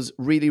 I was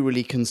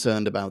really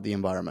concerned about the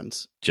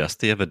environment.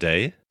 Just the other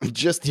day?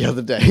 Just the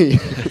other day.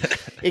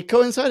 It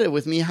coincided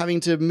with me having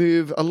to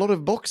move a lot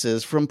of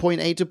boxes from point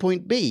A to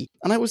point B.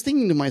 And I was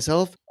thinking to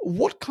myself,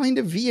 what kind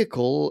of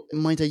vehicle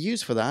might I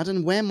use for that?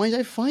 And where might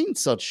I find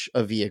such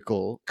a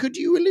vehicle? Could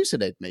you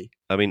elucidate me?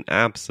 I mean,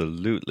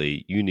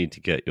 absolutely. You need to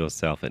get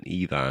yourself an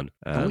E-van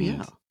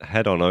and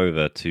head on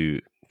over to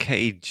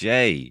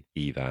KJ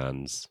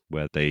E-Vans,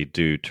 where they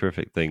do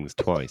terrific things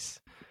twice.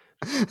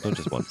 Not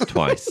just once,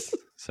 twice.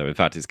 So, in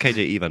fact, it's KJ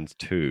E-Vans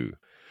 2.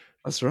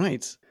 That's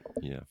right.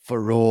 Yeah.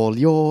 For all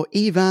your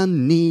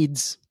E-Van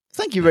needs.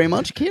 Thank you very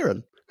much,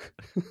 Kieran.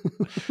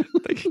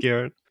 Thank you,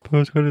 Kieran.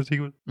 Post-credit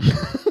sequence.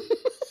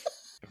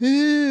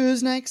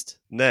 Who's next?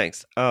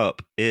 Next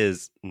up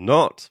is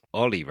not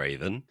Ollie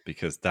Raven,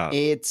 because that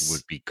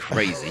would be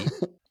crazy.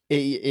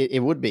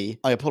 It would be.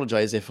 I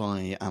apologize if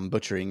I am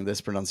butchering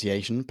this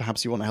pronunciation.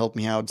 Perhaps you want to help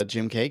me out,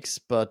 Jim Cakes.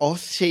 But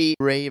Ollie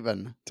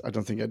Raven. I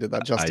don't think I did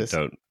that justice.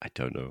 I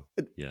don't know.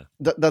 Yeah.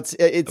 That's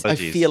it's. I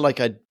feel like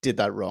I did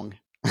that wrong.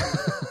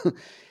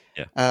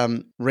 Yeah.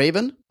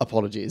 Raven.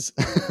 Apologies.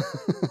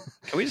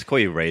 Can we just call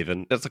you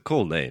Raven? That's a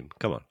cool name.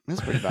 Come on.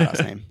 That's a pretty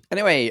badass name.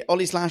 Anyway,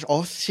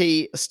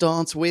 Ollie/Ollie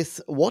starts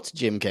with what,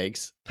 Jim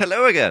Cakes?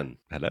 Hello again.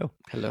 Hello.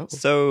 Hello.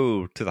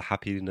 So, to the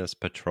Happiness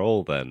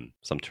Patrol then.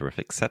 Some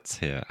terrific sets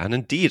here. And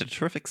indeed, a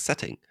terrific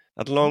setting.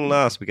 At long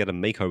last, we get a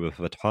makeover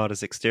for the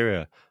TARDIS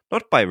exterior.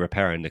 Not by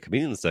repairing the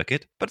chameleon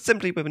circuit, but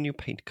simply with a new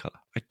paint colour.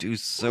 I do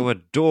so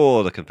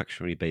adore the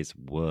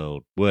confectionery-based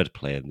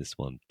wordplay in this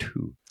one,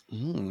 too.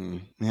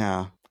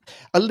 Yeah.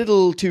 A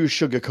little too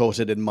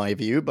sugar-coated in my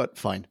view, but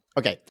fine.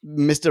 Okay,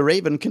 Mr.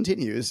 Raven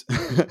continues.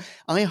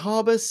 I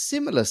harbour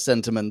similar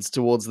sentiments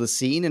towards the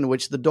scene in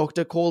which the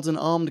Doctor calls an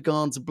armed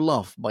guard's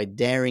bluff by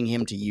daring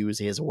him to use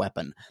his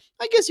weapon.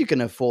 I guess you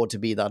can afford to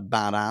be that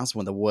badass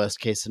when the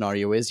worst-case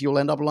scenario is you'll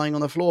end up lying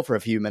on the floor for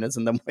a few minutes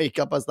and then wake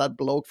up as that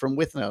bloke from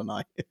Withnail and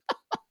I.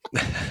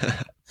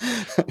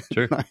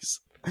 True. Nice.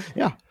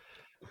 Yeah.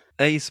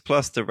 Ace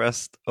plus the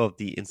rest of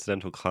the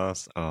incidental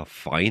cast are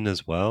fine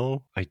as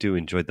well. I do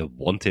enjoy the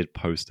wanted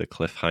poster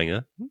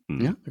cliffhanger.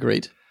 Yeah,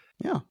 agreed.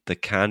 Yeah. The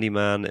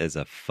Candyman is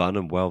a fun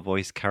and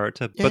well-voiced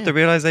character, but the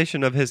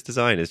realization of his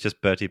design is just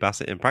Bertie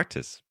Bassett in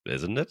practice,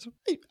 isn't it?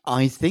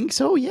 I think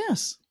so,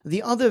 yes.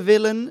 The other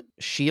villain,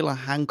 Sheila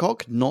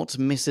Hancock, not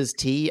Mrs.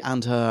 T,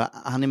 and her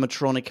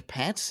animatronic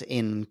pet,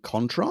 in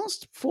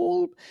contrast,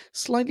 fall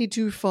slightly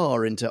too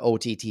far into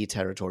OTT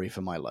territory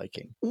for my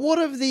liking. What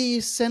of the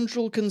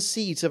central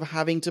conceit of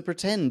having to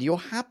pretend you're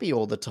happy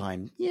all the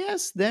time?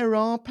 Yes, there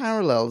are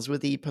parallels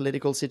with the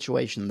political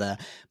situation there,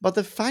 but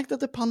the fact that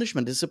the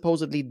punishment is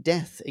supposedly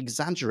death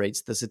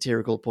exaggerates the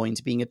satirical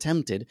point being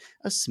attempted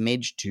a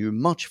smidge too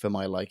much for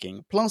my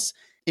liking. Plus,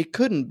 it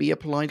couldn't be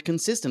applied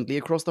consistently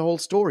across the whole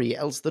story,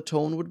 else the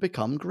tone would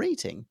become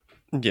grating.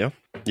 Yeah.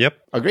 Yep.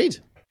 Agreed.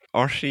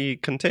 Archie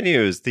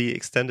continues. The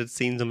extended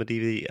scenes on the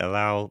DVD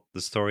allow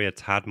the story a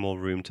tad more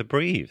room to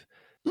breathe.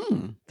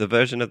 The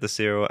version of the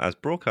serial as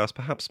broadcast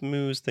perhaps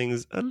moves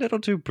things a little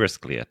too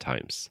briskly at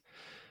times.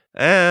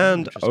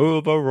 And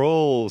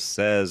overall,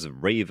 says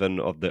Raven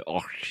of the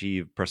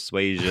Archive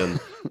Persuasion,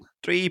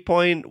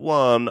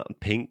 3.1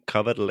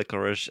 pink-covered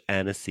licorice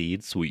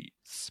aniseed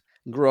sweets.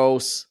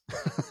 Gross,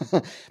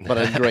 but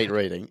a great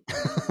rating.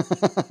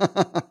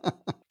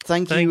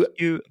 Thank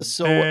you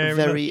so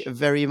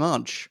very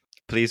much.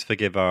 Please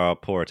forgive our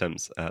poor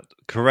attempts at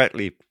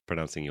correctly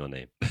pronouncing your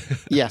name.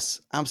 Yes,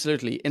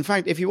 absolutely. In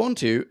fact, if you want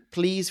to,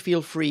 please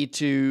feel free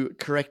to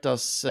correct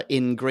us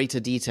in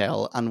greater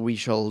detail, and we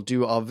shall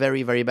do our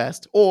very, very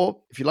best. Or,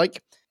 if you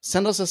like,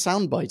 send us a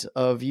soundbite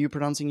of you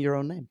pronouncing your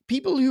own name.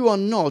 People who are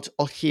not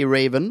Ochi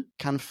Raven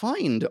can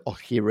find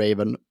Ochi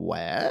Raven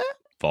where?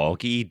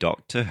 Foggy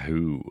Doctor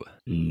Who.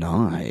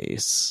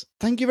 Nice.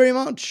 Thank you very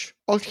much,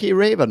 Ochi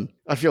Raven.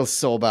 I feel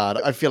so bad.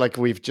 I feel like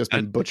we've just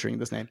been butchering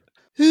this name.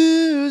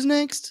 Who's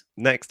next?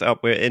 Next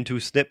up, we're into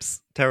Snips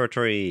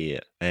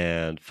territory.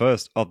 And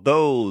first of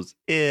those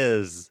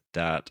is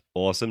that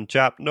awesome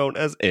chap known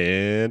as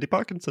Andy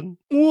Parkinson.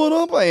 What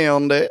up,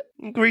 Andy?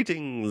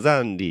 Greetings,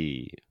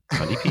 Andy.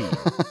 Andy P.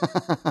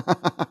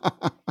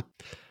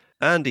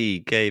 Andy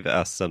gave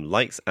us some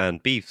likes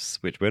and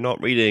beefs, which we're not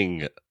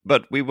reading.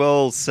 But we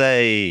will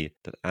say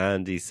that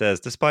Andy says,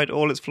 despite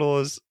all its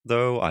flaws,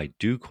 though, I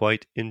do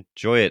quite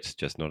enjoy it.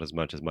 Just not as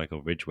much as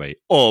Michael Ridgway.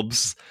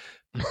 Obs!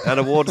 And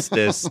awards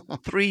this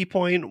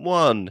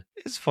 3.1.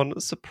 Is fun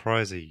a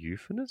surprise a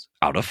euphemism?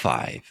 Out of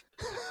 5.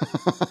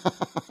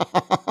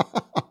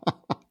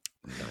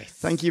 Nice.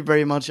 Thank you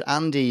very much,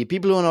 Andy.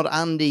 People who are not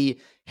Andy,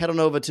 head on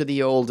over to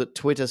the old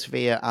Twitter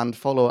sphere and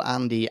follow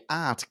Andy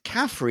at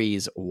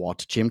Caffrey's What,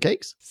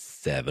 Chimcakes?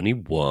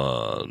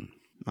 71.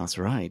 That's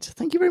right.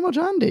 Thank you very much,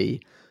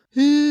 Andy.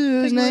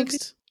 Who's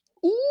next?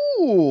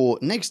 Ooh,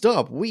 next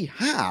up we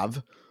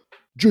have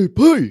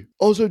JP.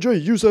 I say J,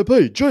 you say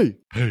P. J.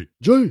 Hey.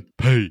 J.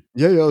 Hey.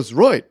 Yeah, that's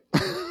right.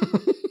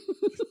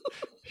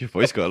 Your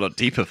voice got a lot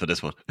deeper for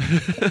this one.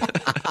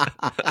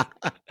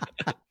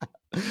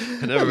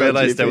 I never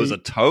realized there was a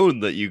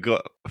tone that you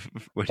got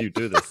when you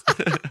do this.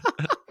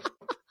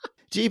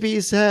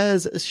 GP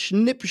says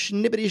snip,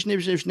 snippity,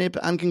 snip, snip, snip,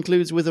 and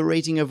concludes with a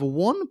rating of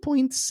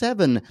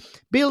 1.7.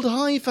 Build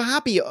high for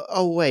happy.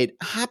 Oh, wait.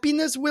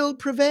 Happiness will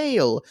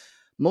prevail.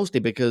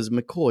 Mostly because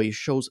McCoy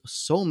shows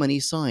so many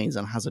signs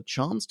and has a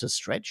chance to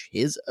stretch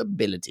his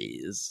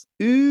abilities.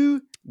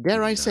 Ooh,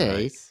 dare I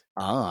say,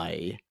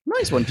 aye.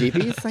 Nice one,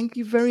 GP. Thank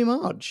you very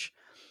much.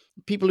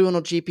 People who are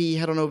not GP,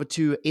 head on over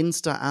to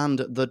Insta and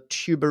the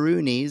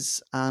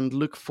Tuberoonies and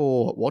look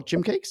for what,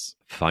 Chimcakes?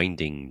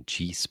 Finding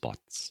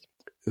G-spots.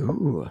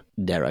 Ooh,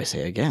 dare I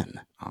say again?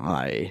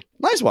 Aye.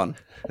 Nice one.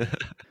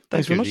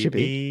 Thanks very much,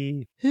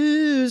 GP.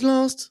 Who's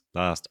last?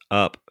 Last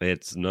up,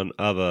 it's none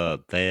other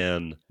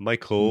than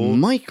Michael.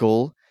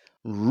 Michael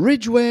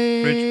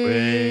Ridgway.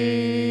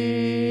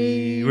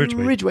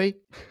 Ridgway.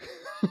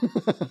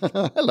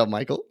 Hello,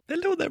 Michael.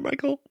 Hello there,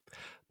 Michael.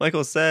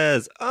 Michael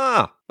says,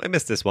 I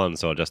missed this one,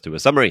 so I'll just do a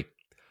summary.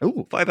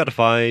 Ooh. 5 out of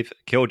 5.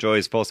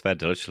 Killjoys force-fed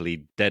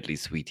deliciously deadly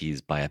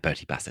sweeties by a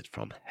Bertie Bassett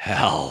from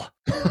hell.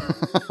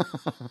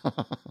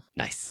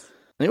 Nice.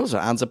 And he also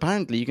adds,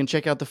 apparently you can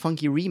check out the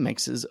funky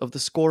remixes of the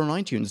score on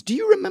iTunes. Do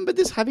you remember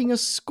this having a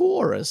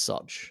score as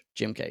such,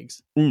 Jim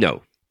Cakes?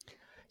 No.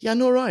 Yeah,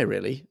 nor I,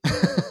 really.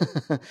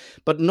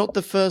 But not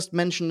the first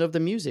mention of the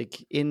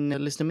music in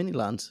Listener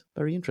Miniland.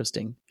 Very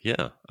interesting.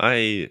 Yeah,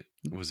 I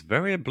was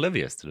very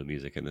oblivious to the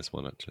music in this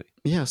one, actually.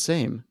 Yeah,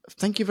 same.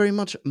 Thank you very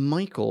much,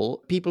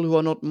 Michael. People who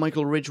are not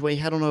Michael Ridgway,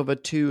 head on over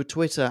to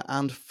Twitter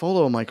and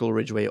follow Michael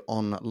Ridgway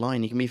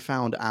online. He can be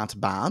found at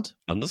 _movie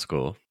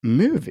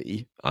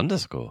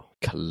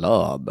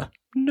club.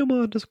 No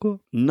more underscore.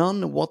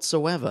 None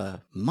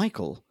whatsoever.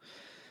 Michael.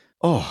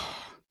 Oh,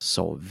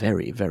 so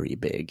very, very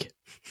big.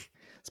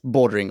 It's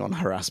bordering on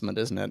harassment,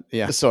 isn't it?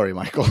 Yeah. Sorry,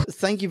 Michael.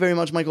 Thank you very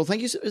much, Michael.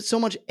 Thank you so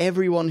much,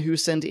 everyone who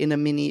sent in a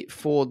mini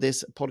for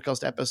this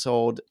podcast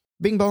episode.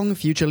 Bing bong,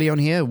 Future Leon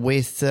here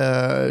with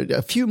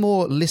a few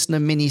more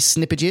listener mini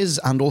snippages,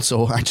 and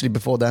also, actually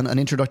before then, an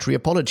introductory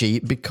apology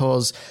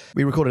because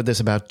we recorded this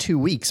about 2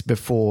 weeks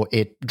before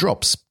it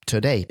drops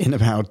today, in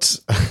about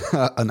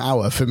an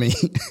hour for me,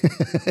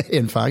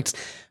 in fact.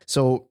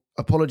 So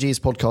apologies,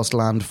 podcast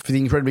land, for the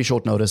incredibly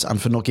short notice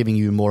and for not giving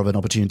you more of an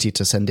opportunity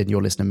to send in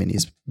your listener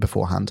minis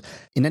beforehand.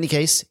 In any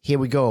case, here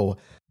we go.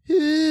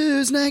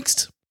 Who's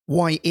next?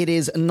 Why, it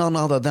is none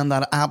other than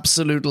that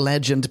absolute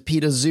legend,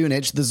 Peter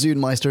Zunich, the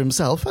Zoonmeister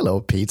himself.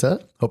 Hello, Peter.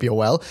 Hope you're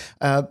well.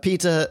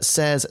 Peter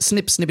says,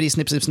 snip, snippity,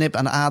 snip, snip, snip,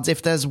 and adds,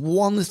 if there's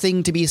one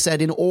thing to be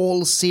said in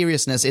all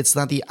seriousness, it's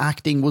that the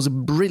acting was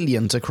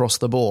brilliant across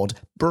the board.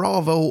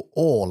 Bravo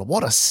all.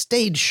 What a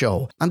stage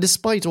show. And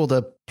despite all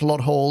the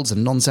plot holes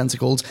and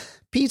nonsensicals,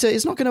 Peter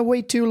is not going to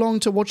wait too long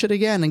to watch it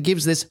again and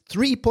gives this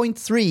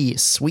 3.3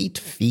 sweet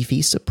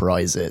Fifi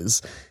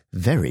surprises.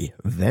 Very,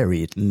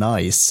 very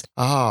nice.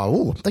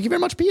 Thank you very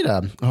much,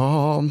 Peter.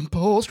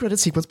 Post-credit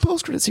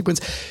sequence.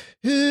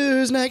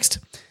 Who's next?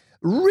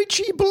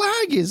 Richie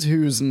Blagg is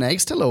who's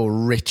next. Hello,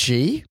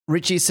 Richie.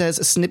 Richie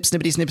says, snip,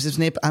 snippity, snip, snip,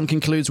 snip, and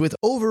concludes with,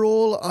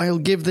 overall, I'll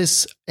give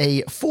this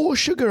a 4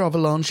 sugar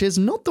avalanches,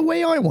 not the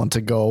way I want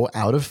to go,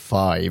 out of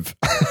 5.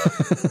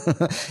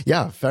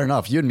 Yeah, fair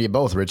enough. You and me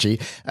both,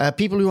 Richie.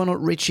 People who are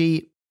not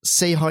Richie,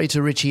 say hi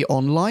to Richie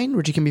online.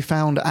 Richie can be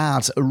found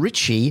at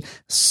Richie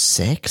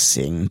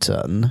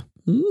Sexington.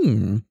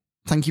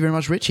 Thank you very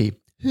much, Richie.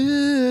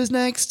 Who's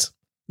next?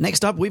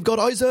 Next up, we've got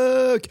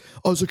Isaac.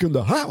 Isaac in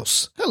the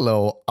house.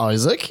 Hello,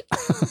 Isaac.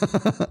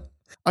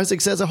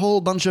 Isaac says a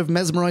whole bunch of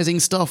mesmerizing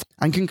stuff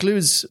and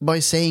concludes by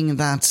saying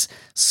that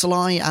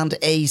Sly and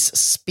Ace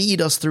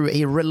speed us through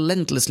a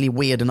relentlessly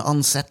weird and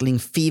unsettling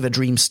fever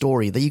dream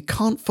story that you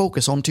can't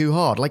focus on too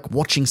hard, like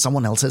watching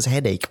someone else's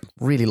headache.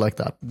 Really like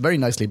that. Very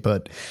nicely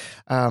put.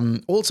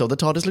 Also, the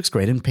TARDIS looks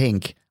great in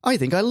pink. I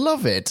think I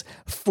love it.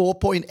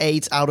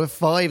 4.8 out of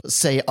 5,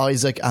 say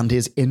Isaac and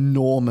his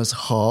enormous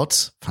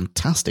heart.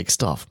 Fantastic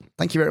stuff.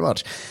 Thank you very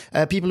much.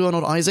 People who are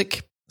not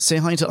Isaac, say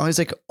hi to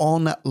Isaac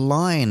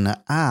online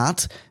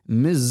at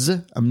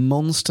Ms.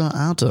 Monster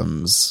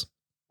Adams.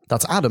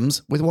 That's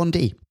Adams with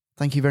 1D.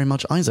 Thank you very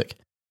much, Isaac.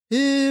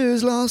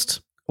 Who's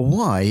last?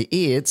 Why,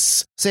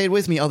 it's, say it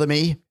with me, other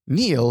me,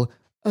 Neil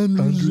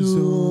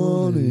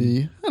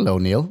Andrusani. Hello,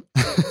 Neil.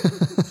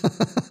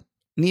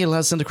 Neil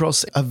has sent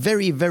across a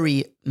very,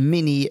 very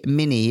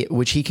mini,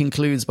 which he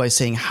concludes by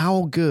saying,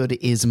 how good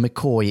is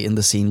McCoy in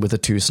the scene with the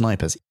 2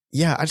 snipers?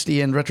 Yeah,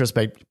 actually, in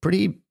retrospect,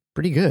 pretty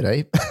good,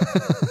 eh?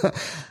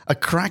 A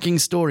cracking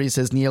story,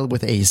 says Neil,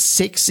 with a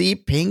sexy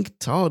pink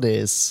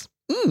TARDIS.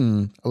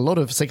 A lot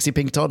of sexy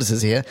pink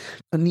TARDISes here.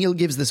 And Neil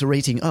gives this a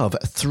rating of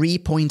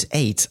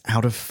 3.8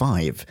 out of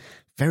 5.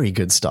 Very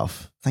good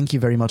stuff. Thank you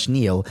very much,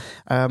 Neil.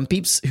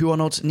 Peeps who are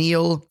not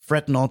Neil,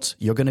 fret not.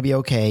 You're going to be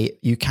okay.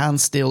 You can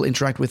still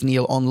interact with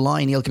Neil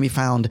online. Neil can be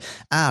found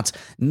at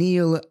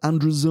Neil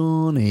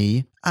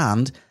Andrusani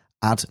and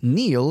at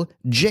Neil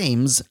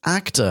James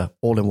Actor,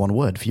 all in one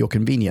word for your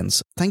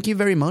convenience. Thank you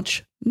very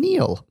much,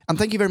 Neil. And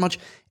thank you very much,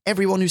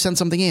 everyone who sent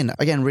something in.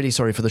 Again, really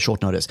sorry for the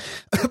short notice.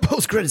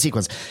 Post-credit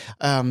sequence.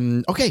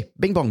 Okay,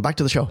 bing bong, back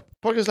to the show.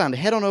 Podcast Land,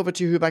 head on over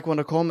to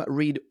whoback1.com,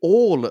 read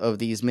all of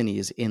these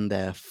minis in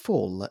their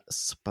full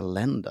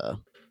splendor.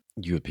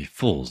 You would be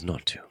fools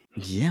not to.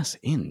 Yes,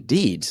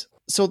 indeed.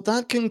 So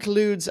that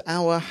concludes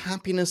our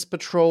Happiness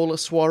Patrol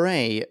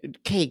soiree.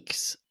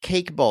 Cakes,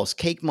 Cake Boss,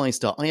 Cake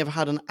Meister, I have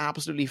had an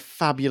absolutely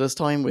fabulous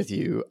time with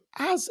you,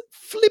 as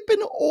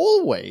flippin'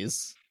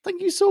 always.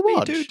 Thank you so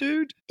much. Me too,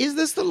 dude. Is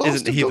this the last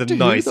Isn't of he Doctor the Who,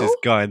 nicest though?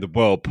 guy in the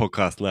world,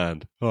 Podcast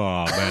Land?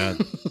 Oh, man.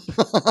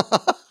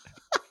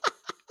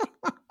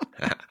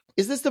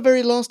 Is this the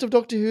very last of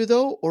Doctor Who,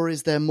 though, or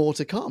is there more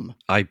to come?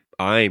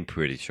 I'm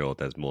pretty sure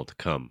there's more to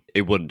come.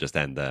 It wouldn't just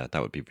end there.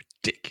 That would be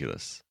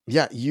ridiculous.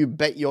 Yeah, you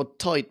bet your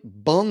tight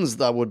buns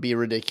that would be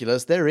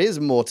ridiculous. There is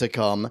more to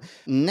come.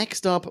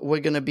 Next up, we're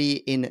going to be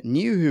in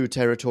New Who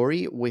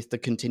territory with the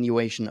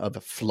continuation of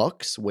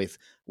Flux with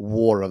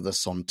War of the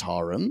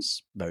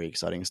Sontarans. Very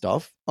exciting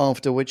stuff.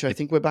 After which, I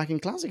think we're back in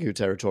Classic Who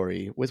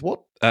territory with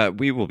what?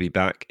 We will be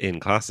back in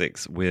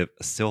Classics with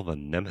Silver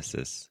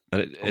Nemesis.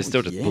 And it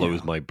still just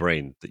blows my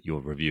brain that you're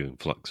reviewing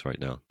Flux right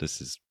now.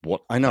 This is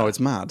what... I know, it's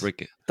mad.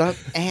 That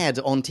aired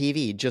on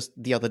TV just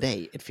the other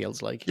day, it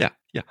feels like. Yeah.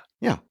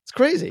 Yeah, it's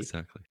crazy.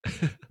 Exactly.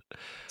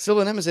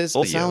 Silver Nemesis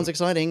sounds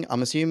exciting.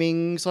 I'm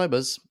assuming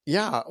cybers.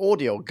 Yeah,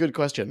 audio. Good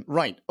question.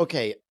 Right.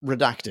 Okay.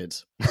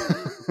 Redacted.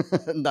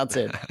 That's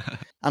it.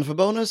 And for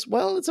bonus,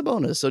 well, it's a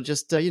bonus. So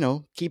just,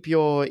 keep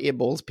your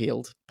earballs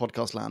peeled,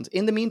 podcast land.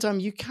 In the meantime,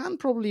 you can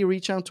probably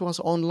reach out to us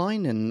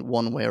online in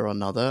one way or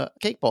another.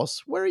 Cake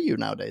Boss, where are you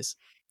nowadays?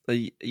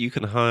 You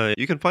can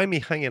find me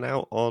hanging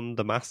out on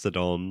the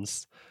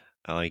Mastodons.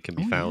 I can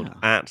be found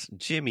at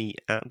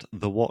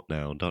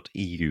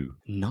jimmy@thewhatnow.eu.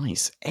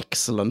 Nice.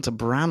 Excellent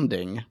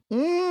branding.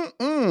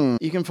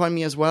 You can find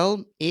me as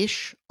well,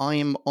 ish.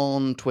 I'm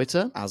on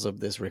Twitter, as of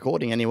this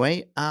recording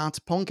anyway, at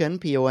Ponken,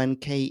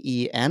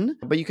 Ponken.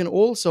 But you can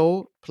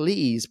also,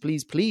 please,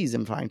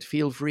 in fact,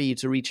 feel free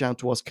to reach out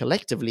to us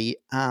collectively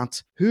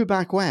at Who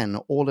Back When,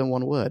 all in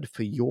one word,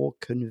 for your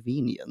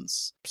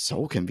convenience.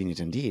 So convenient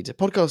indeed.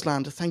 Podcast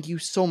Land, thank you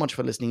so much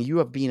for listening. You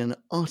have been an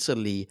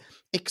utterly,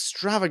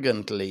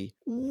 extravagantly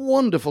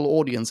wonderful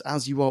audience,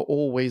 as you are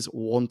always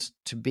want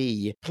to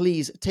be.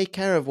 Please take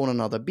care of one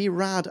another, be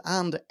rad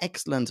and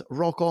excellent,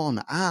 rock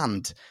on,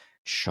 and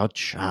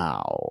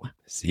ciao.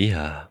 See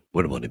ya.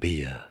 Wouldn't want to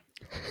be ya.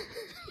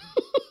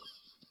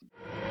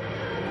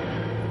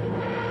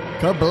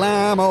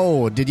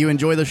 Kablamo! Did you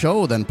enjoy the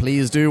show? Then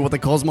please do what the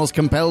cosmos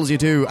compels you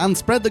to and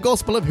spread the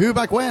gospel of Who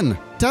Back When.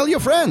 Tell your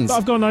friends. But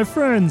I've got no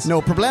friends.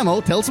 No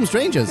problemo. Tell some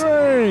strangers.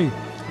 Hooray!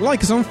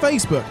 Like us on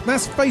Facebook.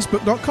 That's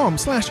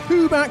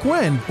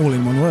facebook.com/whobackwhen, all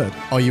in one word.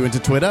 Are you into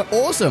Twitter?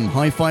 Awesome.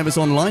 High five us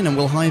online and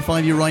we'll high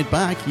five you right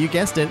back. You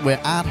guessed it. We're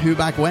at Who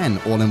Back When,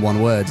 all in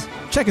one word.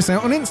 Check us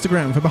out on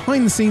Instagram for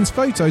behind-the-scenes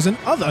photos and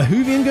other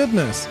Whovian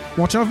goodness.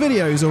 Watch our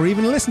videos or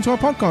even listen to our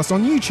podcast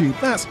on YouTube.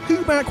 That's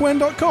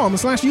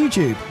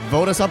whobackwhen.com/YouTube.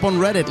 Vote us up on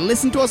Reddit,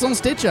 listen to us on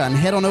Stitcher, and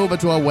head on over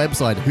to our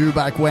website,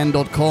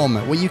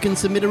 whobackwhen.com, where you can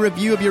submit a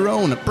review of your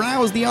own,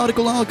 browse the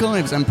article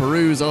archives, and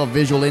peruse our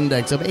visual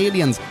index of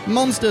aliens,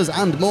 monsters,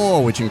 and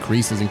more, which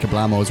increases in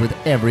kablamos with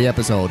every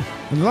episode.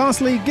 And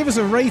lastly, give us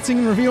a rating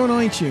and review on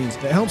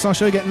iTunes. It helps our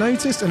show get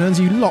noticed and earns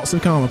you lots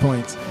of karma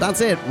points.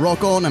 That's it.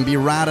 Rock on and be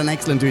rad and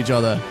excellent to each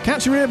other.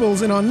 Catch your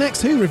earballs in our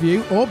next Who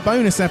review or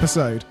bonus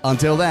episode.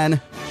 Until then,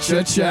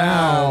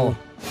 ciao.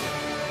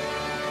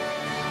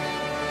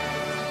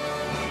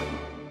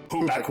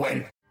 Who Back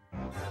When?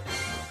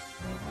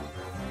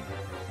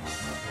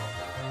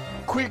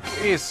 Quick,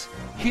 Ace!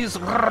 He's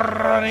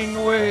running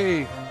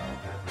away!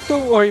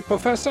 Don't worry,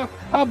 Professor.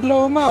 I'll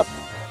blow him up.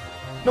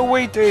 No,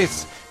 wait,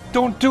 Ace.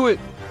 Don't do it.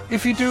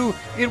 If you do,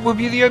 it will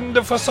be the end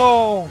of us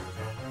all.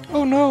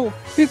 Oh no,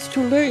 it's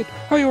too late.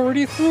 I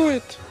already threw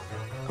it.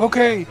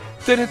 Okay,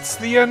 then it's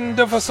the end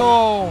of us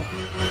all.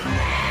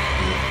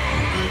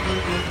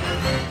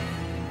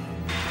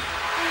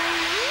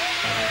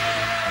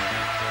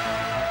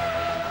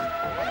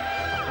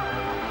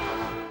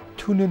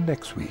 Tune in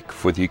next week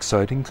for the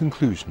exciting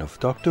conclusion of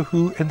Doctor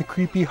Who and the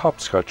creepy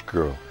hopscotch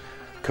girl.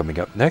 Coming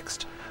up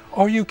next,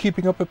 are you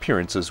keeping up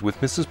appearances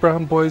with Mrs.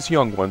 Brown Boy's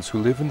young ones who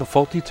live in the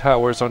faulty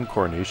towers on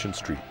Coronation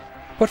Street?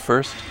 But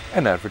first,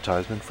 an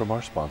advertisement from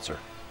our sponsor.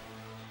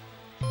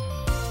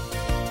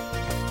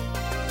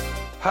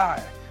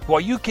 Hi!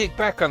 While you kick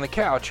back on the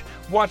couch,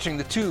 watching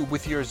the tube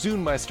with your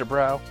Zoomeister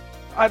brow,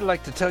 I'd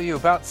like to tell you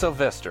about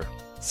Sylvester.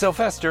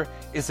 Sylvester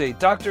is a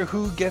Doctor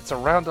Who gets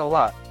around a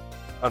lot.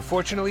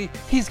 Unfortunately,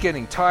 he's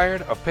getting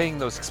tired of paying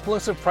those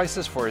explosive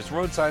prices for his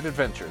roadside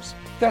adventures.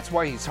 That's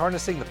why he's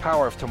harnessing the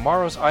power of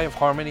tomorrow's Eye of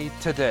Harmony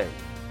today.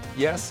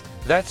 Yes,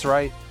 that's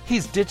right,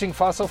 he's ditching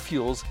fossil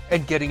fuels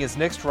and getting his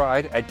next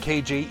ride at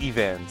KJ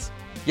Evans.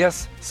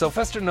 Yes,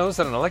 Sylvester knows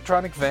that an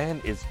electronic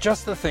van is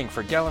just the thing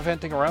for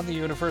gallivanting around the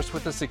universe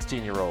with a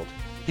 16-year-old.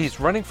 He's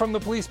running from the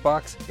police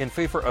box in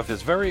favor of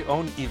his very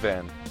own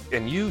Evan,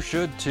 and you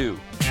should too.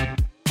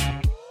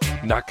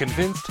 Not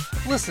convinced?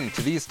 Listen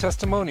to these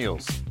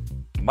testimonials.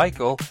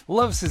 Michael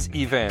loves his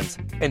Evans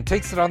and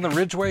takes it on the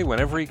Ridgeway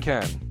whenever he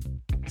can.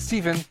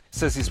 Stephen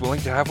says he's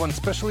willing to have one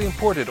specially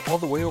imported all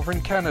the way over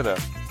in Canada.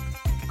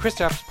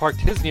 Kristaps parked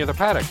his near the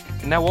paddock,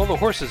 and now all the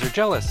horses are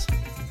jealous.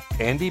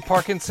 Andy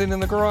Parkinson in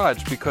the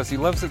garage because he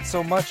loves it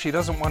so much he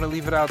doesn't want to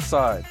leave it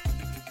outside.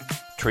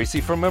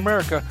 Tracy from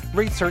America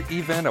rates her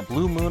Evan a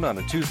blue moon on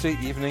a Tuesday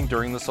evening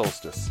during the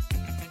solstice.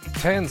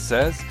 Tan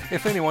says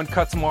if anyone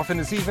cuts him off in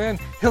his Evan,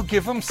 he'll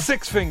give him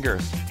 6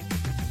 fingers.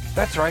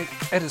 That's right,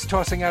 Ed is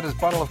tossing out his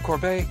bottle of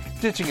Courbet,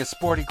 ditching his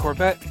sporty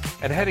Corvette,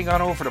 and heading on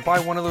over to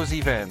buy one of those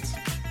Evans.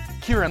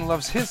 Kieran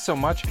loves his so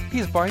much,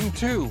 he's buying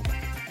 2.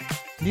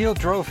 Neil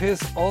drove his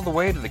all the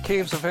way to the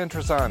caves of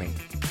Antrazani.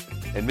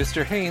 And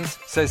Mr. Haynes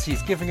says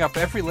he's giving up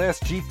every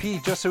last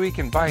GP just so he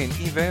can buy an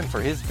Evan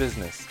for his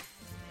business.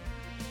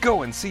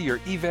 Go and see your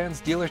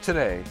Evans dealer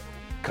today.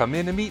 Come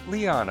in and meet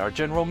Leon, our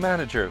general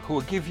manager, who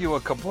will give you a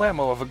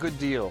kablamo of a good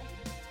deal.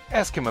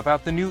 Ask him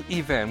about the new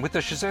Evan with the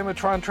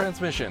Shazamatron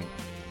transmission.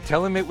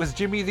 Tell him it was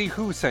Jimmy the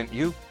Who sent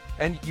you,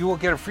 and you will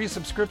get a free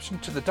subscription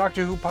to the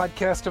Doctor Who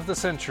podcast of the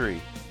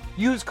century.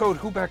 Use code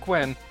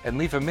WHOBACKWHEN and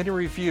leave a mini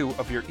review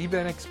of your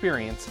Evan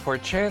experience for a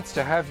chance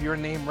to have your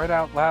name read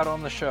out loud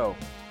on the show.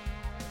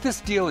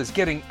 This deal is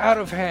getting out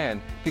of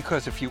hand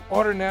because if you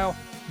order now,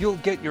 you'll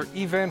get your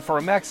Evan for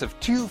a max of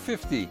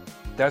 $2.50.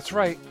 That's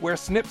right, we're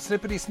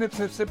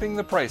snipping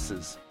the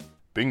prices.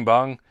 Bing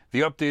bong,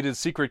 the updated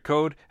secret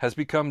code has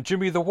become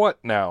Jimmy the What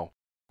now.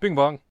 Bing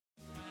bong.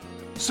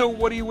 So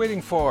what are you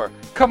waiting for?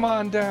 Come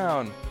on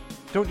down.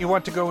 Don't you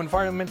want to go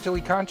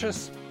environmentally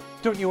conscious?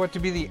 Don't you want to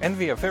be the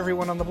envy of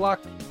everyone on the block?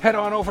 Head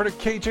on over to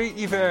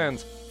KJ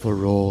Evans.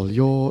 For all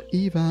your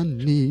Evan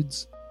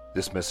needs.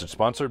 This message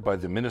sponsored by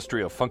the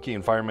Ministry of Funky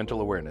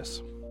Environmental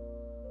Awareness.